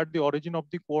decide where the origin of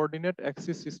the coordinate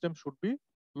axis system should be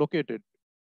located.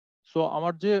 So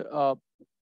আমার যে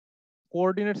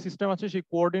কোঅর্ডিনেট সিস্টেম আছে সেই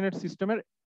কোঅর্ডিনেট সিস্টেমের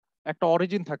একটা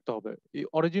অরিজিন থাকতে হবে। এই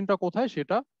অরিজিনটা কোথায়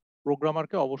সেটা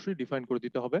প্রোগ্রামারকে অবশ্যই ডিফাইন করে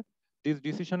দিতে হবে। This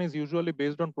decision is usually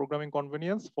based on programming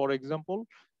convenience. For example,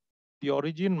 the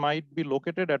origin might be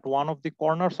located at one of the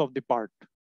corners of the part.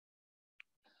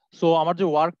 So আমার যে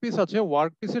ওয়ার্ক পিস আছে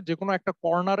ওয়ার্ক পিসের যে কোনো একটা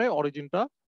কর্নারে অরিজিনটা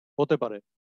হতে পারে,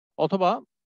 অথবা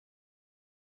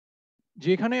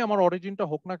যেখানে আমার অরিজিনটা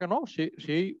হোক না কেন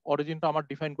সেই অরিজিনটা আমার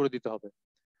ডিফাইন করে দিতে হবে।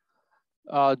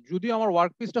 যদি আমার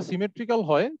ওয়ার্ক পিসটা সিমেট্রিক্যাল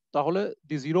হয় তাহলে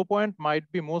দি zero point might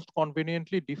be most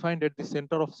কনভিনিয়েন্টলি defined at the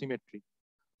centre of symmetry.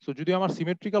 So যদি আমার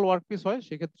সিমেট্রিক্যাল ওয়ার্ক পিস হয়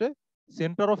সেক্ষেত্রে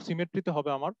সেন্টার অফ সিমেট্রিতে হবে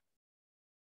আমার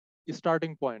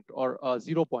starting point or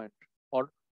zero point or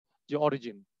যে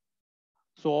অরিজিন।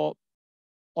 সো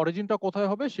অরিজিনটা কোথায়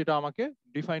হবে সেটা আমাকে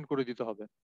ডিফাইন করে দিতে হবে।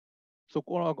 সো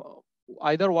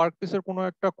আইদার ওয়ার্ক পিসের কোনো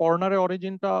একটা কর্নারে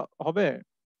অরিজিনটা হবে,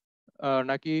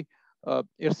 নাকি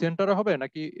এর সেন্টারে হবে,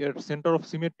 নাকি এর সেন্টার অফ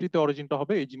সিমেট্রিতে অরিজিনটা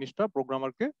হবে, এই জিনিসটা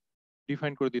প্রোগ্রামারকে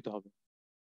ডিফাইন করে দিতে হবে।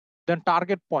 দেন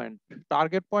টার্গেট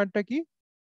পয়েন্টটা কি?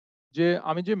 যে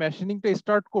আমি যে মেশিনিংটা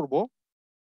স্টার্ট করব,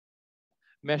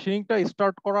 মেশিনিংটা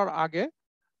স্টার্ট করার আগে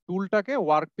টুলটাকে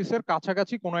ওয়ার্ক পিসের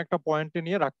কাছাকাছি কোনো একটা পয়েন্টে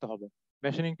নিয়ে রাখতে হবে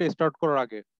মেশিনিংটা স্টার্ট করার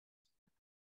আগে।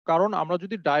 কারণ আমরা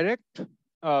যদি ডাইরেক্ট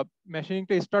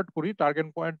মেশিনিংটা স্টার্ট করি টার্গেট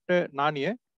পয়েন্টে না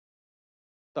নিয়ে,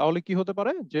 তাহলে কি হতে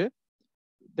পারে যে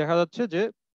দেখা যাচ্ছে যে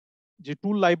যে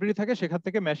টুল লাইব্রেরি থাকে সেখান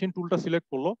থেকে মেশিন টুলটা সিলেক্ট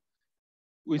করলো,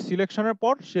 ওই সিলেকশনের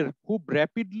পর সে খুব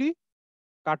র্যাপিডলি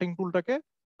কাটিং টুলটাকে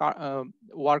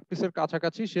ওয়ার্কপিসের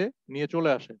কাছাকাছি সে নিয়ে চলে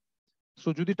আসে। সো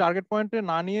যদি টার্গেট পয়েন্টে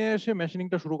না নিয়ে এসে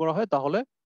মেশিনিংটা শুরু করা হয় তাহলে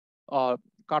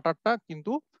কাটারটা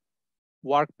কিন্তু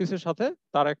ওয়ার্কপিসের সাথে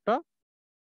তার একটা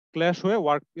ক্ল্যাশ হয়ে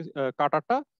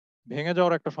কাটারটা ভেঙে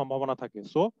যাওয়ার একটা সম্ভাবনা থাকে।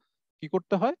 সো কি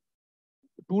করতে হয়,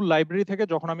 টুল লাইব্রেরি থেকে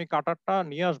যখন আমি কাটারটা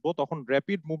নিয়ে আসবো তখন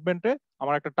র্যাপিড মুভমেন্টে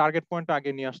আমার একটা টার্গেট পয়েন্ট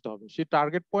আগে নিয়ে আসতে হবে। সেই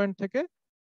টার্গেট পয়েন্ট থেকে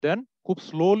দেন খুব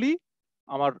স্লোলি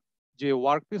আমার যে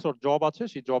ওয়ার্কপিস ওর জব আছে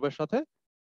সেই জবের সাথে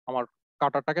আমার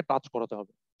কাটারটাকে টাচ করাতে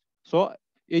হবে। সো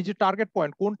এই যে টার্গেট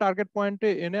পয়েন্ট, কোন টার্গেট পয়েন্টে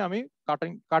এনে আমি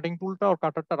কাটিং টুলটা আর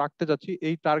কাটারটা রাখতে যাচ্ছি,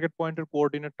 এই টার্গেট পয়েন্টের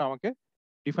কোঅর্ডিনেটটা আমাকে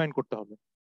ডিফাইন করতে হবে।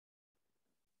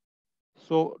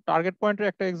 সো টার্গেট পয়েন্টের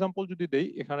একটা এক্সাম্পল যদি দেই,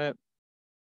 এখানে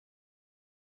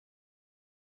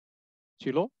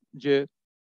ছিল যে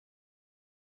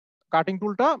কাটিং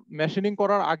টুলটা মেশিনিং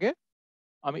করার আগে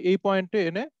আমি এই পয়েন্টে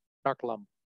এনে রাখলাম।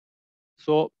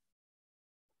 সো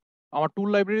আমার টুল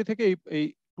লাইব্রেরি থেকে এই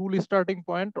টুল স্টার্টিং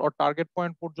পয়েন্ট আর টার্গেট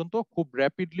পয়েন্ট পর্যন্ত খুব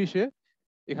র্যাপিডলি সে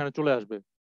এখানে চলে আসবে।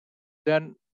 দেন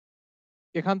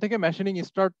এখান থেকে মেশিনিং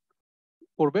স্টার্ট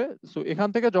করবে। সো এখান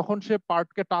থেকে যখন সে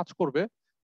পার্টকে টাচ করবে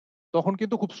তখন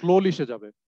কিন্তু খুব স্লোলি সে যাবে।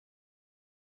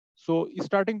 সো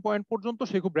স্টার্টিং পয়েন্ট পর্যন্ত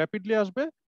সে খুব র্যাপিডলি আসবে,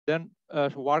 দেন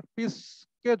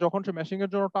ওয়ার্কপিসকে যখন সে মেশিং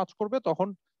এর জন্য টাচ করবে তখন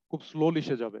খুব স্লোলি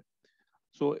সে যাবে।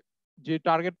 সো যে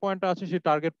টার্গেট পয়েন্টটা আছে সেই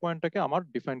টার্গেট পয়েন্টটাকে আমার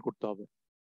ডিফাইন করতে হবে,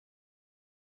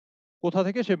 কোথা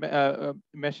থেকে সে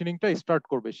মেশিনিংটা স্টার্ট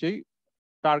করবে সেই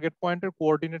টার্গেট পয়েন্টের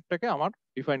কোঅর্ডিনেটটাকে আমার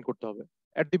ডিফাইন করতে হবে।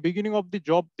 At the beginning of the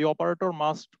job, the operator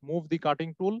must move the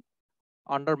cutting tool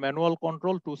under manual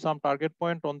control to some target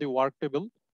point on the work table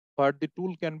where the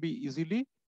tool can be easily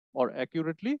or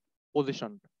accurately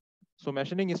positioned. So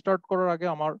machining start করার আগে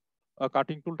আমার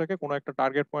cutting টুলটাকে কোনো একটা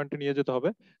target পয়েন্টে নিয়ে যেতে হবে।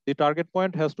 The target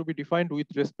point has to be defined with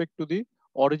respect to the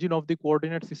origin of the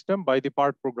coordinate system by the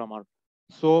part programmer.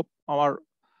 So আমার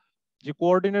যে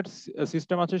কোঅর্ডিনেট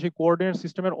সিস্টেম আছে সেই কোঅর্ডিনেট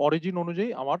সিস্টেমের অরিজিন অনুযায়ী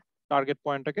আমার টার্গেট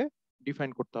পয়েন্টটাকে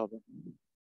ডিফাইন করতে হবে।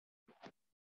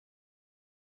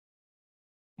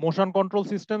 Motion control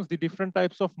systems, the different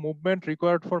types of movement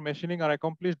required for machining are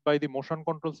accomplished by the motion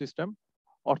control system.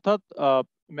 অর্থাৎ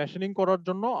মেশিনিং করার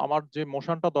জন্য আমার যে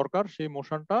মোশনটা দরকার সেই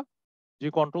মোশনটা যে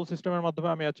কন্ট্রোল সিস্টেমের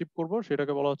মাধ্যমে আমি অ্যাচিভ করব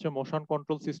সেটাকে বলা হচ্ছে motion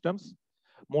control systems.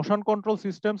 Motion control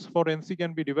systems for NC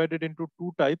can be divided into two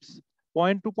types,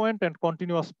 point two point and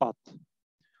continuous path.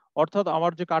 অর্থাৎ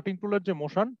আমার যে কাটিং টুলের যে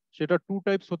মোশন সেটা টু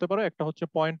টাইপস হতে পারে, একটা হচ্ছে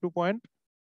পয়েন্ট টু পয়েন্ট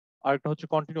আর একটা হচ্ছে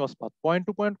continuous path. Point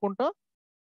two point কোনটা?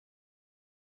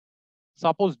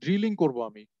 সাপোজ ড্রিলিং করব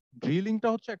আমি, ড্রিলিংটা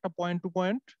হচ্ছে একটা পয়েন্ট টু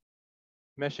পয়েন্ট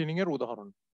মেশিনিং এর উদাহরণ।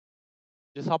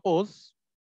 যে সাপোজ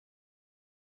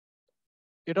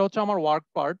এটা হচ্ছে আমার ওয়ার্ক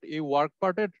পার্ট, এই ওয়ার্ক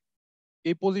পার্টের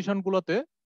এই পজিশন গুলোতে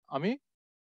আমি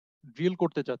ড্রিল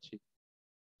করতে চাচ্ছি।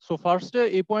 সো ফার্স্টে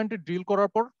এই পয়েন্টে ড্রিল করার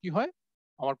পর কি হয়,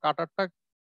 আমার কাটারটা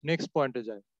নেক্সট পয়েন্টে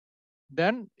যায়,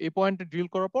 দেন এই পয়েন্টে ড্রিল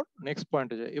করার পর নেক্সট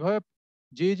পয়েন্টে যায়। এভাবে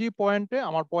যে যে পয়েন্টে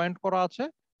আমার পয়েন্ট করা আছে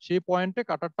সেই পয়েন্টে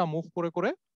কাটারটা মুভ করে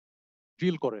করে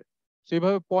ড্রিল করে।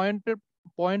 সেইভাবে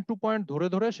পয়েন্ট টু পয়েন্ট ধরে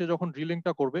ধরে সে যখন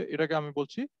ড্রিলিংটা করবে এটাকে আমি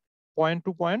বলছি পয়েন্ট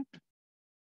টু পয়েন্ট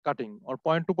কাটিং আর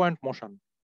পয়েন্ট টু পয়েন্ট মোশন।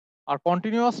 আর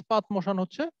কন্টিনিউয়াস পাথ মোশন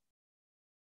হচ্ছে,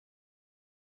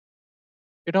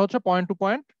 এটা হচ্ছে পয়েন্ট টু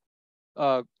পয়েন্ট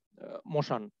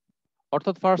মোশন।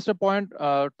 অর্থাৎ ফার্স্টে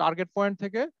টার্গেট পয়েন্ট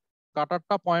থেকে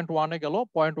কাটারটা পয়েন্ট ওয়ানে গেল,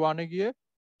 পয়েন্ট ওয়ানে গিয়ে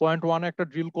পয়েন্ট ওয়ানে একটা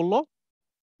ড্রিল করলো,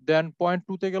 দেন পয়েন্ট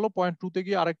টুতে গেল, পয়েন্ট টুতে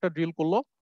গিয়ে আরেকটা ড্রিল করলো,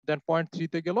 দেন পয়েন্ট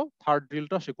থ্রিতে গেল, থার্ড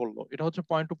ড্রিলটা সে করলো। এটা হচ্ছে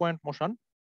point two point motion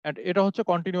and এটা হচ্ছে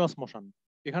কন্টিনিউয়াস মোশন।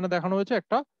 এখানে দেখানো হয়েছে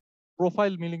একটা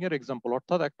প্রোফাইল মিলিং এর এক্সাম্পল,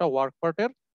 অর্থাৎ একটা ওয়ার্ক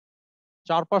পার্টের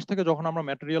চারপাশ থেকে যখন আমরা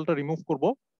ম্যাটেরিয়ালটা রিমুভ করব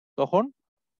তখন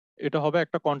এটা হবে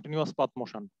একটা কন্টিনিউয়াস পাথ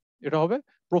মোশন, এটা হবে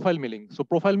profile milling. So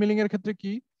profile milling এর ক্ষেত্রে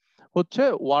কি হচ্ছে,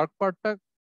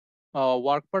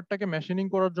 ওয়ার্ক পার্টটাকে মেশিনিং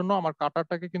করার জন্য আমার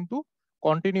কাটারটাকে কিন্তু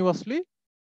কন্টিনিউয়াসলি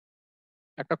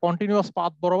একটা কন্টিনিউয়াস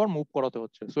পাথ বরাবর মুভ করাতে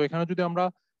হচ্ছে। সো এখানে যদি আমরা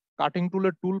কাটিং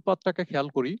টুলের টুল পাথটাকে খেয়াল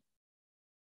করি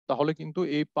তাহলে কিন্তু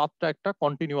এই পাথটা একটা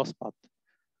কন্টিনিউয়াস পাথ।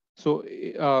 সো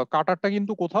কাটারটা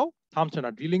কিন্তু কোথাও থামছে না।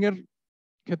 ড্রিলিং এর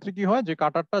ক্ষেত্রে কি হয়, যে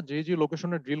কাটারটা যে যে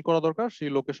লোকেশনে ড্রিল করা দরকার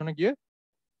সেই লোকেশনে গিয়ে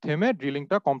থেমে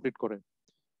ড্রিলিংটা কমপ্লিট করে,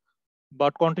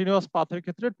 বাট কন্টিনিউয়াস পাথের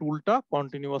ক্ষেত্রে টুলটা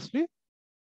কন্টিনিউয়াসলি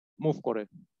মুভ করে।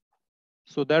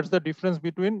 So that's the difference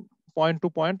between point two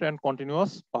point and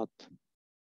continuous path.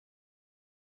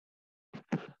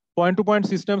 Point-to-point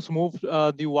systems move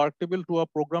the work table to a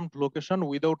programmed location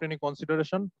without any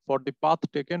consideration for the path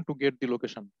taken to get the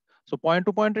location. So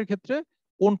point-to-point এর ক্ষেত্রে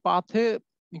কোন পাথে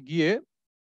গিয়ে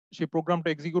সেই প্রোগ্রামটা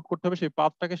execute করতে হবে সেই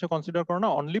পাথটাকে সে consider করে না,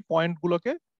 অনলি পয়েন্ট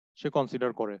গুলোকে সে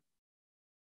কনসিডার করে।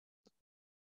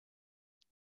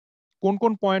 কোন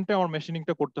কোন পয়েন্টে আমার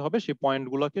মেশিনিংটা করতে হবে সেই পয়েন্ট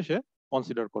গুলোকে সে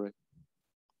কনসিডার করে।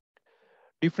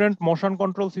 ডিফারেন্ট মোশন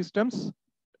কন্ট্রোল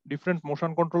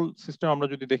সিস্টেম আমরা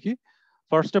যদি দেখি,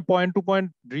 ফার্স্টে point two point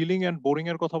drilling and boring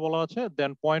এর কথা বলা আছে,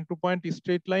 দেন point two point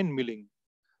straight line milling.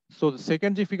 So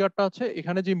second যে ফিগারটা আছে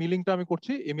এখানে যে মিলিংটা আমি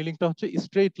করছি এই মিলিংটা হচ্ছে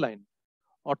স্ট্রেট লাইন,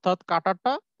 অর্থাৎ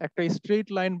কাটারটা একটা স্ট্রেট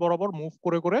লাইন বরাবর মুভ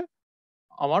করে করে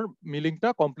আমার মিলিংটা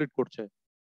কমপ্লিট করছে।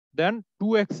 দেন two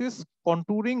Axis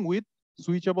contouring with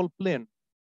switchable plane.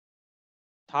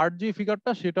 Third যে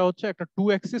ফিগারটা সেটা হচ্ছে একটা টু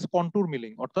অ্যাক্সিস কন্টুর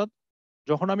মিলিং, অর্থাৎ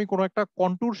যখন আমি কোনো একটা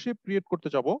কন্টুর শেপ ক্রিয়েট করতে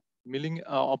যাব মিলিং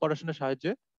অপারেশনের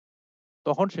সাহায্যে,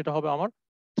 তখন সেটা হবে আমার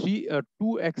টু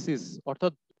অ্যাক্সিস,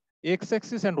 অর্থাৎ এক্স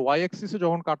অ্যাক্সিস এন্ড ওয়াই অ্যাক্সিসে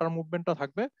যখন কাটার মুভমেন্টটা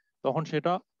থাকবে তখন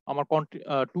সেটা আমার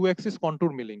two Axis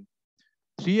contour milling.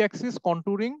 Three Axis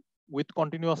contouring with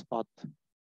continuous path.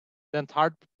 Then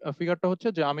third ফিগারটা হচ্ছে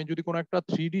যে আমি যদি কোনো একটা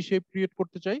 3D শেপ ক্রিয়েট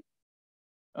করতে চাই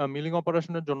মিলিং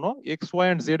অপারেশনের জন্য, x Y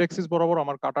and Z Axis বরাবর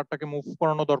আমার কাটারটাকে মুভ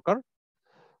করানো দরকার।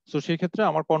 সো সেই ক্ষেত্রে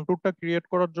আমার কন্টুরটা ক্রিয়েট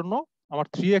করার জন্য আমার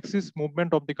three Axis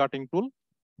movement of the cutting টুল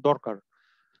দরকার।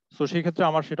 সো সেই ক্ষেত্রে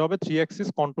আমার সেটা হবে three Axis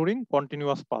contouring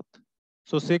continuous path.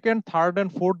 So second, third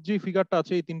and fourth যে ফিগারটা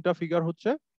আছে এই তিনটা ফিগার হচ্ছে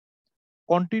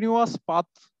কন্টিনিউয়াস পাথ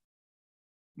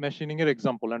মেশিনিং এর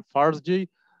এক্সাম্পল, এন্ড ফার্স্ট যেই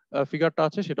ফিগারটা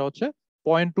আছে সেটা হচ্ছে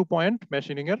পয়েন্ট টু পয়েন্ট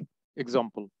মেশিনিং এর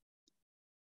example.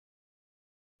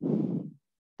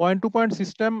 Point two point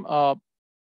system,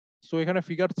 so এখানে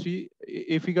ফিগার 3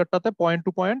 এই ফিগারটাতে পয়েন্ট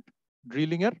টু পয়েন্ট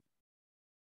ড্রিলিং এর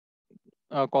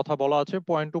কথা বলা আছে।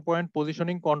 Point two point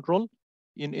positioning control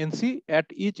in NC at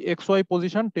each XY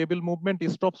position table movement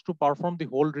stops to perform the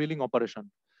whole drilling operation.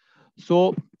 So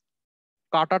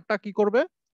কাটারটা কি করবে,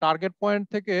 target point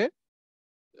থেকে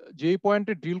যেই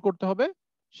পয়েন্টে ড্রিল করতে হবে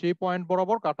সেই পয়েন্ট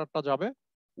বরাবর কাটারটা যাবে,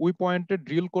 ওই পয়েন্টে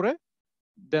ড্রিল করে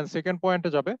দেন সেকেন্ড পয়েন্টে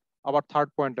যাবে, আবার থার্ড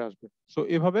পয়েন্টে আসবে। সো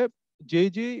এভাবে যেই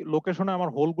যেই লোকেশনে আমার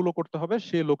হোল গুলো করতে হবে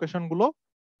সেই লোকেশন গুলো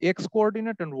x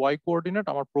coordinate and Y coordinate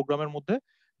আমার প্রোগ্রামের মধ্যে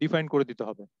ডিফাইন করে দিতে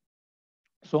হবে।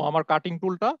 সো আমার কাটিং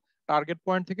টুলটা টার্গেট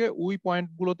পয়েন্ট থেকে ওই পয়েন্ট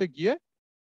গুলোতে গিয়ে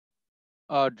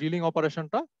ড্রিলিং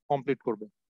অপারেশনটা কমপ্লিট করবে।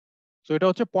 সো এটা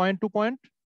হচ্ছে point two point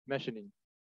machining.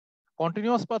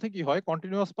 Continuous পাথে কি হয়,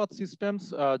 continuous path systems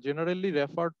generally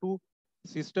refer to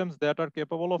systems that are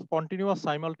capable of continuous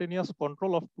simultaneous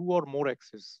control of two or more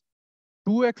axes.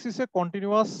 Two অ্যাক্সিসে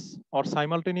continuous or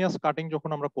simultaneous cutting যখন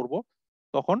আমরা করব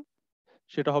তখন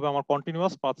সেটা হবে আমার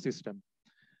continuous path system.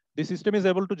 The system is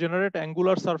able to generate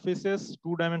angular surfaces,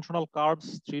 two-dimensional curves,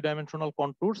 three-dimensional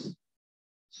contours.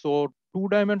 So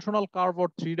two-dimensional curve or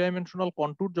three-dimensional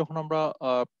contour যখন আমরা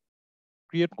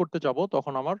create করতে যাব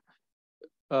তখন আমার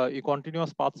এই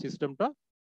কন্টিনিউয়াস পাথ সিস্টেমটা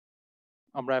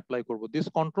আমরা অ্যাপ্লাই করব। This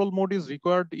control mode is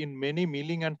required in many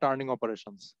milling and turning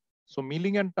operations. So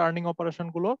milling and turning operation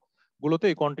গুলোতে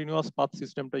এই কন্টিনিউয়াস পাথ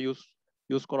সিস্টেমটা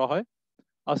ইউজ করা হয়।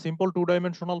 A simple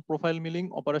two-dimensional profile milling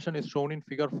operation is shown in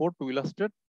figure 4 to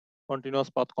illustrate continuous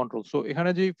path control. So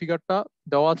এখানে যে ফিগারটা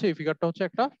দেওয়া আছে এই ফিগারটা হচ্ছে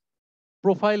একটা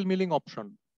profile milling option.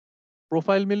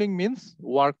 Profile milling means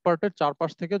work পার্টের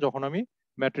চারপাশ থেকে যখন আমি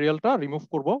ম্যাটেরিয়ালটা রিমুভ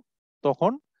করব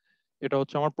তখন এটা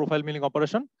হচ্ছে আমার profile milling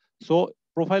operation. So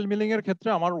profile milling এর ক্ষেত্রে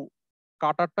আমার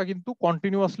কাটারটা কিন্তু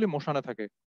কন্টিনিউয়াসলি মোশনে থাকে।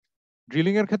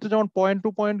 ড্রিলিং এর ক্ষেত্রে যেমন পয়েন্ট টু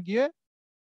পয়েন্ট গিয়ে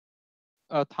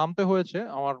থামতে হয়েছে,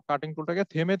 আমার কাটিং টুলটাকে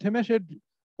থেমে থেমে সে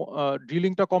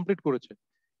ড্রিলিংটা কমপ্লিট করেছে,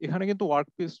 এখানে কিন্তু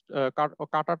ওয়ার্কপিস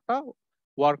কাটারটা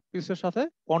ওয়ার্কপিসের সাথে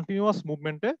কন্টিনিউয়াস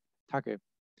মুভমেন্টে থাকে।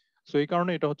 সো এই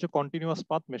কারণে এটা হচ্ছে continuous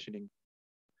path machining.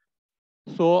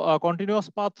 So continuous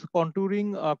path contouring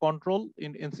control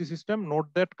in NC system, note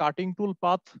that cutting tool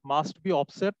path must be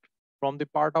offset from the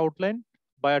part outline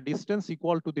by a distance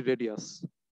equal to the radius.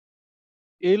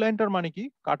 এই লাইনটার মানে কি,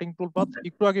 cutting টুল path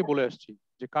একটু আগে বলে আসছি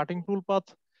যে cutting tool path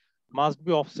must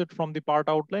be offset from the part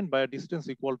outline by a distance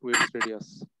equal to its radius.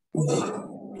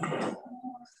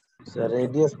 Sir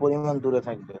radius পরিমাণ দূরে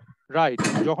থাকবে। রাইট,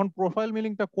 যখন প্রোফাইল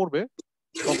মিলিংটা করবে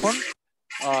তখন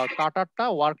কাটারটা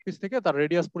ওয়ার্কপিস থেকে তার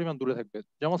রেডিয়াস পরিমাণ দূরে থাকবে।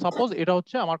 যেমন সাপোজ এটা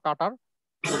হচ্ছে আমার কাটার,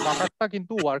 তো কাটারটা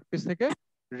কিন্তু ওয়ার্কপিস থেকে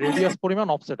রেডিয়াস পরিমাণ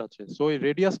অফসেট আছে। সো এই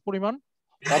রেডিয়াস পরিমাণ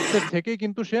অফসেট থেকেই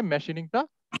কিন্তু সে মেশিনিংটা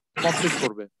কমপ্লিট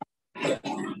করবে।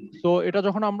 সো এটা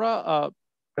যখন আমরা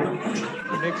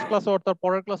নেক্সট ক্লাসে অর্থাৎ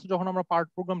পরের ক্লাসে যখন আমরা পার্ট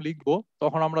প্রোগ্রাম লিখবো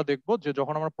তখন আমরা দেখবো যে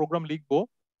যখন আমরা প্রোগ্রাম লিখবো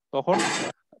তখন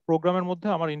প্রোগ্রামের মধ্যে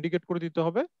আমার ইন্ডিকেট করে দিতে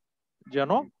হবে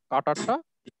যেন কাটারটা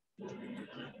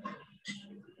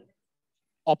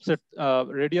অফসেট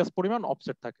রেডিয়াস পরিমাণ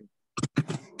অফসেট থাকে।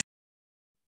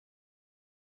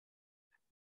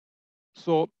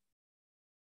 সো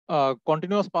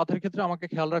কন্টিনিউয়াস পাথের ক্ষেত্রে আমাকে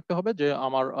খেয়াল রাখতে হবে যে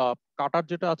আমার কাটার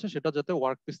যেটা আছে সেটা যাতে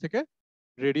ওয়ার্কপিস থেকে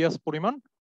রেডিয়াস পরিমাণ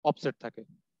অফসেট থাকে।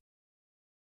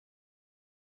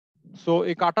 সো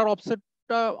এই কাটার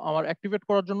অফসেটটা আমার অ্যাক্টিভেট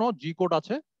করার জন্য জি কোড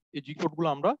আছে, এই জি কোডগুলো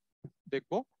আমরা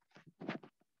দেখব।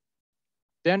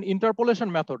 দেন ইন্টারপোলেশন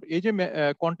মেথড, এই যে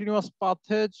কন্টিনিউয়াস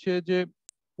পাথে সে যে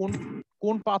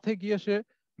কোন পাথে গিয়ে সে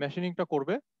মেশিনিংটা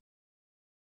করবে,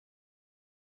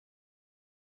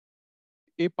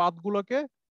 এই পাথগুলোকে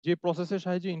যে প্রসেসের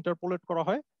সাহায্যে ইন্টারপোলেট করা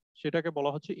হয় সেটাকে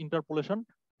বলা হচ্ছে ইন্টারপোলেশন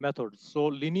মেথড। সো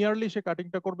লিনিয়ারলি সে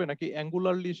কাটিংটা করবে নাকি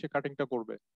অ্যাঙ্গুলারলি সে কাটিংটা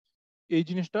করবে, এই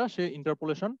জিনিসটা সে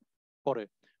ইন্টারপোলেশন করে।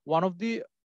 One of the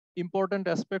important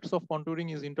aspects of contouring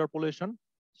is interpolation.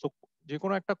 So যে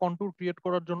কোনো একটা কন্টুর ক্রিয়েট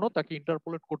করার জন্য তাকে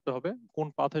ইন্টারপোলেট করতে হবে কোন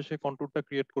পাথে সে কন্টুরটা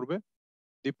ক্রিয়েট করবে।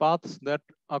 The paths that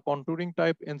a contouring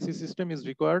type NC system is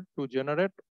required to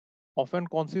generate often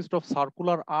consist of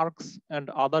circular arcs and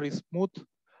other smooth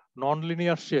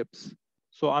non-linear shapes.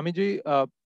 So আমি যে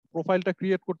প্রোফাইলটা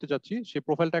ক্রিয়েট করতে যাচ্ছি সেই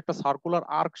প্রোফাইলটা একটা সার্কুলার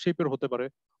আর্ক শেপের হতে পারে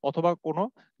অথবা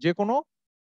যে কোনো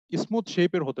স্মুথ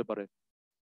শেপের হতে পারে।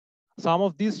 Some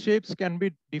of these shapes can be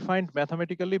defined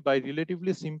mathematically by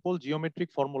relatively simple geometric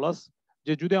formulas.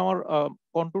 যে যদি আমার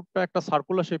কন্টুরটা একটা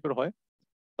সার্কুলার শেপের হয়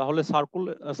তাহলে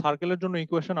সার্কেলের জন্য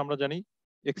ইকুয়েশন আমরা জানি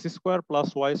x square plus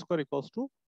Y square equals to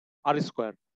R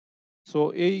square. So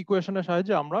এই ইকুয়েশনের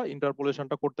সাহায্যে আমরা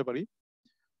ইন্টারপোলেশনটা করতে পারি,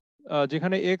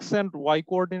 যেখানে এক্স এন্ড ওয়াই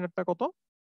কোঅর্ডিনেটটা কত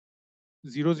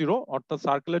 0 0, অর্থাৎ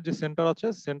সার্কেলের যে সেন্টার আছে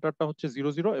সেন্টারটা হচ্ছে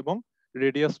 0 0 এবং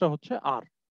রেডিয়াসটা হচ্ছে আর।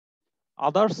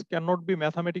 Others can not be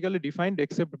mathematically defined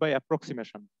except by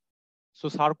approximation. So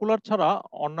circular ছাড়া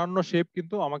অন্যান্য শেপ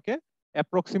কিন্তু আমাকে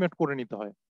অ্যাপ্রক্সিমেট করে নিতে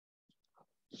হয়।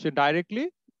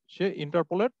 সে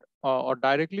ইন্টারপোলেট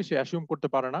ডাইরেক্টলি সে অ্যাসিউম করতে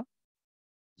পারে না।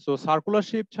 সো সার্কুলার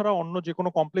শেপ ছাড়া অন্য যে কোনো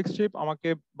কমপ্লেক্স শেপ আমাকে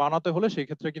বানাতে হলে সেই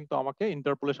ক্ষেত্রে কিন্তু আমাকে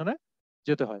ইন্টারপোলেশনে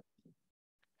যেতে হয়।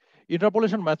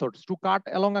 Interpolation methods: to cut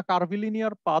along a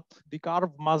curvilinear path, the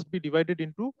curve must be divided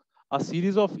into a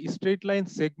series of straight line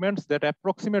segments that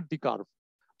approximate the curve.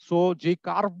 So যে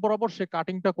কার্ভ বরাবর সে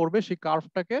কাটিংটা করবে সেই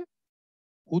কার্ভটাকে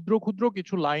ক্ষুদ্র ক্ষুদ্র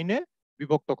কিছু লাইনে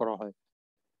বিভক্ত করা হয়।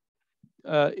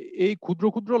 এই ক্ষুদ্র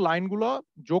ক্ষুদ্র লাইনগুলো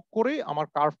যোগ করে আমার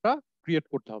কার্ভটা ক্রিয়েট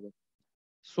করতে হবে।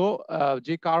 সো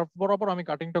যে কার্ভ বরাবর আমি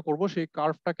কাটিংটা করব সেই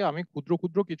কার্ভটাকে আমি ক্ষুদ্র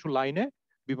ক্ষুদ্র কিছু লাইনে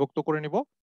বিভক্ত করে নিব।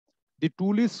 The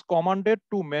tool is commanded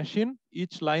to machine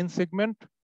each line segment.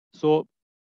 So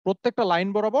প্রত্যেকটা লাইন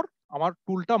বরাবর আমার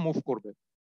টুলটা মুভ করবে।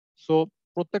 সো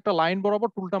প্রত্যেকটা লাইন বরাবর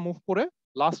টুলটা মুভ করে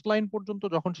লাস্ট লাইন পর্যন্ত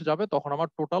যখন সে যাবে তখন আমার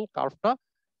টোটাল কার্ভটা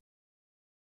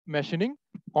মেশিনিং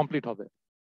কমপ্লিট হবে।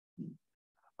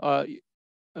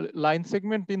 Line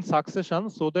segment in succession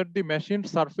so that the machined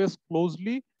surface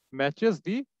closely matches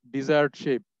the desired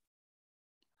shape.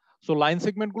 So line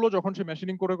segment গুলো যখন সে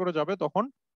মেশিনিং করে করে যাবে তখন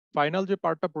ফাইনাল যে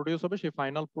পার্টটা প্রডিউস হবে সেই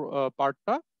ফাইনাল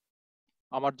পার্টটা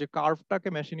আমার যে কার্ভটাকে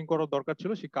মেশিনিং করার দরকার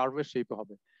ছিল সেই কার্ভের শেপে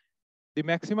হবে। The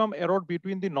maximum error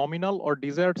between the nominal or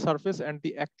desired surface and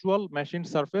the actual machined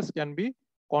surface can be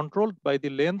controlled by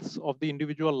the lengths of the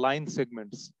individual line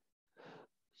segments.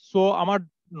 So আমার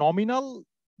নমিনাল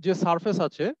যে সারফেস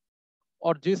আছে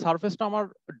আর যে সারফেসটা আমার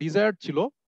ডিজায়ার্ড ছিল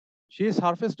সেই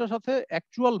সারফেসটার সাথে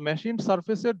অ্যাকচুয়াল মেশিন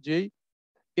সারফেসের যেই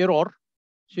এরর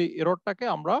সেই এররটাকে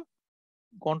আমরা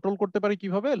কন্ট্রোল করতে পারি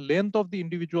কিভাবে, length of the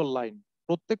individual line.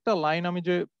 প্রত্যেকটা লাইন আমি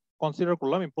যে কনসিডার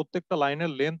করলাম এই প্রত্যেকটা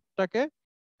লাইনের লেন্থটাকে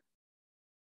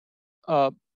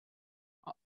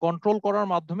কন্ট্রোল করার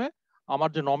মাধ্যমে আমার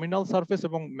যে নমিনাল সারফেস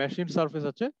এবং মেশিন সারফেস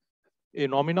আছে এই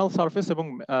নমিনাল সারফেস এবং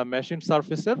মেশিন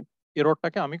সারফেসের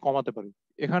এররটাকে আমি কমাতে পারি।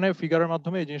 এখানে ফিগারের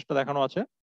মাধ্যমে এই জিনিসটা দেখানো আছে।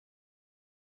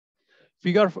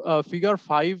 ফিগার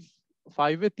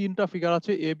 5 এ তিনটা ফিগার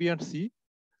আছে A, B and C.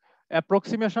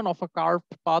 Approximation of a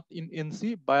curved path in NC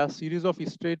by a series of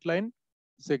straight line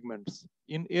segments.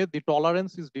 In A, the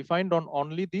tolerance is defined on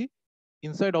only the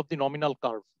inside of the nominal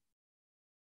curve.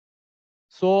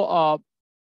 So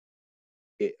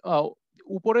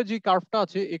উপরে যে কার্ভটা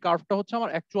আছে এই কার্ভটা হচ্ছে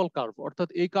আমার actual curve, অর্থাৎ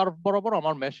এই curve বরাবর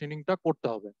আমার মেশিনিংটা করতে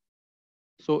হবে।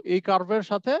 সো এই কার্ভের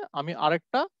সাথে আমি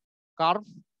আরেকটা কার্ভ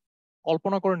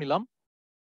কল্পনা করে নিলাম।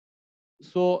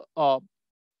 সো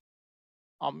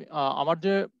আমার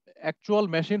যে অ্যাকচুয়াল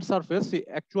মেশিন সারফেস সেই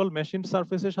অ্যাকচুয়াল মেশিন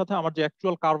সারফেসের সাথে আমার যে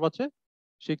অ্যাকচুয়াল কার্ভ আছে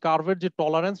সেই কার্ভের যে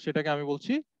টলারেন্স সেটাকে আমি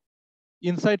বলছি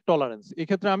ইনসাইড টলারেন্স।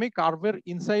 এক্ষেত্রে আমি কার্ভের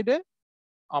ইনসাইডে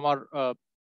আমার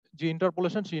যে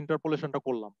ইন্টারপোলেশন সেই ইন্টারপোলেশনটা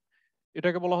করলাম,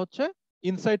 এটাকে বলা হচ্ছে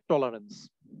ইনসাইড টলারেন্স।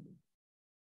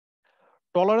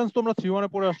 টলারেন্স তোমরা 3-1 এ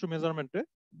পড়ে আসছো মেজারমেন্টে।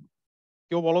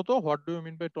 কেউ বলো তো what do you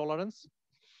mean by tolerance?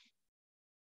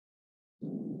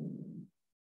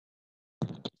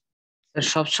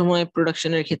 সব সময়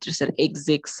প্রোডাকশনের ক্ষেত্রে স্যার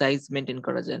এক্সাক্ট সাইজ মেনটেন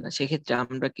করা যায় না, সেক্ষেত্রে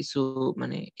আমরা কিছু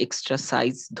মানে এক্সট্রা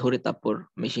সাইজ ধরে তারপর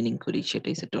মেশিনিং করি,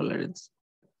 সেটাই স্যার টলারেন্স।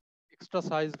 এক্সট্রা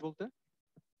সাইজ বলতে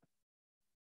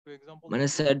এক্সাম্পল মানে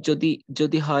স্যার যদি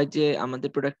যদি হয় যে আমাদের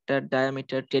প্রোডাক্টটার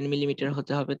ডায়ামিটার 10 মিলিমিটার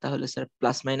হতে হবে, তাহলে স্যার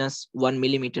প্লাস মাইনাস 1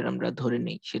 মিলিমিটার আমরা ধরে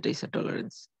নেই, সেটাই স্যার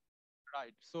টলারেন্স।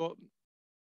 রাইট। সো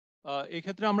এই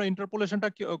ক্ষেত্রে আমরা ইন্টারপোলেশনটা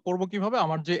করব কিভাবে,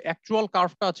 আমার যে অ্যাকচুয়াল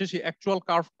কার্ভটা আছে সেই অ্যাকচুয়াল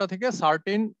কার্ভটা থেকে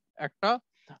সার্টেন একটা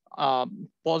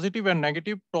পজিটিভ এন্ড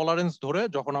নেগেটিভ টলারেন্স ধরে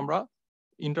যখন আমরা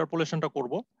ইন্টারপোলেশনটা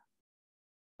করব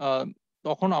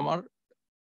তখন আমার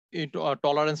এই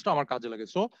টলারেন্সটা আমার কাজে লাগে।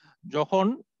 সো যখন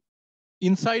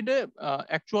ইনসাইডে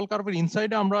অ্যাকচুয়াল কার্ভের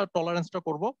ইনসাইডে আমরা টলারেন্সটা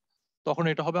করব তখন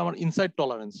এটা হবে আমার ইনসাইড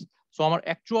টলারেন্স। সো আমার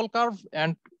অ্যাকচুয়াল কার্ভ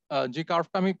এন্ড যে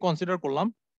কার্ভটা আমি কনসিডার করলাম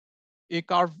এই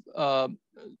কার্ভ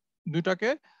দুইটাকে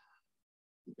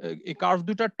এই কার্ভ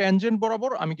দুইটার ট্যানজেন্ট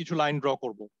বরাবর আমি কিছু লাইন ড্র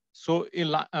করব। সো এই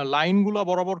লাইনগুলো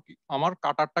বরাবর আমার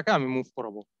কাটারটাকে আমি মুভ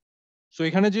করাবো। সো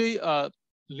এখানে যে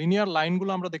লিনিয়ার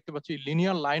লাইনগুলো আমরা দেখতে পাচ্ছি,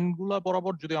 লিনিয়ার লাইনগুলো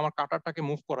বরাবর যদি আমার কাটারটাকে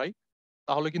মুভ করাই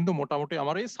তাহলে কিন্তু মোটামুটি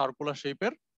আমার এই সার্কুলার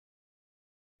শেপের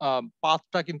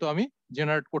পাথটা কিন্তু আমি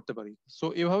জেনারেট করতে পারি। সো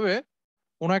এভাবে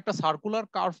কোনো একটা সার্কুলার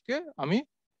কার্ভকে আমি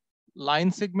লাইন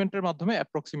সেগমেন্টের মাধ্যমে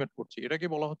অ্যাপ্রক্সিমেট করছি, এটাকে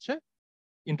বলা হচ্ছে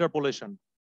ইন্টারপোলেশন।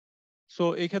 সো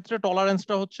এই ক্ষেত্রে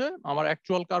টলারেন্সটা হচ্ছে আমার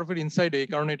অ্যাকচুয়াল কার্ভের ইনসাইডে, এই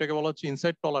কারণে এটাকে বলা হচ্ছে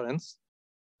inside tolerance.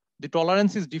 The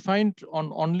tolerance is defined on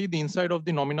only the inside of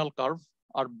the nominal curve.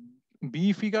 R B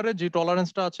ফিগারে যে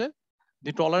টলারেন্সটা আছে,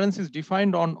 দি tolerance is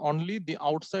defined on only the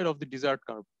outside of the desired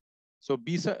curve. So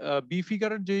B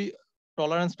ফিগারের যে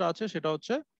টলারেন্সটা আছে সেটা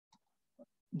হচ্ছে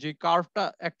যে কার্ভটা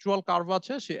অ্যাকচুয়াল কার্ভ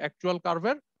আছে সেই actual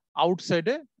কার্ভের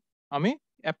আউটসাইডে আমি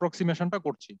অ্যাপ্রক্সিমেশনটা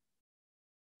করছি।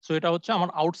 সো এটা হচ্ছে আমার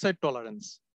আউটসাইড টলারেন্স।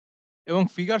 এবং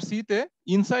ফিগার সি তে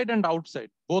inside and outside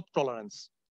both tolerance.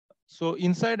 So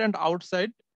inside and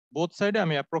outside both সাইডে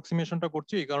আমি অ্যাপ্রক্সিমেশনটা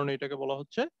করছি, এই কারণে এটাকে বলা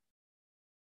হচ্ছে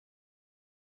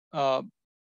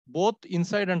both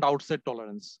inside and outside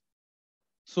tolerance.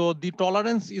 So the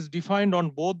tolerance is defined on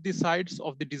both the sides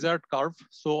of the desired curve.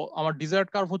 So আমার desired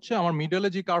curve হচ্ছে আমার মিডলে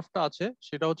যে কার্ভটা আছে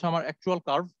সেটা হচ্ছে আমার অ্যাকচুয়াল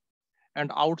কার্ভ, এন্ড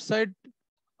আউটসাইড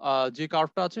যে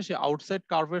কার্ভটা আছে সেই আউটসাইড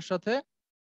কার্ভের সাথে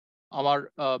আমার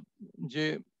যে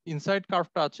ইনসাইড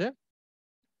কার্ভটা আছে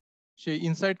সেই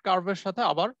ইনসাইড কার্ভের সাথে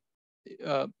আবার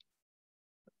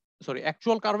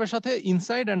অ্যাকচুয়াল কার্ভের সাথে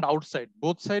ইনসাইড এন্ড আউটসাইড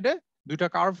বোথ সাইডে দুইটা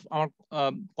কার্ভ আমার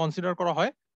কনসিডার করা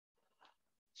হয়।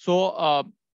 So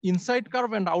inside curve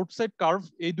and outside curve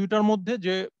এই দুইটার মধ্যে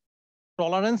যে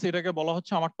টলারেন্স এটাকে বলা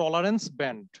হচ্ছে আমার টলারেন্স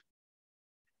ব্যান্ড।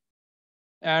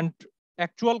 এন্ড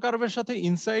অ্যাকচুয়াল কার্ভের সাথে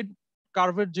ইনসাইড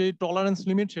কার্ভের যে টলারেন্স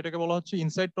লিমিট সেটাকে বলা হচ্ছে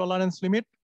ইনসাইড টলারেন্স লিমিট।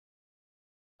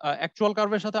 অ্যাকচুয়াল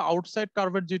কার্ভের সাথে আউটসাইড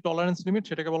কার্ভের যে টলারেন্স লিমিট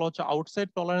সেটাকে বলা হচ্ছে আউটসাইড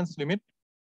টলারেন্স লিমিট।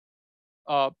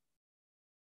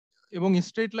 এবং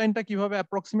স্ট্রেট লাইনটা কিভাবে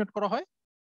অ্যাপ্রক্সিমেট করা হয়,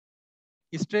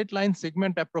 স্ট্রেট লাইন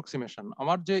সেগমেন্ট অ্যাপ্রক্সিমেশন।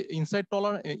 আমার যে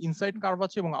ইনসাইড কার্ভ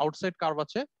আছে এবং আউটসাইড কার্ভ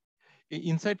আছে, এই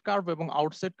ইনসাইড কার্ভ এবং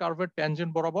আউটসাইড কার্ভের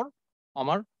ট্যানজেন্ট বরাবর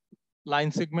আমার লাইন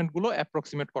সেগমেন্ট গুলো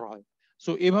অ্যাপ্রক্সিমেট করা হয়।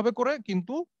 সো এভাবে করে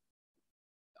কিন্তু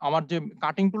আমার যে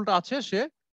কাটিং টুলটা আছে সে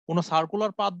কোনো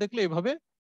সার্কুলার পাথ দেখলে এভাবে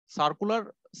সার্কুলার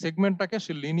সেগমেন্টটাকে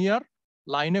সে লিনিয়ার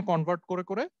লাইনে কনভার্ট করে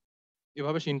করে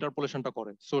এভাবে সে ইন্টারপোলেশনটা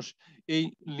করে। সো এই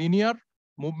লিনিয়ার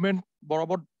মুভমেন্ট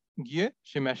বরাবর গিয়ে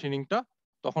সে মেশিনিংটা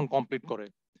তখন কমপ্লিট করে।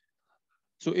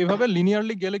 সো এভাবে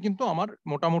লিনিয়ারলি গেলে কিন্তু আমার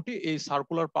মোটামুটি এই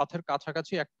সার্কুলার পাথের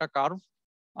কাছাকাছি একটা কার্ভ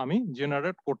আমি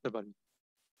জেনারেট করতে পারি।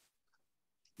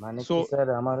 মানে কি স্যার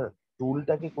আমার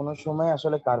টুলটা কি কোনো সময়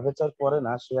আসলে কার্ভেচার করে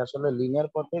না, সে আসলে লিনিয়ার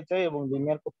পথে যায় এবং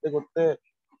লিনিয়ার করতে করতে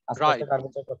আস্তে আস্তে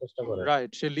কার্ভেচার করার চেষ্টা করে।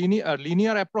 রাইট, সে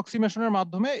লিনিয়ার অ্যাপ্রক্সিমেশনের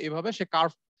মাধ্যমে এভাবে সে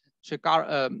কার্ভ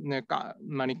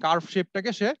মানে কার্ভ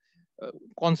শেপটাকে সে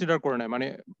কনসিডার করে নেয়, মানে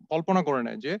কল্পনা করে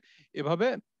নেয় যে এভাবে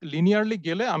লিনিয়ারলি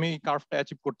গেলে আমি এই কার্ভটা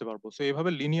অ্যাচিভ করতে পারবো। সো এভাবে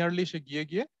লিনিয়ারলি সে গিয়ে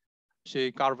গিয়ে সেই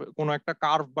কার্ভ কোনো একটা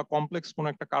কার্ভ বা কমপ্লেক্স কোনো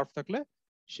একটা কার্ভ থাকলে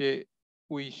সে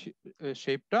ওই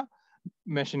শেপটা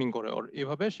মেশিনিং করে, আর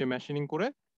এভাবে সে মেশিনিং করে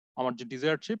আমার যে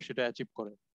ডিজায়ার্ড শেপ সেটা অ্যাচিভ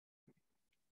করে।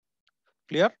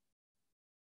 Clear?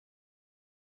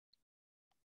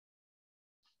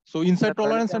 So inside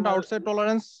tolerance and outside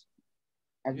tolerance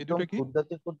একদম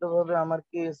ক্ষুদ্রাতিক্ষুদ্রভাবে আমার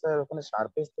কি স্যার ওখানে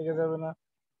শার্পেজ থেকে যাবে না?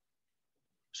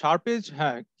 শার্পেজ,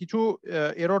 হ্যাঁ, কিছু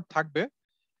এরর থাকবে।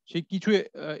 সেই কিছু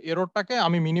এররটাকে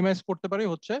আমি মিনিমাইজ করতে পারি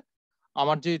হচ্ছে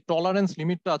আমার যে টলারেন্স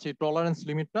লিমিটটা আছে টলারেন্স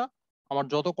লিমিটটা আমার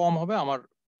যত কম হবে আমার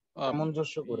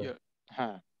সামঞ্জস্য করে।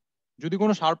 হ্যাঁ, যদি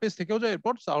কোনো শার্পেজ থেকেও যায়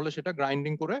এরপর তাহলে সেটা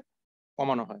গ্রাইন্ডিং করে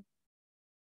কমানো হয়।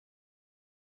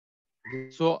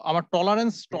 সো আমার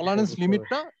টলারেন্স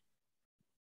লিমিটটা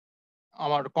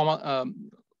আমার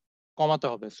কমাতে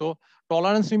হবে। সো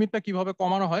টলারেন্স লিমিটটা কিভাবে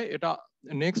কমানো হয় এটা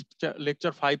নেক্সট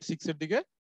লেকচার 5-6 এর দিকে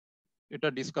এটা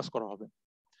ডিসকাস করা হবে।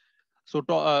 সো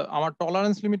আমার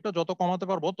টলারেন্স লিমিটটা যত কমাতে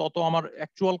পারবো তত আমার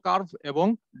অ্যাকচুয়াল কার্ভ এবং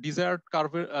ডিজায়ার্ড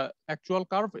কার্ভের অ্যাকচুয়াল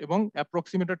কার্ভ এবং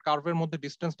অ্যাপ্রক্সিমেটেড কার্ভের মধ্যে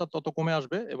ডিসটেন্সটা তত কমে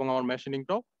আসবে এবং আমার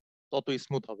মেশিনিংটাও তত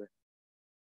স্মুথ হবে।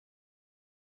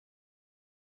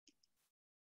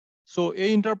 সো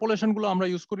এই ইন্টারপোলেশন গুলো আমরা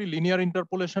ইউজ করি, linear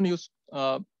interpolation use,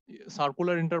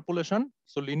 circular interpolation.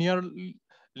 So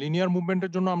linear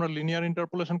মুভমেন্টের জন্য আমরা লিনিয়ার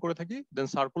ইন্টারপোলেশন করে থাকি, দেন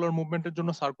সার্কুলার মুভমেন্টের জন্য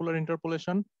সার্কুলার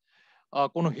ইন্টারপোলেশন।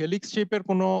 কোনো হেলিক্স শেপের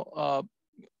কোনো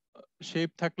শেপ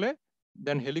থাকলে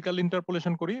দেন হেলিক্যাল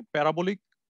ইন্টারপোলেশন করি, parabolic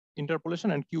interpolation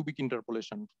and cubic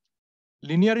interpolation.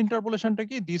 Linear ইন্টারপোলেশনটা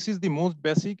কি? This is the most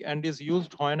basic and is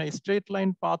used when a straight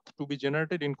line path to be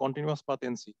generated in continuous path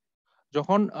NC।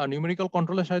 যখন numerical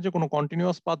কন্ট্রোলের সাহায্যে কোনো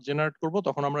continuous path generate করব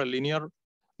তখন আমরা linear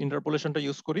ইন্টারপোলেশনটা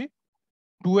use করি।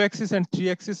 2 axis and 3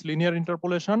 axis linear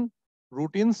interpolation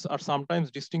routines are sometimes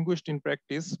distinguished in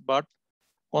practice but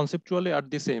conceptually are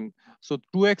the same. So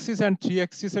 2 axis and 3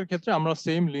 axis এর ক্ষেত্রে আমরা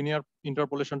সেম লিনিয়ার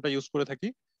ইন্টারপোলেশনটা ইউজ করে থাকি।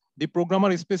 The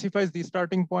programmer specifies the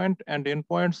starting point and end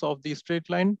points of the straight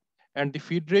line and the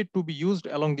feed rate to be used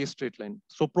along the straight line.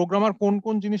 So programmer কোন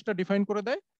কোন জিনিসটা define করে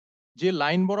দেয়? যে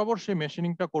লাইন বরাবর সে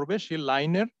মেশিনিংটা করবে সে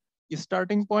লাইনের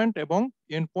স্টার্টিং পয়েন্ট এবং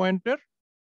এন্ড পয়েন্টের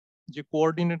যে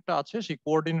কোঅর্ডিনেটটা আছে সেই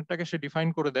কোঅর্ডিনেটটাকে সে ডিফাইন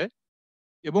করে দেয়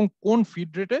এবং কোন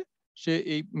ফিড রেটে সে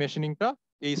এই মেশিনিংটা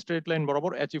এই স্ট্রেট লাইন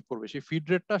বরাবর অ্যাচিভ করবে সেই ফিড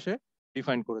রেটটা সে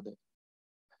ডিফাইন করে দেয়।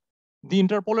 The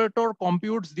interpolator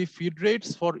computes the feed rates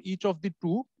for each of the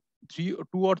two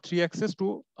or three axes to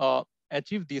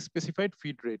achieve the specified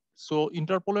feed rate. So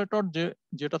interpolator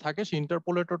যেটা থাকে সেই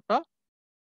ইন্টারপোলেটরটা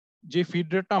যে ফিড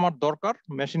রেটটা আমার দরকার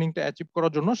মেশিনিংটা অ্যাচিভ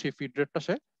করার জন্য সেই ফিড রেটটা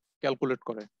সে ক্যালকুলেট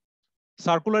করে।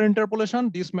 Circular interpolation,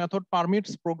 this method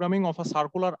permits programming of a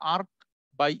circular arc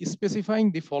by specifying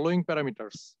the following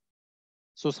parameters.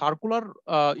 So circular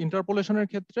interpolation এর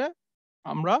ক্ষেত্রে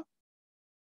আমরা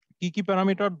কি কি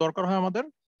প্যারামিটার দরকার হয় আমাদের?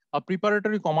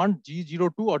 Preparatory command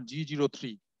G02 or G03,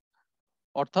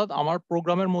 অর্থাৎ আমার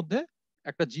প্রোগ্রামের মধ্যে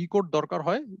একটা জি কোড দরকার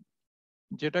হয়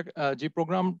যেটা যে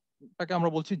প্রোগ্রামটাকে আমরা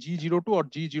বলছি G02 or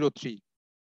G03.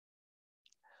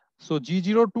 So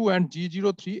G02 and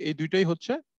G03 এই দুইটাই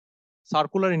হচ্ছে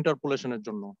সার্কুলার ইন্টারপোলেশনের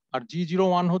জন্য, আর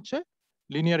G01 হচ্ছে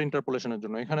লিনিয়ার ইন্টারপোলেশনের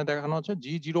জন্য। এখানে দেখানো আছে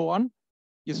G01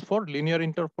 is for linear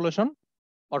interpolation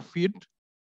or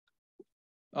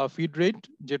feed rate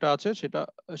যেটা আছে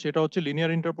সেটা হচ্ছে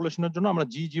লিনিয়ার ইন্টারপোলেশনের জন্য আমরা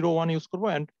G01 ইউজ করব,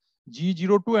 and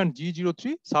G02 and G03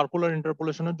 circular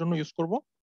ইন্টারপোলেশনের জন্য ইউজ করব।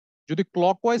 যদি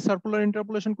ক্লকওয়াইজ সার্কুলার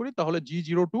ইন্টারপোলেশন করি তাহলে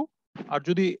G02, আর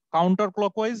যদি কাউন্টার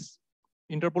ক্লকওয়াইজ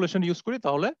ইন্টারপোলেশন ইউজ করি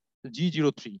তাহলে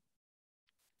G03।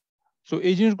 সো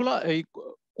এই জিনিসগুলো এই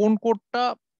কোন কোডটা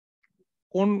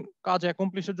কোন কাজ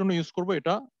অ্যাকমপ্লিশের জন্য ইউজ করব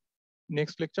এটা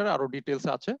নেক্সট লেকচারে আরো ডিটেইলস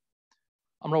আছে,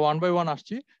 আমরা ওয়ান বাই ওয়ান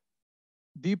আসছি।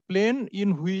 The plane in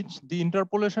which the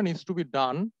interpolation is to be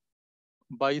done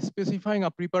by specifying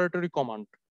a preparatory command,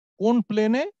 কোন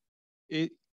প্লেনে এই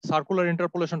সার্কুলার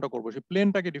ইন্টারপোলেশনটা করব সেই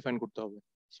প্লেনটাকে ডিফাইন করতে হবে।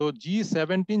 So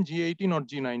G17, G18 or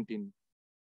G19,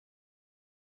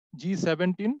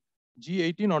 G17,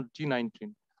 G18 or G19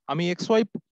 আমি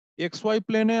XY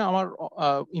প্লেনে আমার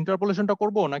ইন্টারপোলেশনটা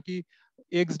করব নাকি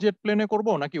XZ প্লেনে করব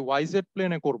নাকি YZ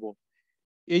প্লেনে করব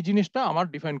এই জিনিসটা আমার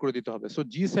ডিফাইন করে দিতে হবে। সো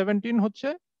G17 হচ্ছে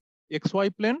XY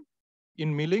plane in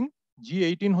milling,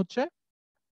 G18 হচ্ছে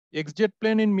XZ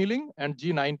plane in milling and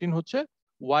G19 হচ্ছে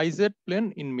YZ plane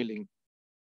in milling.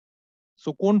 So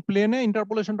কোন প্লেনে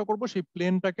ইন্টারপোলেশনটা করব সেই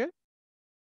প্লেনটাকে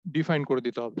ডিফাইন করে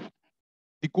দিতে হবে।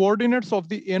 The coordinates of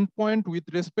the end point with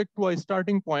respect to a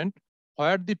starting point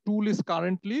where the tool is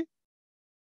currently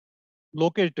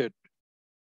located,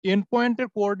 end point এর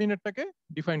কোঅর্ডিনেটটাকে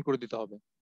define করে দিতে হবে,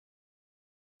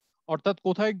 অর্থাৎ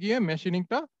কোথায় গিয়ে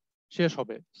মেশিনিংটা শেষ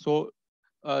হবে। সো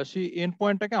সেই এন্ড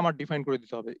পয়েন্টটাকে আমার ডিফাইন করে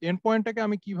দিতে হবে। এন্ড পয়েন্টটাকে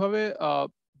আমি কিভাবে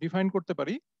ডিফাইন করতে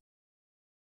পারি?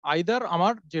 আইদার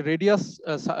আমার যে রেডিয়াস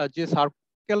যে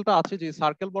সার্কেলটা আছে যে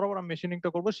সার্কেল বরাবর আমি মেশিনিংটা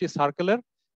করব সেই সার্কেলের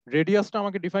রেডিয়াসটা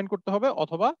আমাকে ডিফাইন করতে হবে,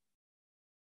 অথবা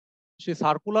সেই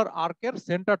সার্কুলার আর্কের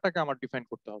সেন্টারটাকে আমার ডিফাইন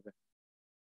করতে হবে।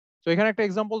 তো এখানে একটা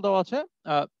এক্সাম্পল দেওয়া আছে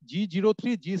G03,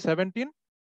 G17,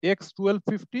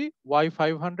 X1250,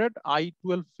 Y500,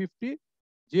 I1250,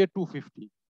 J250।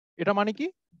 এটা মানে কি?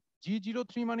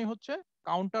 G03 মানে হচ্ছে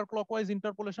কাউন্টার ক্লকওয়াইজ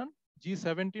ইন্টারপোলেশন,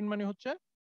 G17 মানে হচ্ছে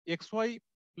XY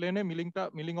প্লেনে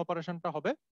মিলিং অপারেশনটা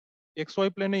হবে, XY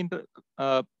প্লেনে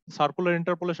সার্কুলার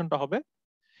ইন্টারপোলেশনটা হবে,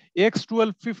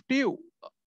 X1250,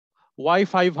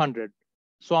 Y500।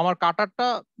 সো আমার কাটারটা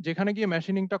যেখানে গিয়ে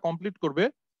মেশিনিংটা কমপ্লিট করবে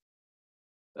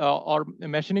আর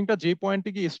মেশিনিংটা যে পয়েন্টে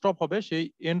গিয়ে স্টপ হবে সেই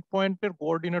এন্ড পয়েন্টের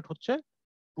কোঅর্ডিনেট হচ্ছে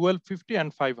 1250 and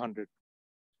 500।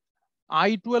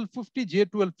 I1250,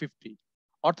 J1250,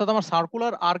 অর্থাৎ আমার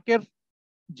সার্কুলার আর্কের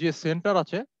যে সেন্টার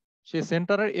আছে সেই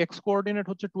সেন্টারের এক্স কোঅর্ডিনেট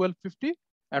হচ্ছে 1250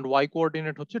 এন্ড ওয়াই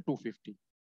কোঅর্ডিনেট হচ্ছে 250।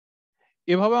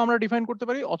 এভাবে আমরা ডিফাইন করতে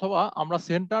পারি, অথবা আমরা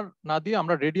সেন্টার না দিয়ে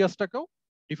আমরা রেডিয়াসটাকেও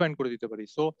ডিফাইন করে দিতে পারি।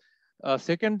 সো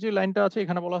সেকেন্ড যে লাইনটা আছে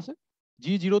এখানে বলা আছে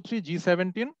G03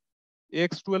 G17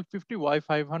 X 1250 Y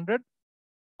 500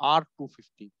 R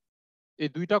 250। এই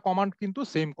দুইটা কমান্ড কিন্তু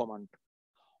সেম কমান্ড,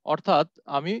 অর্থাৎ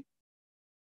আমি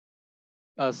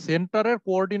সেন্টারের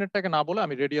কোঅর্ডিনেটটাকে না বলে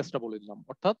আমি রেডিয়াসটা বলে দিলাম।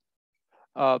 অর্থাৎ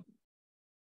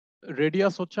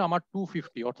রেডিয়াস হচ্ছে আমার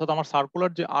 250, অর্থাৎ আমার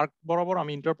সার্কুলার যে আর্ক বরাবর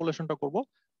আমি ইন্টারপোলেশনটা করব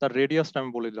তার রেডিয়াসটা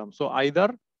আমি বলে দিলাম। So either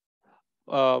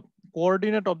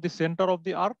coordinate of the centre of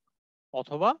the arc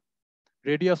অথবা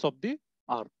radius of the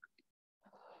arc.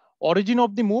 Origin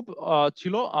of the move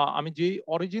ছিল আমি যেই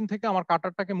অরিজিন থেকে আমার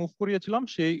কাটারটাকে মুভ করিয়েছিলাম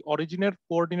সেই অরিজিনের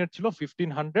কোঅর্ডিনেট ছিল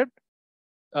 1500,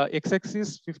 x Axis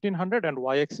 1500 and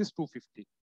Y Axis 250।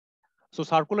 So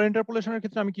circular ইন্টারপোলেশনের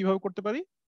ক্ষেত্রে আমি কিভাবে করতে পারি,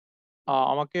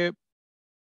 আমাকে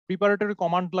প্রিপারেটরি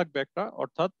কমান্ড লাগবে একটা,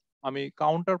 অর্থাৎ আমি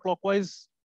কাউন্টার ক্লকওয়াইজ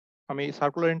আমি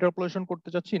সার্কুলার ইন্টারপোলেশন করতে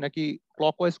যাচ্ছি নাকি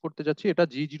ক্লকওয়াইজ করতে যাচ্ছি, এটা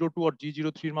G02 আর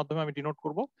G03 এর মাধ্যমে আমি ডিনোট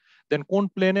করব। দেন কোন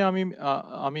প্লেনে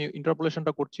আমি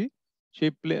ইন্টারপোলেশনটা করছি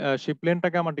সেই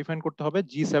প্লেনটাকে আমার ডিফাইন করতে হবে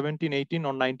G17, 18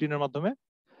 আর 19 এর মাধ্যমে।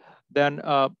 দেন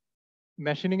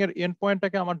মেশিনিং এর এন্ড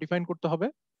পয়েন্টটাকে আমার ডিফাইন করতে হবে।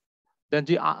 দেন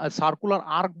যে সার্কুলার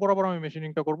আর্ক বরাবর আমি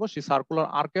মেশিনিংটা করব সেই সার্কুলার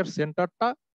আর্কের সেন্টারটা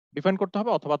ডিফাইন করতে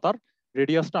হবে, অথবা তার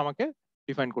রেডিয়াসটা আমাকে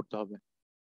ডিফাইন করতে হবে।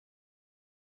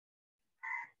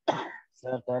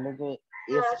 স্যার তাহলে যে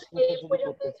এস শেপে যদি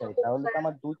করতে চাই তাহলে তো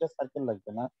আমার দুইটা সার্কেল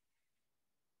লাগবে না?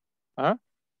 হ্যাঁ,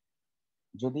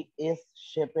 যদি এস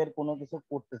শেপের কোনো কিছু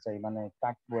করতে চাই মানে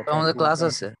কাটবো আমাদের ক্লাস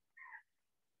আছে,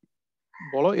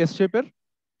 বলো এস শেপের।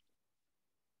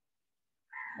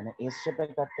 মানে এস শেপের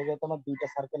কাটতে গেলে তো আমার দুইটা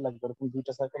সার্কেল লাগবে, এরকম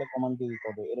দুইটা সার্কেলে কমান্ড দিয়ে দিতে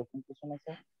হবে, এরকম কিছু না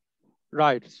স্যার?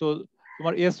 রাইট। সো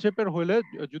তোমার এস শেপের হইলে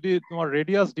যদি তোমার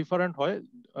রেডিয়াস ডিফারেন্ট হয়,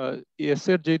 এস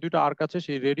এর যে দুইটা আর্ক আছে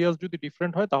সেই রেডিয়াস যদি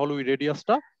ডিফারেন্ট হয় তাহলে ওই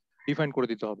রেডিয়াসটা ডিফাইন করে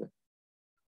দিতে হবে।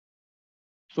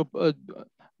 সো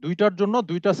দুইটার জন্য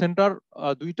দুইটা সেন্টার,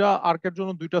 দুইটা আর্কের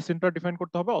জন্য দুইটা সেন্টার ডিফাইন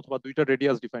করতে হবে অথবা দুইটা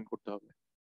রেডিয়াস ডিফাইন করতে হবে।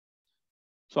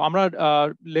 সো আমরা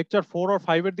লেকচার 4 আর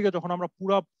 5 এর দিকে যখন আমরা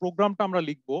পুরো প্রোগ্রামটা আমরা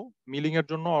লিখবো মিলিং এর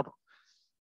জন্য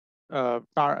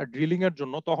ড্রিলিং এর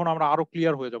জন্য, তখন আমরা আরো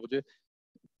ক্লিয়ার হয়ে যাব যে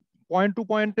পয়েন্ট টু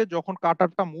পয়েন্টে যখন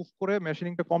কাটারটা মুভ করে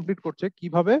মেশিনিংটা কমপ্লিট করছে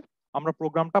কিভাবে আমরা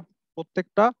প্রোগ্রামটা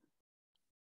প্রত্যেকটা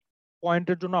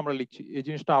পয়েন্টের জন্য আমরা লিখছি, এই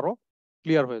জিনিসটা আরো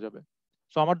ক্লিয়ার হয়ে যাবে।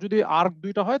 সো আমার যদি আর্ক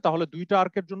দুইটা হয় তাহলে দুইটা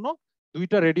আর্কের জন্য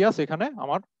দুইটা রেডিয়াস এখানে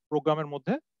আমার প্রোগ্রামের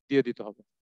মধ্যে দিয়ে দিতে হবে।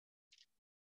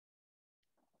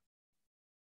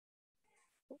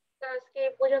 আজকে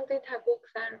এই পর্যন্তই থাকুক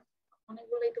স্যার,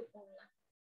 অনেকগুলোই তো পড়লাম।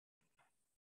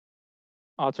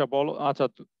 আচ্ছা বলো, আচ্ছা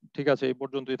ঠিক আছে এই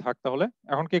পর্যন্তই থাক তাহলে।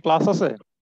 এখন কি ক্লাস আছে?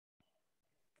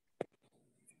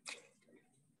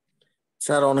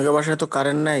 স্যার অনেকের বাসায় তো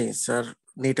কারেন্ট নাই স্যার,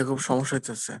 নেটে খুব সমস্যা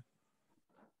হচ্ছে।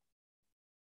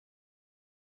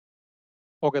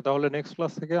 ওকে, তাহলে নেক্সট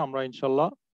ক্লাস থেকে আমরা ইনশাল্লাহ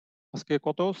আজকে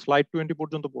কত স্লাইড 20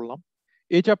 পর্যন্ত পড়লাম।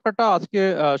 এই চ্যাপ্টারটা আজকে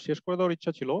শেষ করে দেওয়ার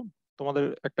ইচ্ছা ছিল। তোমাদের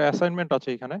একটা অ্যাসাইনমেন্ট আছে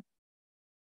এখানে,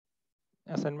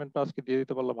 অ্যাসাইনমেন্টটা আজকে দিয়ে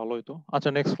দিতে পারলে ভালো হতো। আচ্ছা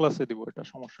নেক্সট ক্লাসে দিব, এটা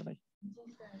সমস্যা নাই।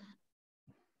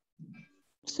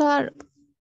 স্যার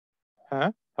হ্যাঁ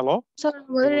হ্যালো স্যার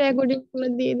আমাদের রেকর্ডিং গুলো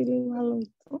দিয়ে দিলে ভালো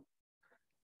হতো।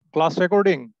 Class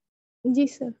recording? জি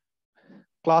স্যার।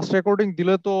 ক্লাস রেকর্ডিং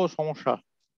দিলে তো সমস্যা।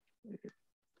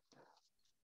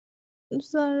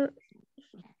 স্যার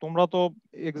তোমরা তো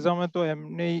এক্সামে তো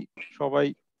এমনিই সবাই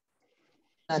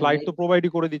স্লাইড তো প্রোভাইডই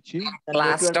করে দিচ্ছি।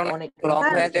 ক্লাসটা অনেক লং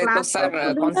হয়ে যায় তো স্যার,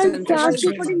 ক্লাস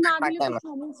রেকর্ডিং না দিলে তো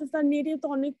সমস্যা স্যার, নেটে তো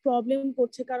অনেক প্রবলেম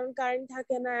করছে কারণ কারেন্ট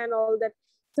থাকে না এন্ড অল দ্যাট।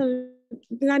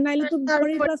 নাইলে তো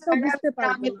পরের ক্লাসটা বুঝতে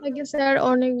পারবো না। আগে স্যার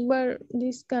অনেকবার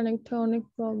ডিসকানেক্ট হয়, অনেক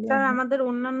প্রবলেম। স্যার আমাদের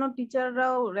অন্যান্য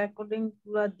টিচাররাও রেকর্ডিং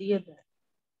পুরো দিয়ে দেয়।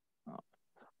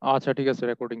 আচ্ছা ঠিক আছে,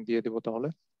 রেকর্ডিং দিয়ে দেব তাহলে।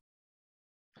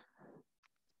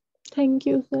 Thank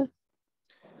you sir.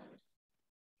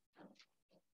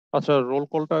 আচ্ছা রোল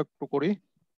কলটা একটু করি।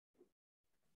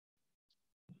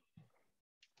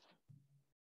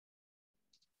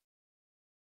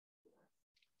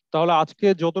 তাহলে আজকে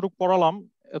যতটুকু পড়ালাম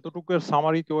এতটুকুর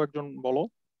সামারি কেউ একজন বলো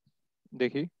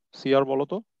দেখি। সিআর বলো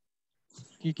তো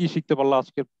কি কি শিখতে পারলা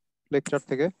আজকের লেকচার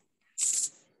থেকে?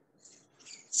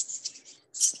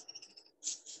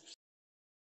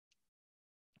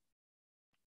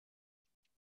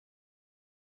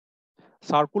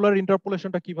 সার্কুলার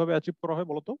ইন্টারপোলেশনটা কিভাবে অ্যাচিভ করা হয়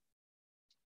বলো তো?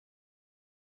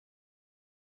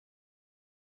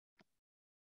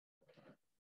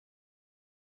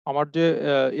 আমার যে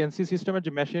এনসি সিস্টেমের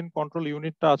যে মেশিন কন্ট্রোল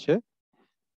ইউনিটটা আছে,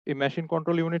 এই মেশিন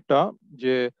কন্ট্রোল ইউনিটটা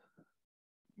যে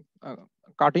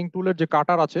কাটিং টুলের যে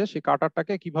কাটার আছে সেই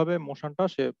কাটারটাকে কিভাবে মোশনটা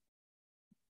সে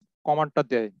কমান্ডটা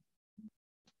দেয়,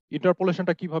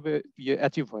 ইন্টারপোলেশনটা কিভাবে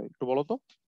অ্যাচিভ হয় একটু বলো তো।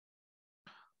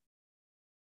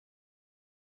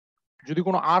 যদি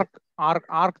কোনো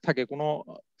আর্ক থাকে, কোনো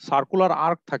সার্কুলার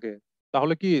আর্ক থাকে,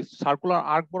 তাহলে কি সার্কুলার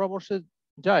আর্ক বরাবর সে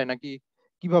যায় নাকি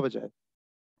কিভাবে যায়?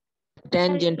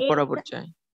 ট্যানজেন্ট বরাবর যায়।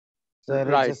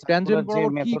 রাইট, ট্যানজেন্ট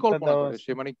বরাবর কি কল্পনা করে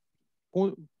সে, মানে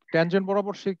ট্যানজেন্ট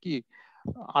বরাবর সে কি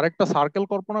আরেকটা সার্কেল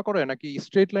কল্পনা করে নাকি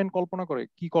স্ট্রেট লাইন কল্পনা করে,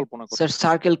 কি কল্পনা করে? স্যার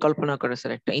সার্কেল কল্পনা করে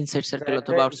স্যার, একটা ইনসাইড সার্কেল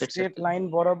অথবা আউটসাইড স্ট্রেট সার্কেল। লাইন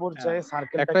বরাবর যায়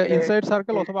সার্কেলটাকে, একটা ইনসাইড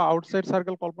সার্কেল অথবা আউটসাইড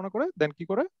সার্কেল কল্পনা করে, দেন কি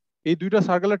করে এই দুইটা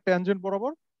সার্কেলের ট্যানজেন্ট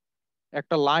বরাবর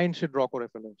একটা লাইন সে ড্র করে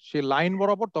ফেলে, সেই লাইন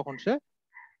বরাবর তখন সে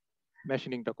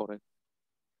মেশিনিংটা করে।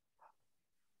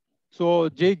 সো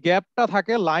যে গ্যাপটা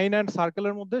থাকে লাইন এন্ড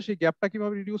সার্কেলের মধ্যে, সেই গ্যাপটা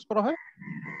কিভাবে রিডিউস করা হয়?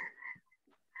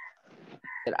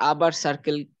 আবার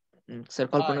সার্কেল স্যার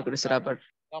কল্পনা করে স্যার আবার।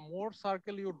 The more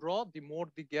circle you draw, the more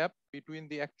the gap between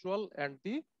the actual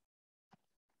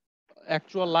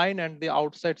line and the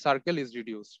outside circle is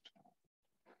reduced.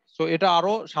 So এটা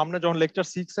আরো সামনে যখন লেকচার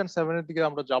 6 and 7 এর দিকে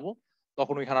আমরা যাব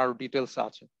তখন ওইখানে আরো ডিটেইলস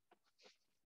আছে।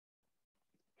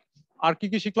 আর কি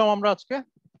কি শিখলাম আমরা আজকে?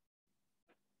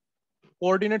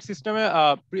 কোঅর্ডিনেট সিস্টেমে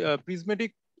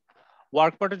প্রিজমেটিক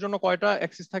ওয়ার্ক পার্টের জন্য কয়টা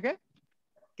অ্যাক্সিস থাকে?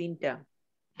 3টা।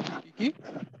 কি কি?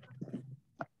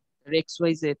 X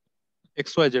Y Z.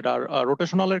 X Y Z. আর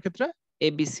রোটেশনালের ক্ষেত্রে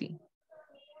এবিসি।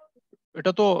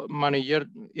 এটা তো মানে ইয়ার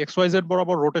এক্স ওয়াই জেড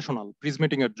বরাবর রোটেশনাল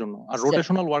প্রিজমেটিং এর জন্য। আর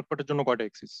রোটেশনাল ওয়ার্ক পার্টের জন্য কয়টা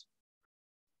অ্যাক্সিস?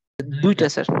 2টা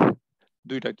স্যার।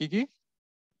 2টা কি কি?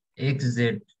 X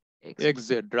Z. X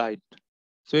Z, right.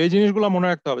 So এই জিনিসগুলো মনে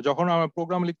রাখতে হবে যখন আমরা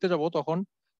প্রোগ্রাম লিখতে যাব তখন।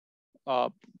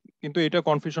 কিন্তু এটা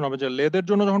কনফিউশন হবে যে লেদের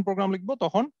জন্য যখন প্রোগ্রাম লিখবো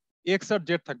তখন এক্স আর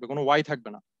জেড থাকবে, কোনো ওয়াই থাকবে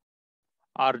না।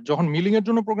 আর যখন মিলিং এর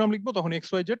জন্য প্রোগ্রাম লিখবো তখন এক্স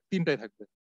ওয়াই জেড তিনটাই থাকবে।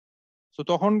 সো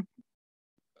তখন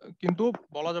কিন্তু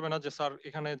বলা যাবে না যে স্যার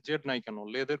এখানে জেড নাই কেন,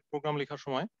 লেদের প্রোগ্রাম লেখার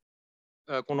সময়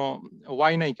কোনো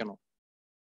ওয়াই নাই কেন।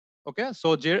 ওকে, সো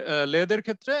যে লেদের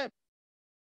ক্ষেত্রে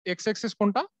এক্স এক্সিস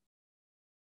কোনটা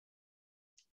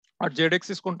আর জেড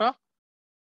এক্সিস কোনটা?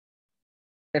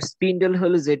 স্পিন্ডল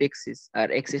হলো জেড এক্সিস আর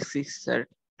এক্স এক্সিস স্যার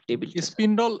টেবিল।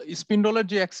 স্পিন্ডলের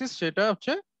যে অ্যাক্সিস সেটা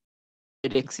হচ্ছে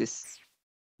জেড এক্সিস।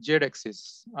 Z axis.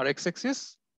 আর এক্স এক্সিস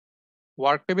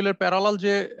ওয়ার্ক টেবিলের প্যারালাল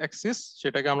যে অ্যাক্সিস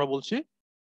সেটাকে আমরা বলছি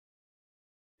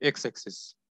এক্স এক্সিস।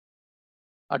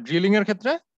 আর ড্রিলিং এর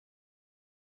ক্ষেত্রে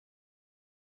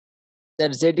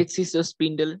স্যার জেড এক্সিস ও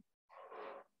স্পিন্ডল।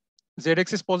 জেড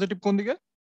এক্সিস পজিটিভ কোন দিকে?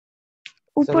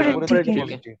 উপরের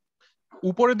দিকে।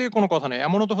 উপরের দিকে কোনো কথা নেই,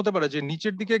 এমনও তো হতে পারে যে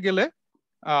নিচের দিকে গেলে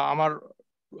আমার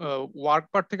ওয়ার্ক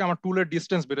পার্ট থেকে আমার টুলের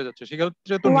ডিসটেন্স বেড়ে যাচ্ছে,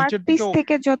 সেক্ষেত্রে তো নিচের দিকে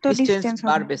থেকে যত ডিসটেন্স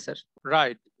বাড়বে স্যার।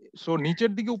 রাইট। সো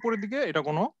নিচের দিকে উপরের দিকে এটা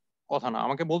কোনো কথা না,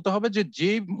 আমাকে বলতে হবে যে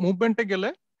যেই মুভমেন্টে গেলে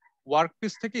ওয়ার্ক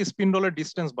পিস থেকে স্পিন্ডলের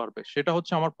ডিসটেন্স বাড়বে সেটা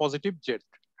হচ্ছে আমার পজিটিভ জেড।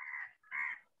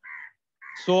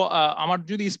 সো আমার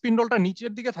যদি স্পিন্ডলটা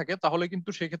নিচের দিকে থাকে তাহলে কিন্তু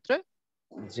সেক্ষেত্রে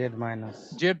জেড মাইনাস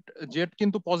জেড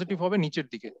কিন্তু পজিটিভ হবে নিচের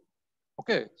দিকে।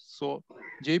 ওকে, সো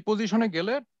যেই পজিশনে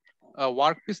গেলে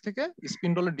ওয়ার্ক পিস থেকে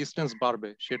স্পিন্ডলের ডিসটেন্স বাড়বে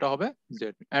সেটা হবে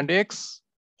জেড। এন্ড এক্স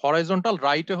হরাইজন্টাল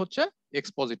রাইটে হচ্ছে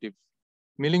এক্স পজিটিভ।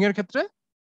 মিলিং এর ক্ষেত্রে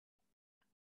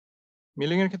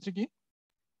কি?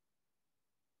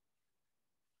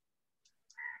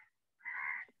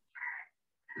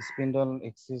 স্পিন্ডল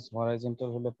এক্সিস হরাইজন্টাল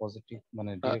হলে পজিটিভ,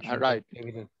 মানে ডিরেকশন রাইট।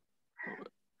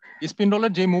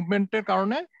 স্পিন্ডলের যে মুভমেন্টের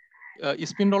কারণে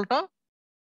স্পিন্ডলটা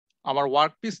আমার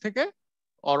ওয়ার্ক পিস থেকে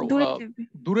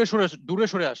দূরে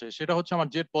সরে আসে সেটা হচ্ছে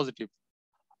আমার জেড পজিটিভ।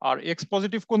 আর এক্স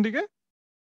পজিটিভ কোন দিকে?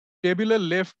 টেবিলের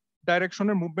লেফট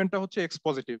ডাইরেকশনের মুভমেন্টটা হচ্ছে এক্স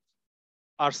পজিটিভ,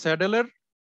 আর স্যাডেলের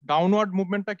ডাউনওয়ার্ড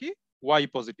মুভমেন্টটা কি? Y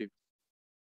positive.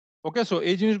 ওকে, সো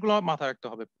এই জিনিসগুলো মাথায় রাখতে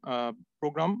হবে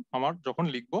প্রোগ্রাম আমার যখন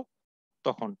লিখবো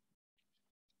তখন।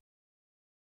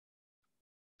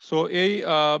 সো এই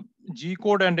জি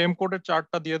কোড এন্ড এম কোডের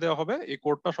চার্টটা দিয়ে দেওয়া হবে। এই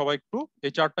কোডটা সবাই একটু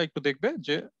এই চার্টটা একটু দেখবে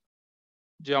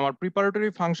যে আমার প্রিপারেটরি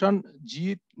ফাংশন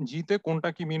জি তে কোনটা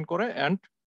কি মিন করে and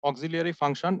auxiliary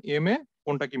function M A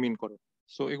কোনটা কি মিন করে।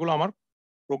 সো এগুলো আমার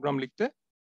প্রোগ্রাম লিখতে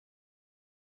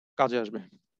কাজে আসবে।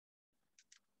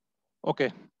 ওকে,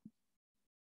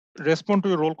 respond two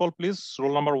roll call please.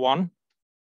 Roll number 1।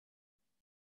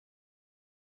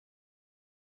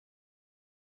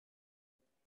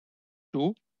 2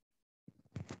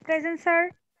 present sir.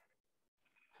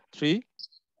 3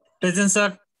 present sir.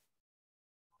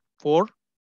 4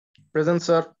 present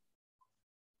sir.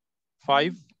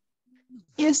 5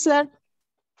 yes sir.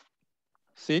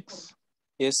 6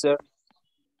 yes sir.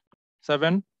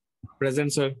 7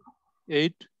 present sir.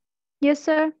 8 yes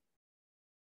sir.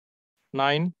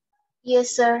 9 Yes,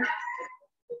 sir.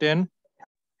 10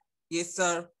 Yes,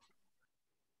 sir.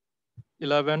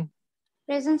 11,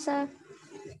 Present, sir.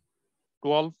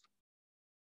 12,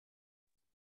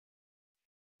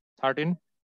 13,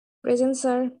 Present,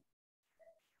 sir.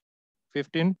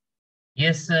 15,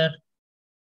 Yes, sir.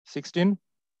 16,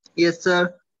 Yes, sir.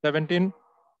 17,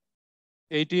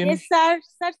 18, Yes, sir.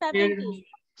 Sir, 17.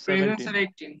 Present, 17, sir.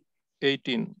 18.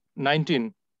 18,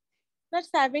 19, Sir,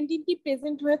 17 কি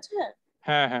present হয়েছে?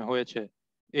 হ্যাঁ হ্যাঁ হয়েছে।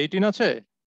 18 আছে?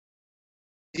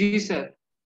 জি sir.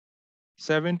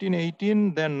 17, 18,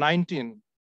 then 19,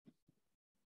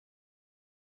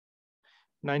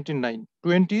 19, 9,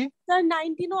 20, sir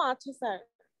 19 ও আছে sir.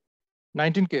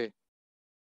 19 কে?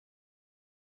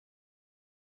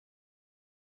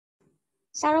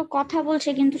 Sir ও কথা বলছে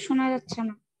কিন্তু শোনা যাচ্ছে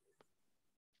না।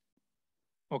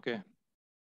 ওকে।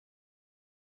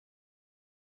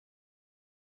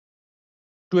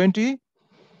 20,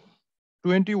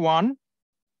 21,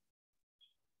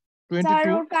 স্যার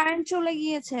 22, ওর কারেন্ট চলে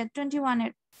গিয়েছে 21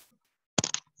 এর।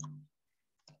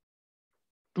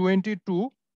 22,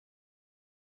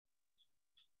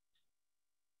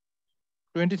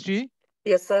 23,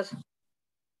 Yes, sir.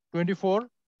 24,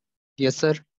 Yes,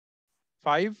 sir.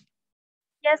 5,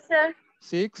 Yes, sir.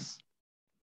 6,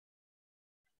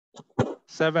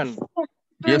 7,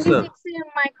 26 এর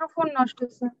মাইক্রোফোন নষ্ট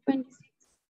sir. 26।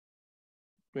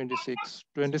 26,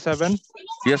 27,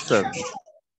 Yes, sir.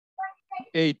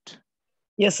 8,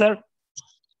 Yes, sir.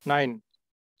 9,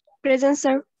 Present,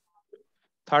 sir.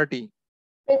 30,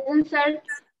 Present, sir.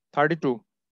 32,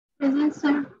 Present,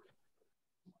 sir.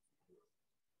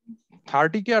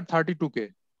 30 কে আর 32 কে?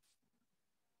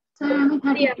 স্যার আমি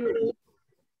 32।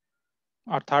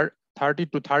 আর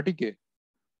 32, 30 কে?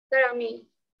 স্যার আমি।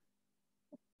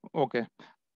 ওকে।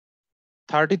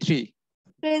 33,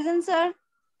 Present, sir.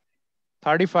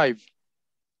 35,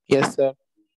 Yes, sir.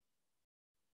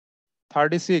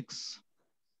 36,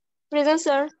 Present,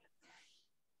 sir.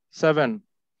 7,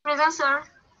 Present, sir.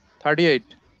 38,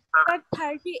 sir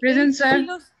 38 Present, sir.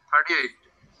 ছিল। 38,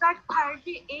 sir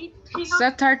 38 ছিল।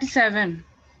 Sir 37।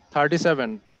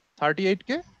 37, 38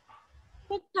 কে?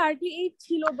 Sir 38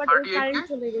 ছিল but or 38 current কে?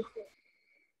 চলে গেছে।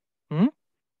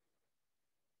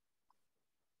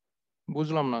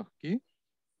 বুঝলাম না কি?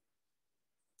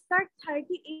 স্যার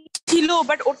 38 ছিল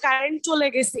বাট ওর কারেন্ট চলে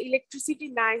গেছে, ইলেকট্রিসিটি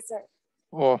নাই স্যার।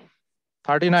 ও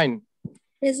 39,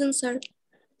 Present, sir.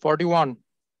 41,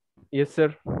 Yes, sir.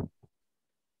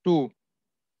 2,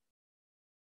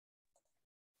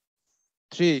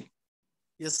 3,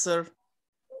 Yes, sir.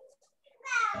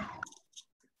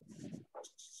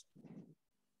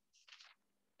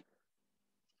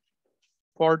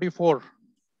 44,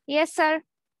 Yes, sir.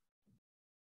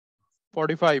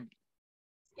 45,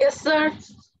 Yes, sir.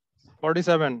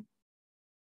 47,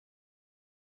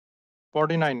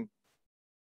 49,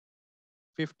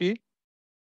 50,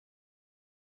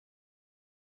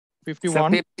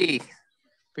 51, 50.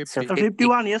 50,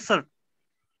 51. Yes, sir.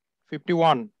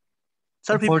 51,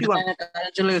 Sir, 51.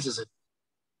 চলে গেছে স্যার।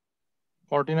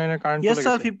 49 এর কারেন্ট Yes, চলে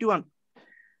sir. গেছে। 51.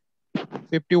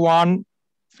 51,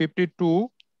 52,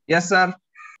 Yes, sir.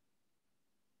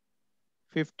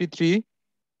 53,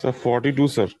 Sir, 42,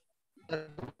 sir.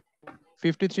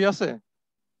 53 আছে?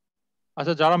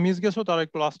 আচ্ছা যারা মিস গেছো তারা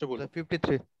একটু লাস্টে বলো।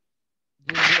 53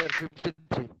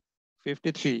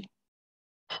 53,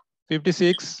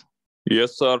 56,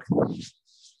 Yes, sir.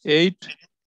 8,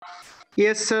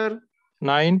 Yes, sir.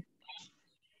 9,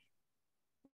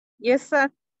 Yes, sir.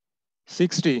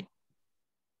 60,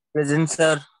 Present,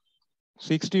 sir.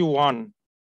 61,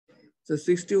 sir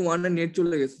 61 এর নেট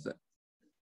চলে গেছে sir.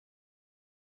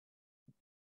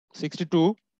 62,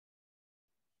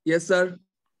 Yes, sir.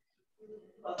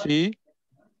 3,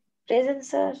 Present,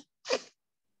 sir.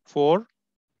 4,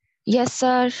 Yes,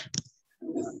 sir.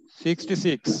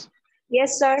 66,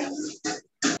 Yes, sir.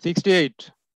 68,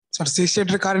 Sir, 68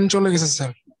 এর কারেন্ট চলে গেছে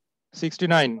sir.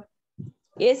 69,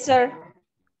 Yes, sir.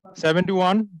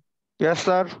 71, Yes,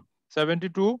 sir.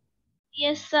 72,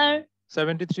 Yes, sir.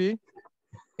 73,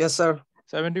 Yes, sir.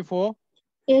 74,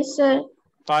 Yes, sir.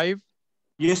 5,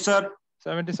 Yes, sir.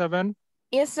 77,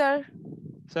 Yes, sir.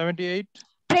 78,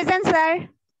 Present, sir.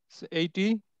 80,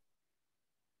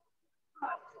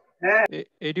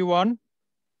 81,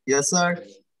 Yes, sir.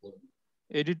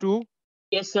 82,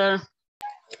 Yes, sir.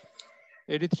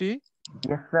 83,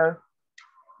 Yes, sir.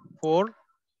 4,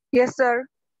 Yes, sir.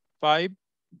 5,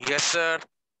 Yes, sir.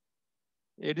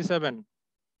 87,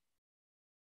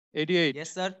 88,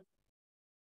 Yes, sir.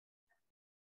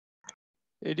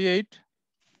 88,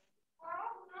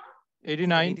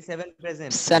 89, 87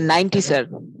 present. Sir 90 sir.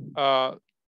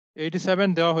 87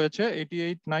 দেওয়া হয়েছে,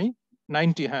 88 নাই,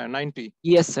 90, হ্যাঁ 90,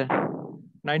 yes sir.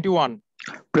 91,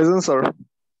 Present, sir.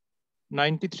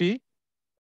 93,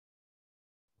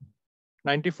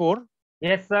 94.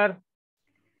 Yes, sir.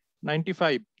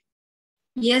 95.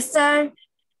 Yes, sir.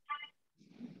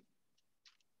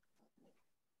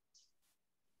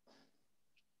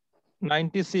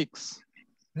 96.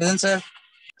 Present, sir.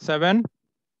 7.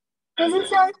 Present,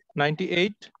 sir.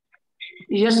 98.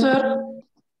 Yes, sir.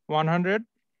 100.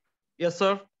 Yes,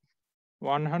 sir.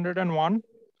 101.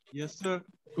 Yes, sir.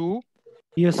 2.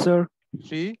 Yes, sir.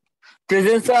 3.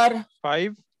 Present, sir.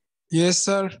 5. Yes,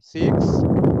 sir. 6.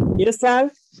 Yes, sir.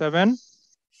 7.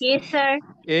 Yes, sir.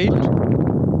 8.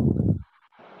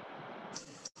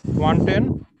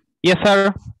 110. Yes,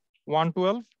 sir.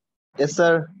 112. Yes,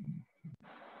 sir.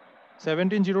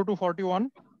 1702 41.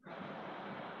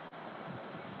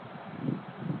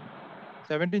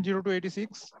 1702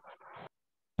 86.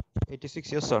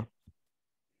 86. Yes, sir.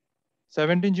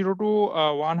 1702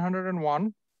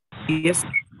 101. Yes.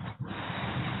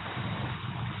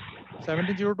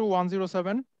 1702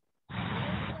 107.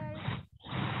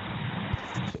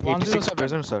 86 107.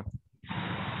 present, sir.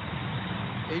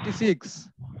 86.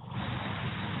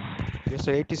 Yes,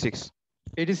 sir. 86.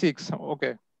 86.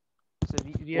 Okay. So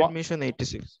readmission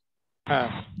 86. হ্যাঁ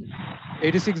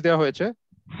 86 দেওয়া হয়েছে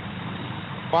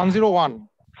 101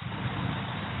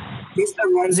 Yes, sir.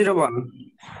 101.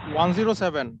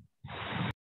 107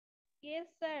 Yes,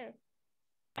 sir.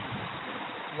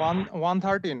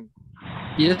 113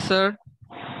 Yes, sir.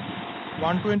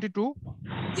 122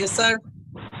 Yes, sir.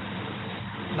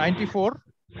 94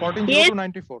 1402 Yes.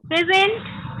 94 Present.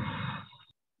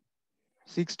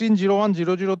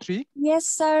 1601003 Yes,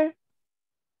 sir.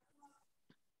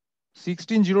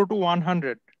 16021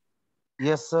 100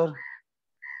 Yes, sir.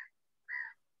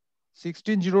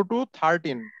 16022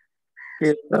 13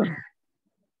 Yes, sir.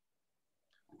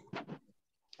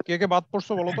 কে কে বাদ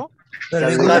পড়ছো বলো তো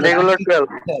Regular Regular 12.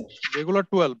 Regular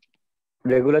 12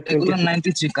 Regular Regular 22.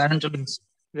 93. Current চলে গেছে।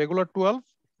 Regular 12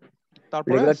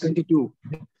 তারপরে Regular 22.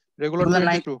 Regular Regular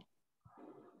 22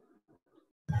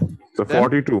 So Then?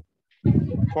 42.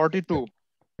 42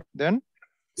 দেন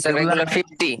Regular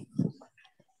 50.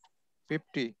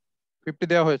 50 50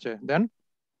 দেওয়া হয়েছে দেন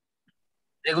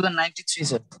Regular 93,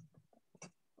 sir.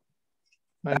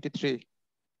 93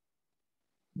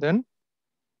 দেন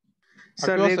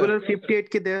Sir, regular 58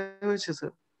 কে দেওয়া হয়েছে,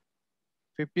 স্যার।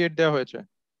 58 দেওয়া হয়েছে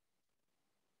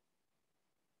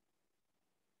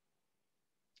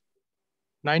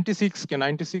 96 কে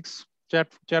 96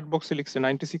 চ্যাট বক্সে লিখছে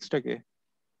 96 টা কে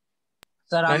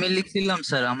স্যার আমি লিখছিলাম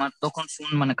স্যার, আমার তখন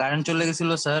ফোন মানে কারেন্ট চলে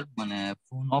গেছিল স্যার, মানে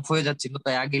ফোন অফ হয়ে যাচ্ছিল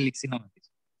তাই আগে লিখছিলাম।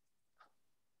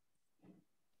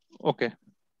 ওকে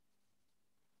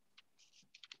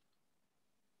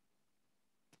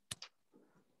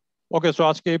ওকে সো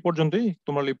আজকে এই পর্যন্তই,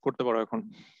 তোমরা লিভ করতে পারো এখন।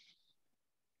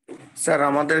 স্যার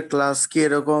আমাদের ক্লাস কি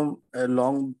এরকম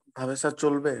লং ভাবে স্যার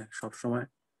চলবে সব সময়?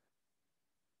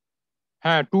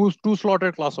 হ্যাঁ টু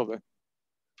স্লটের ক্লাস হবে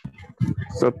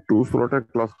স্যার 2 স্লটে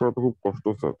ক্লাস করা তো খুব কষ্ট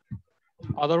sir.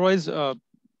 Otherwise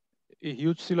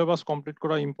huge syllabus complete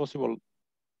করা ইম্পসিবল।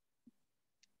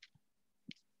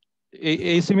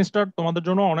 এই সেমিস্টার তোমাদের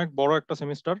জন্য অনেক বড় একটা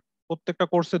সেমিস্টার, প্রত্যেকটা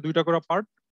কোর্সে 2টা করে পার্ট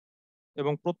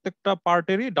এবং প্রত্যেকটা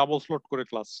পার্টেরই ডাবল স্লট করে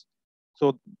ক্লাস। সো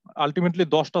আলটিমেটলি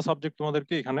 10টা সাবজেক্ট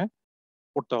তোমাদেরকে এখানে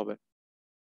পড়তে হবে।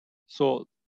 So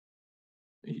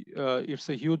it's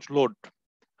a huge load.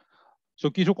 So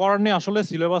কিছু করার নেই, আসলে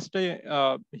সিলেবাসটাই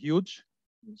huge.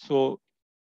 So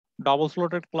double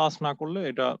slotted class না করলে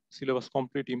এটা সিলেবাস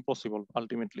কমপ্লিট ইম্পসিবল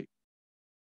আলটিমেটলি।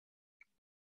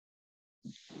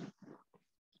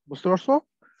 বুঝতে পারছো?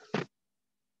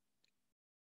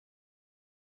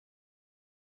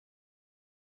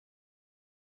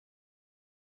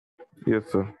 Yes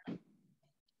sir.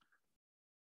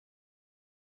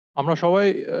 আমরা সবাই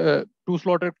 2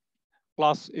 স্লটের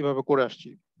ক্লাস এভাবে করে আসছি।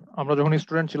 আমরা যখন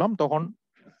স্টুডেন্ট ছিলাম তখন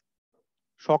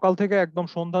সকাল থেকে একদম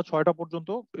সন্ধ্যা 6টা পর্যন্ত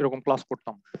এরকম ক্লাস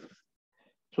করতাম।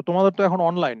 সো তোমাদের তো এখন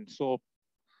অনলাইন, সো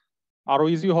আরো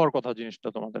ইজি হওয়ার কথা জিনিসটা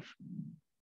তোমাদের।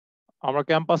 আমরা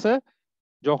ক্যাম্পাসে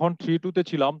যখন 3-2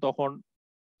 ছিলাম তখন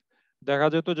দেখা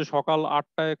যেত যে সকাল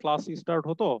 8টায় ক্লাস স্টার্ট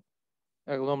হতো,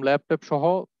 একদম ল্যাপটপ সহ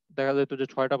দেখা যেত যে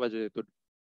 6টা বাজে যেত।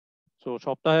 সো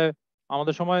সপ্তাহে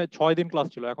আমাদের সময় 6 দিন ক্লাস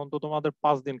ছিল, এখন তো তোমাদের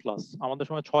 5 দিন ক্লাস, আমাদের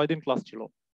সময় 6 দিন ক্লাস ছিল।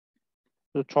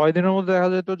 তো 6 দিনের মধ্যে দেখা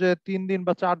যেত যে 3 দিন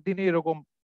বা 4 দিনই এরকম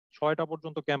 6টা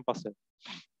পর্যন্ত ক্যাম্পাসে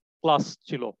ক্লাস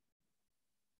ছিল।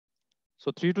 সো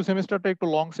 3-2 সেমিস্টারটা একটু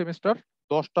লং সেমিস্টার,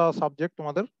 10টা সাবজেক্ট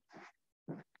তোমাদের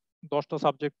 10টা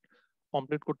সাবজেক্ট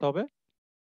কমপ্লিট করতে হবে।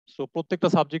 সো প্রত্যেকটা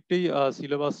সাবজেক্টেই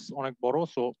সিলেবাস অনেক বড়,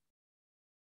 সো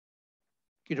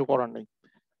কিছু করার নেই।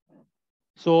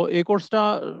 সো এই কোর্সটা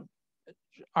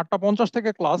 8টা 50 থেকে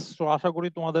ক্লাস, সো আশা করি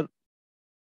তোমাদের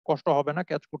কষ্ট হবে না,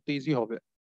 ক্যাচ করতে ইজি হবে।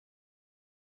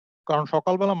 কারণ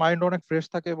সকালবেলা মাইন্ড অনেক ফ্রেশ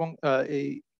থাকে এবং এই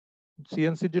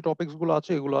সিএনসি যে টপিকস গুলো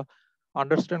আছে এগুলো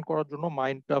আন্ডারস্ট্যান্ড করার জন্য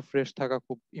মাইন্ডটা ফ্রেশ থাকা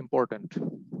খুব ইম্পর্টেন্ট।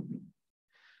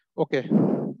 ওকে,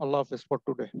 আল্লাহ হাফেজ ফর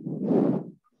টুডে।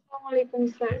 আসসালামু আলাইকুম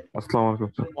স্যার। আসসালামু আলাইকুম।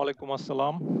 ওয়ালাইকুম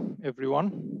আসসালাম এভরিওয়ান।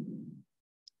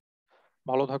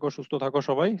 ভালো থাকো, সুস্থ থাকো,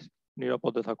 সবাই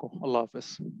নিরাপদে থাকো। আল্লাহ হাফেজ।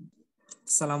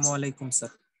 আসসালামু আলাইকুম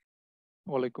স্যার।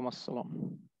 ওয়ালাইকুম আসসালাম।